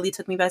 Cha really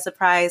took me by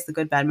surprise. The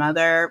Good Bad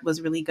Mother was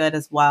really good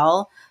as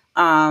well.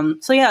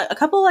 So yeah, a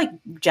couple like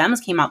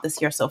gems came out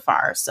this year so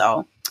far.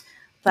 So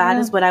that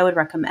is what I would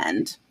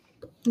recommend.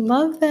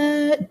 Love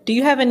that. Do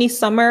you have any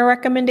summer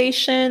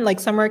recommendation, like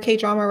summer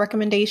K-drama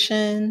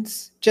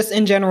recommendations? Just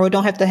in general,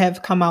 don't have to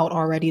have come out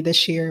already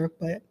this year,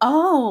 but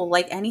Oh,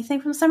 like anything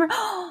from summer?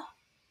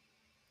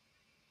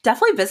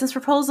 Definitely Business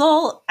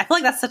Proposal. I feel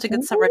like that's such a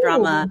good summer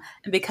drama. ooh.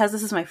 And because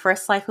this is my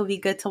first life, it would be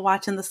good to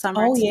watch in the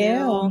summer Oh too.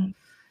 yeah.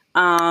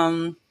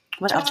 Um,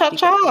 what Cha else would cha be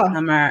good for cha.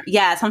 summer?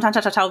 Yeah, sometimes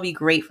Cha Cha Cha would be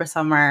great for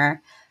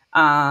summer.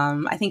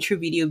 I think True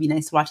Beauty would be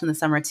nice to watch in the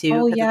summer too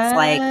Oh because it's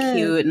like yes.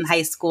 cute and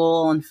high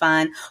school and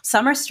fun.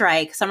 Summer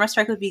Strike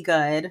would be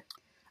good.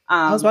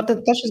 I was about Um,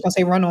 to, I thought she was gonna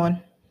say run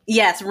on.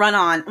 yes, Run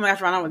On. Oh my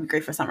gosh, Run On would be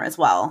great for summer as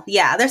well.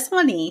 Yeah, there's so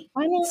many,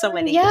 Run so on,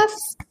 many.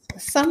 yes.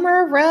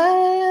 Summer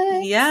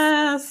Rex.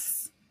 Yes.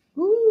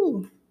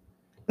 Ooh.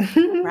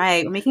 All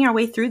right, we're making our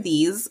way through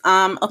these.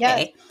 Yes.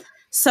 Okay.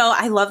 So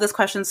I love this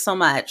question so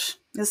much.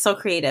 It's so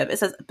creative. It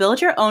says,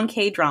 build your own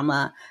K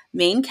drama,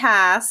 main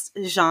cast,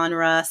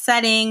 genre,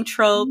 setting,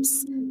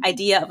 tropes,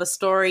 idea of a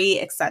story,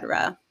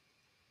 etc.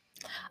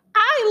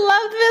 I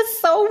love this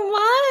so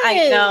I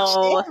much.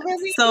 know. It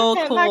really So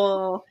had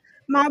cool.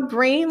 my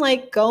brain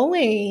like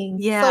going.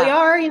 So y'all Yeah.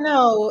 already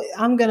know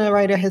I'm gonna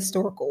write a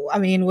historical. I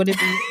mean, would it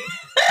be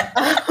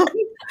I'm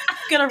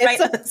gonna it's write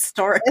a a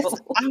historical.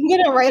 I'm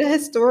gonna write a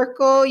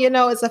historical, you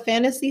know, it's a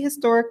fantasy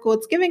historical.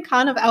 It's giving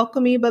kind of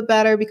alchemy, but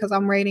better because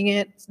I'm writing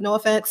it. No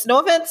offense, no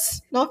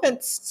offense, no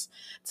offense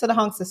to the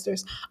Hong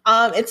sisters.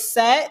 It's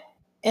set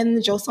in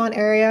the Joseon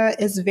area.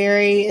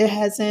 It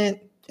hasn't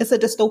it's a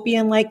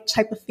dystopian like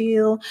type of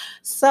feel.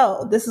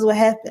 So this is what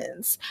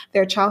happens.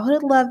 They're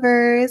childhood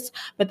lovers,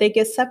 but they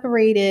get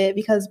separated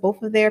because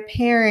both of their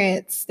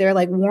parents, they're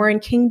like Warren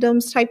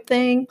Kingdoms type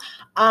thing.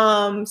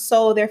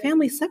 So their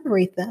families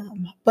separate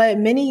them. But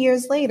many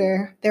years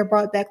later, they're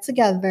brought back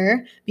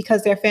together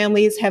because their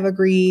families have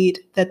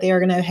agreed that they are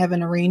going to have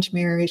an arranged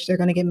marriage. They're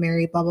going to get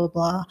married, blah, blah,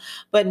 blah.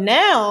 But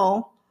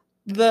now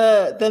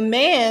the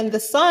man, the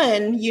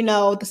son, you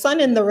know, the son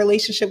in the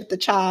relationship with the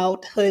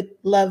childhood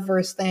love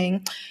verse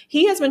thing,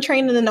 he has been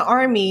trained in the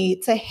army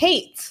to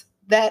hate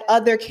that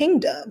other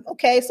kingdom.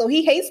 Okay, so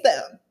he hates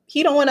them.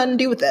 He don't want nothing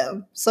to do with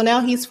them. So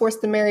now he's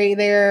forced to marry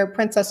their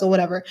princess or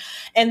whatever.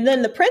 And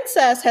then the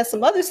princess has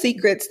some other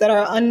secrets that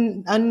are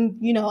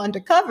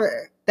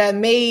undercover that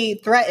may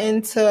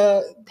threaten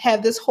to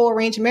have this whole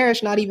arranged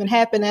marriage not even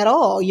happen at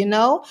all, you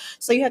know?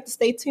 So you have to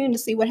stay tuned to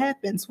see what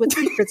happens. What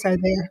secrets are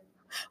there?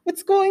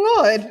 What's going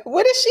on?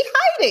 What is she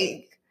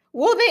hiding?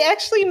 Will they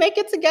actually make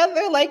it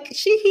together? Like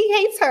he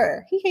hates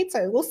her. He hates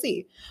her. We'll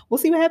see. We'll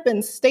see what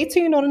happens. Stay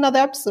tuned on another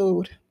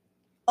episode.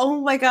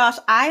 Oh my gosh,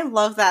 I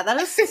love that. That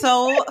is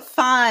so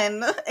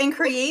fun and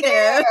creative.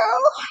 I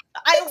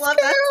Thanks, love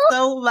that girl.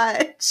 so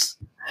much.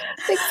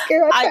 Thanks,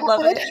 girl. I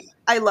love it.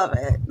 I love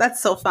it.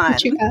 That's so fun.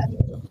 What you got?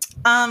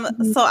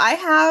 So I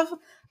have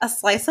a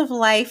slice of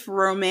life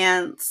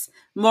romance,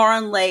 more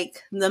on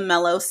like the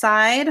mellow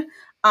side.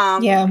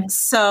 Yeah.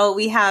 So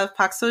we have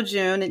Park Seo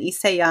Joon and Lee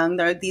Se Young.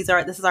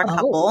 This is our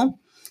couple,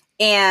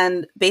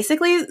 and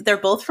basically they're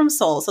both from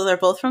Seoul, so they're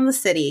both from the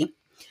city.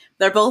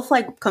 They're both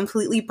like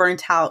completely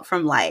burnt out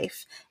from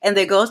life, and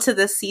they go to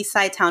this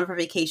seaside town for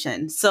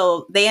vacation.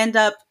 So they end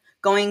up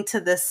going to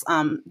this.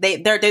 They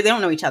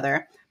don't know each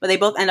other, but they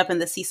both end up in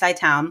the seaside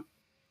town.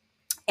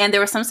 And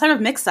there was some sort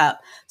of mix up.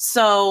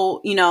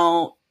 So, you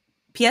know,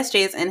 PSJ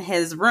is in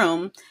his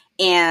room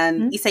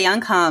and Lee Se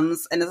Young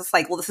comes and it's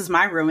like, well, this is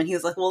my room. And he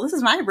was like, well, this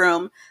is my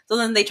room. So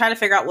then they try to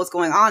figure out what's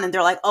going on. And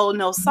they're like, oh,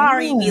 no,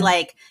 sorry. Yeah. We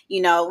like,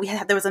 you know,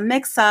 there was a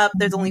mix up.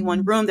 There's only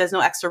one room. There's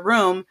no extra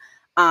room.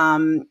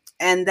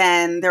 And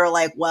then they were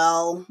like,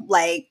 well,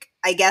 like,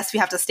 I guess we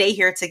have to stay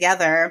here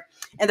together.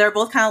 And they're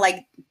both kind of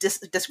like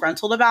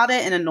disgruntled about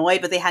it and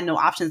annoyed, but they had no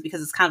options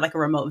because it's kind of like a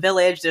remote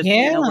village. There's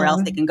nowhere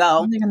else they can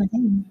go.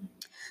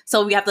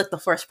 So we have like the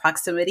forced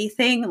proximity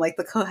thing, like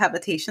the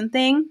cohabitation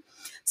thing.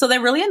 So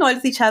they're really annoyed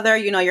with each other.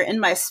 You know, you're in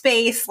my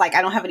space. Like,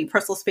 I don't have any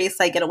personal space.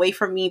 Like, get away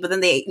from me. But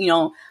then they, you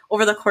know,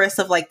 over the course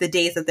of like the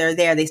days that they're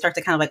there, they start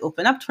to kind of like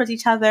open up towards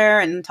each other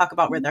and talk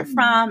about where they're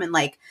from and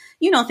like,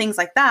 you know, things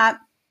like that.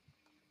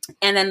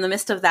 And then in the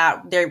midst of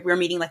that, we're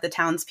meeting like the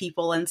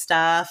townspeople and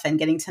stuff and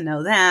getting to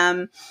know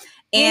them.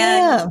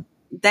 And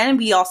then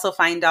we also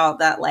find out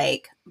that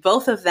like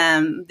both of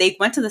them, they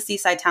went to the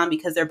seaside town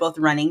because they're both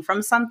running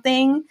from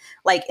something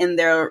like in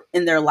their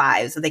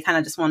lives that they kind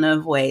of just want to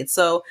avoid.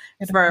 So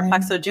for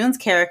Park Seo Joon's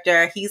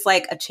character, he's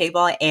like a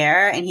chaebol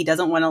heir and he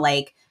doesn't want to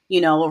like,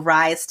 you know,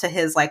 rise to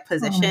his like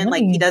position.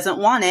 Like he doesn't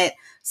want it.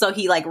 So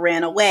he like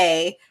ran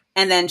away.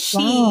 And then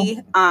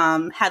she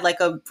had like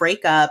a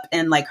breakup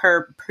and like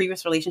her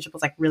previous relationship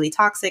was like really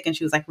toxic and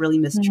she was like really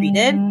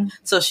mistreated.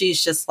 So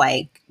she's just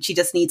like, she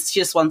just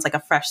wants like a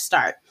fresh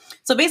start.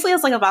 So basically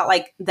it's like about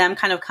like them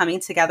kind of coming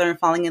together and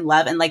falling in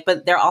love and like,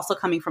 but they're also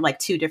coming from like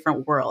two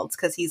different worlds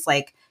because he's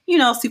like, you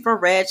know, super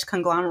rich,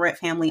 conglomerate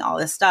family, all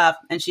this stuff.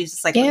 And she's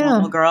just like a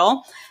normal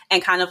girl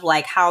and kind of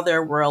like how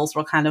their worlds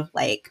will kind of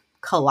like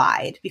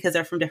collide because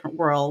they're from different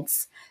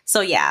worlds.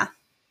 So yeah.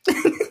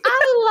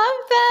 I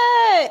love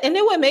that. And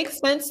it would make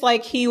sense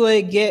like he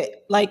would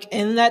get like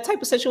in that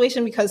type of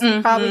situation because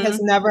he probably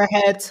has never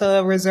had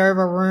to reserve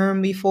a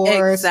room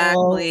before.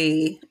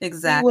 Exactly. So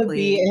he would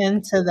be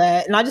into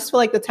that. And I just feel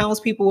like the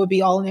townspeople would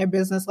be all in their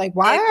business. Like,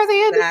 why are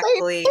they in the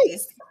same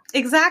place?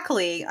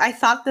 Exactly. I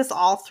thought this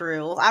all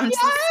through.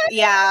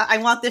 I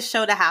want this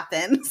show to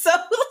happen. So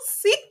we'll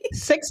see.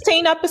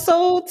 16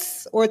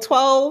 episodes or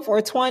 12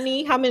 or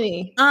 20? How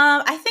many?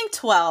 I think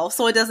 12.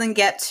 So it doesn't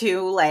get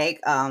to like,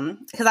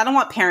 because I don't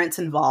want parents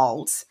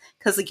involved.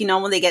 Because like,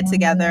 when they get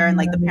together and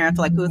like the parents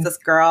are like, who's this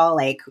girl?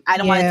 Like, I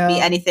don't want it to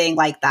be anything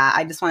like that.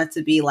 I just want it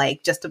to be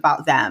like just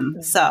about them.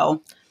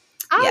 So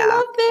I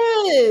love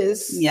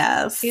this.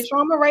 Yes. These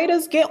drama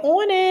writers, get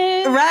on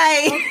it.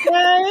 Right.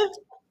 Okay.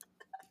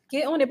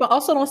 Get on it, but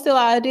also don't steal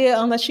our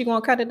idea unless you're going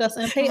to credit us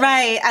and pay us.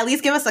 Right. At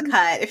least give us a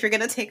cut if you're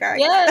going to take our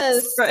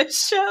for a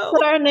show.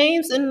 Put our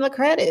names in the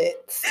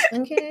credits.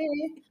 Okay.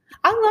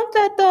 I love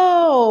that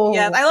though.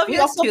 Yeah, I love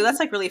yours too. That's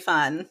like really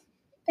fun.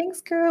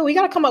 Thanks, girl. We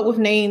got to come up with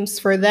names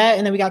for that,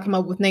 and then we got to come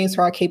up with names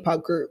for our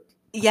K-pop group.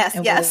 Yes,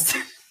 yes.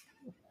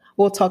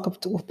 We'll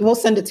we'll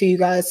send it to you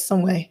guys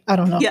some way. I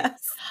don't know.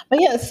 Yes.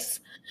 But yes.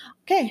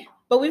 Okay.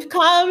 But we've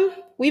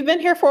been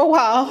here for a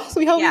while, so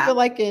we hope you feel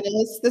like it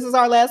is. This is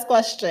our last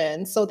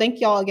question. So thank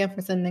y'all again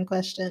for sending in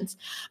questions.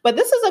 But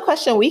this is a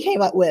question we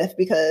came up with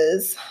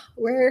because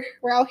we're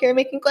out here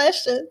making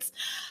questions.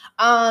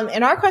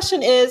 And our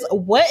question is,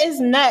 what is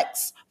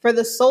next for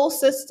the Soul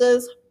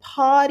Sisters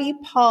Party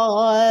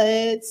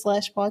Pod /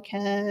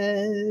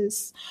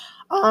 podcast?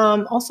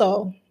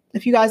 Also,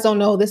 if you guys don't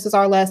know, this is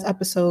our last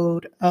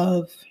episode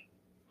of,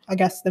 I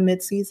guess, the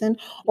mid-season,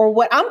 or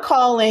what I'm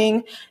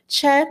calling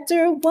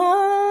Chapter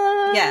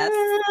 1.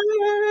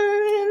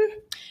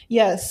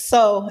 Yes.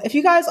 So if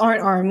you guys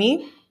aren't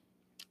ARMY,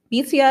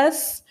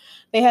 BTS,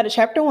 they had a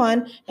Chapter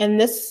 1, and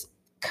this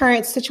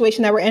current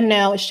situation that we're in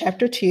now is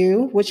Chapter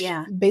 2, which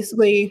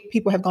basically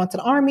people have gone to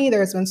the ARMY.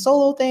 There's been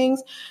solo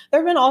things. There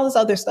have been all this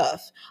other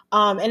stuff.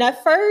 And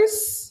at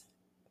first,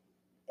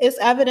 it's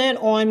evident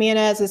on me and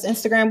Az's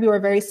Instagram, we were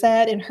very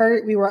sad and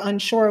hurt. We were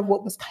unsure of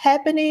what was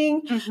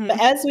happening. But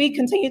as we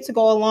continued to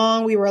go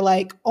along, we were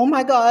like, oh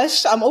my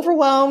gosh, I'm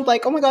overwhelmed.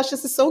 Like, oh my gosh,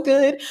 this is so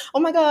good. Oh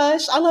my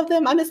gosh, I love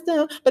them. I miss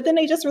them. But then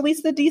they just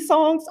released the D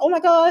songs. Oh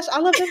my gosh, I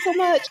love them so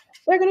much.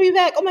 They're going to be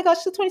back. Oh my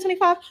gosh, to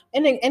 2025.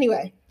 And then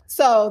anyway,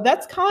 so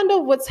that's kind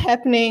of what's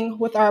happening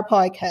with our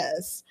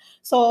podcast.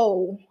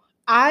 So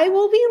I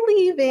will be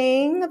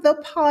leaving the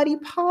Party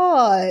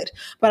Pod,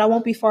 but I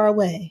won't be far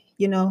away,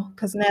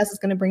 because Naz is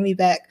going to bring me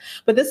back.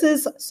 But this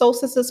is Soul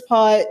Sisters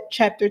Pod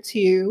Chapter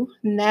 2.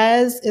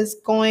 Naz is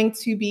going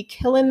to be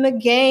killing the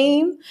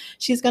game.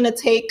 She's going to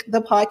take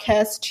the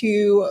podcast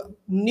to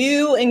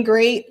new and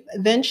great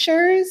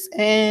ventures.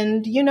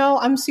 And,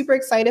 I'm super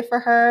excited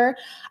for her.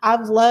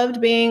 I've loved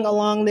being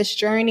along this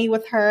journey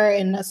with her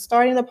and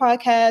starting the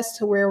podcast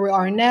to where we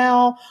are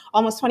now,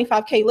 almost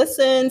 25K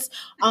listens.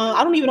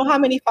 I don't even know how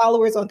many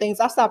followers on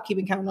things. I stopped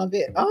keeping count of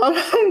it.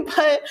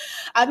 But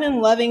I've been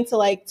loving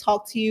to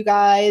talk to you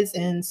guys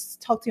and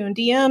talk to you in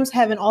DMs,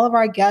 having all of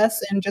our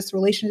guests and just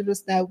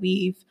relationships that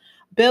we've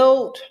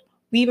built.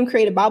 We even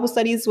created Bible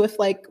studies with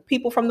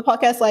people from the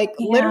podcast.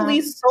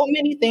 Literally so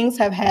many things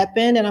have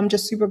happened, and I'm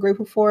just super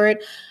grateful for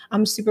it.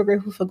 I'm super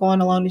grateful for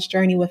going along this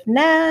journey with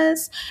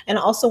Naz. And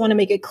I also want to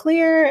make it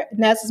clear,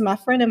 Naz is my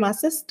friend and my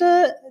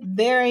sister.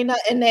 There ain't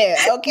nothing there,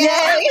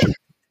 okay?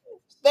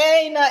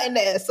 There ain't nothing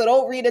there. So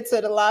don't read it to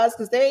the lies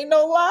because there ain't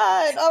no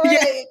line. All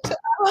right.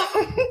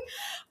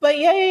 But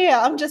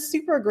yeah. I'm just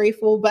super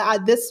grateful.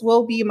 But this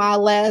will be my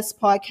last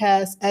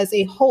podcast as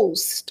a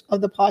host of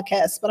the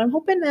podcast. But I'm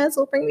hoping Naz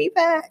will bring me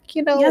back,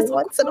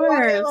 once in a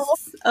while.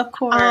 Of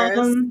course.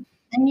 And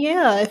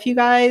yeah, if you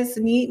guys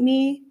need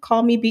me,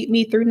 call me, beat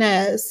me through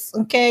Naz,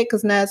 okay?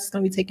 Because Naz is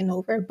going to be taking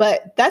over.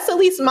 But that's at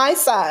least my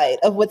side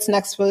of what's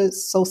next for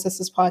Soul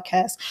Sisters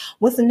podcast.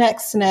 What's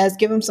next, Naz?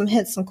 Give them some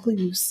hints, some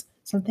clues,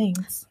 some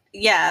things.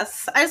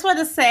 Yes. I just want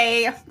to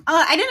say,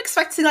 I didn't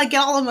expect to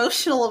get all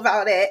emotional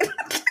about it.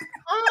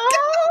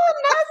 Oh,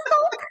 that's so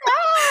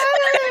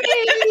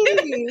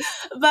crazy.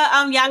 But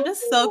I'm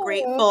just so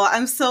grateful.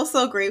 I'm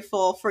so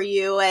grateful for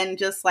you and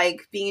just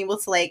being able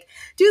to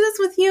do this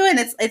with you. And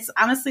it's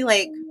honestly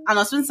I don't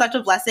know, it's been such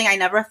a blessing. I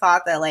never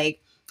thought that a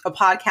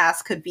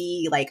podcast could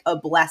be a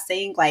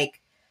blessing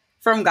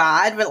from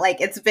God, but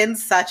it's been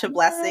such a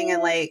blessing.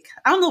 And I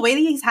don't know, the way that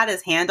he's had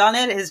his hand on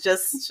it is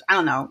just, I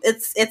don't know,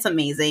 it's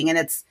amazing. And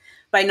it's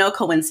by no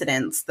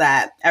coincidence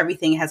that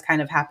everything has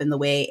kind of happened the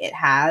way it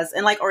has.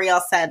 And like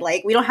Oriel said,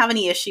 we don't have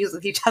any issues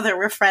with each other.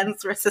 We're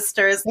friends, we're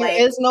sisters.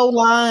 There is no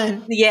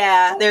line.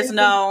 Yeah, there's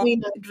no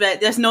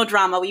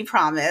drama, we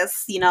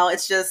promise.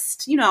 It's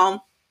just,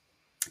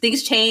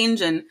 things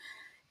change and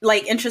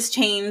interests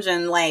change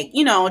and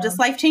just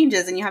life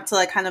changes and you have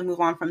to kind of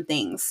move on from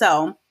things.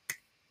 So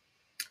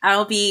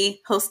I'll be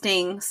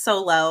hosting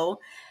solo.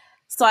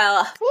 So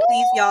I'll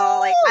please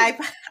y'all,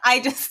 I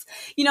just,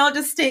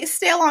 just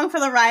stay along for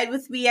the ride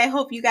with me. I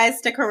hope you guys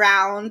stick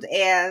around.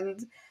 And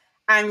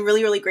I'm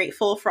really, really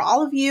grateful for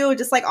all of you,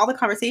 just like all the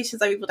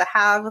conversations I'm able to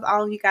have with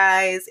all of you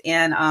guys,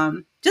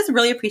 and just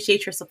really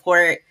appreciate your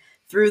support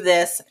through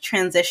this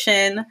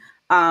transition.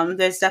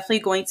 There's definitely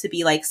going to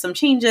be like some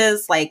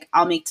changes, like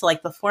I'll make to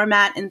like the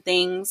format and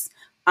things.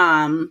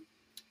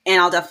 And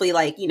I'll definitely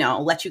like,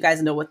 let you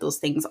guys know what those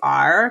things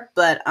are.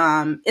 But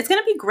it's going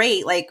to be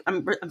great. Like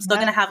I'm still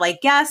going to have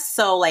like guests.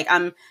 So like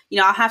I'll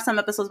have some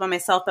episodes by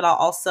myself, but I'll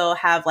also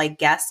have like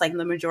guests like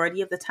the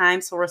majority of the time.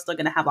 So we're still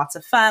going to have lots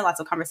of fun, lots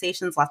of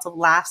conversations, lots of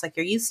laughs like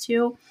you're used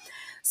to.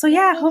 So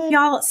yeah, I hope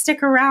y'all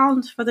stick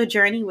around for the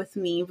journey with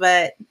me.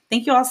 But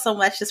thank you all so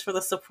much just for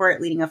the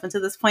support leading up into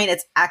this point.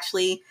 It's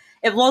actually,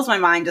 it blows my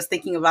mind just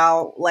thinking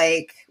about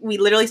like, we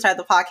literally started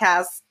the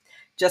podcast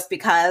just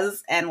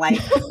because, and like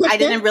I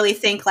didn't really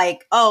think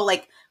like, oh,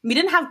 like we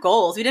didn't have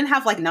goals, we didn't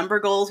have like number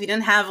goals, we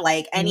didn't have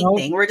like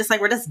anything. Nope.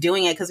 We're just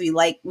doing it because we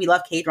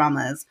love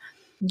K-dramas.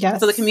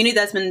 Yes. So the community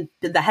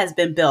that has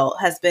been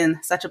built has been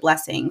such a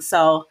blessing.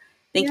 So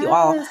thank you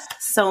all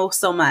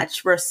so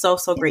much. We're so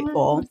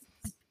grateful.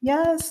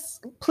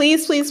 Yes.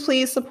 Please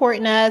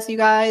support Naz, you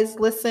guys.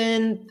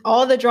 Listen,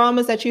 all the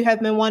dramas that you have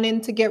been wanting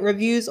to get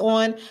reviews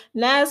on,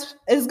 Naz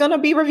is going to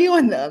be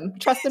reviewing them.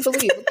 Trust and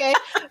believe, okay?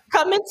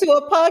 Come into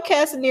a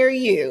podcast near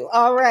you.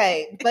 All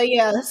right. But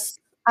yes,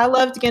 I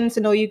loved getting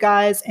to know you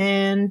guys,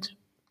 and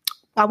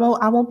I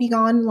won't be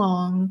gone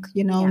long.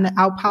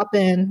 I'll pop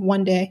in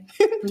one day.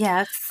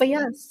 Yes. But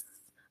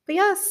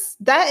yes,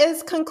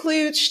 that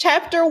concludes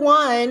chapter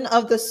 1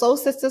 of the Soul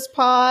Sisters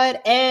Pod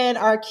and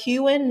our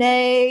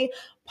Q&A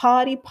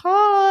Poddy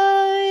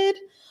Pod.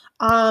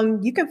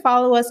 You can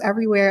follow us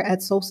everywhere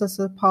at Soul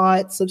Sisters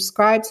Pod.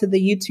 Subscribe to the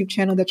YouTube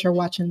channel that you're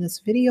watching this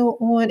video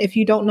on. If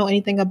you don't know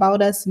anything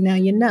about us, now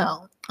you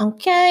know.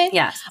 Okay?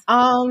 Yes.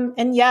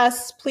 And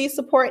yes, please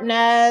support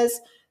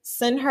Naz.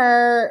 Send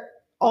her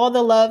all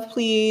the love,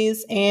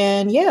 please.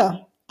 And yeah,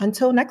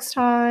 until next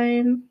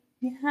time.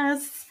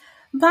 Yes.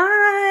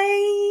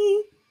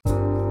 Bye.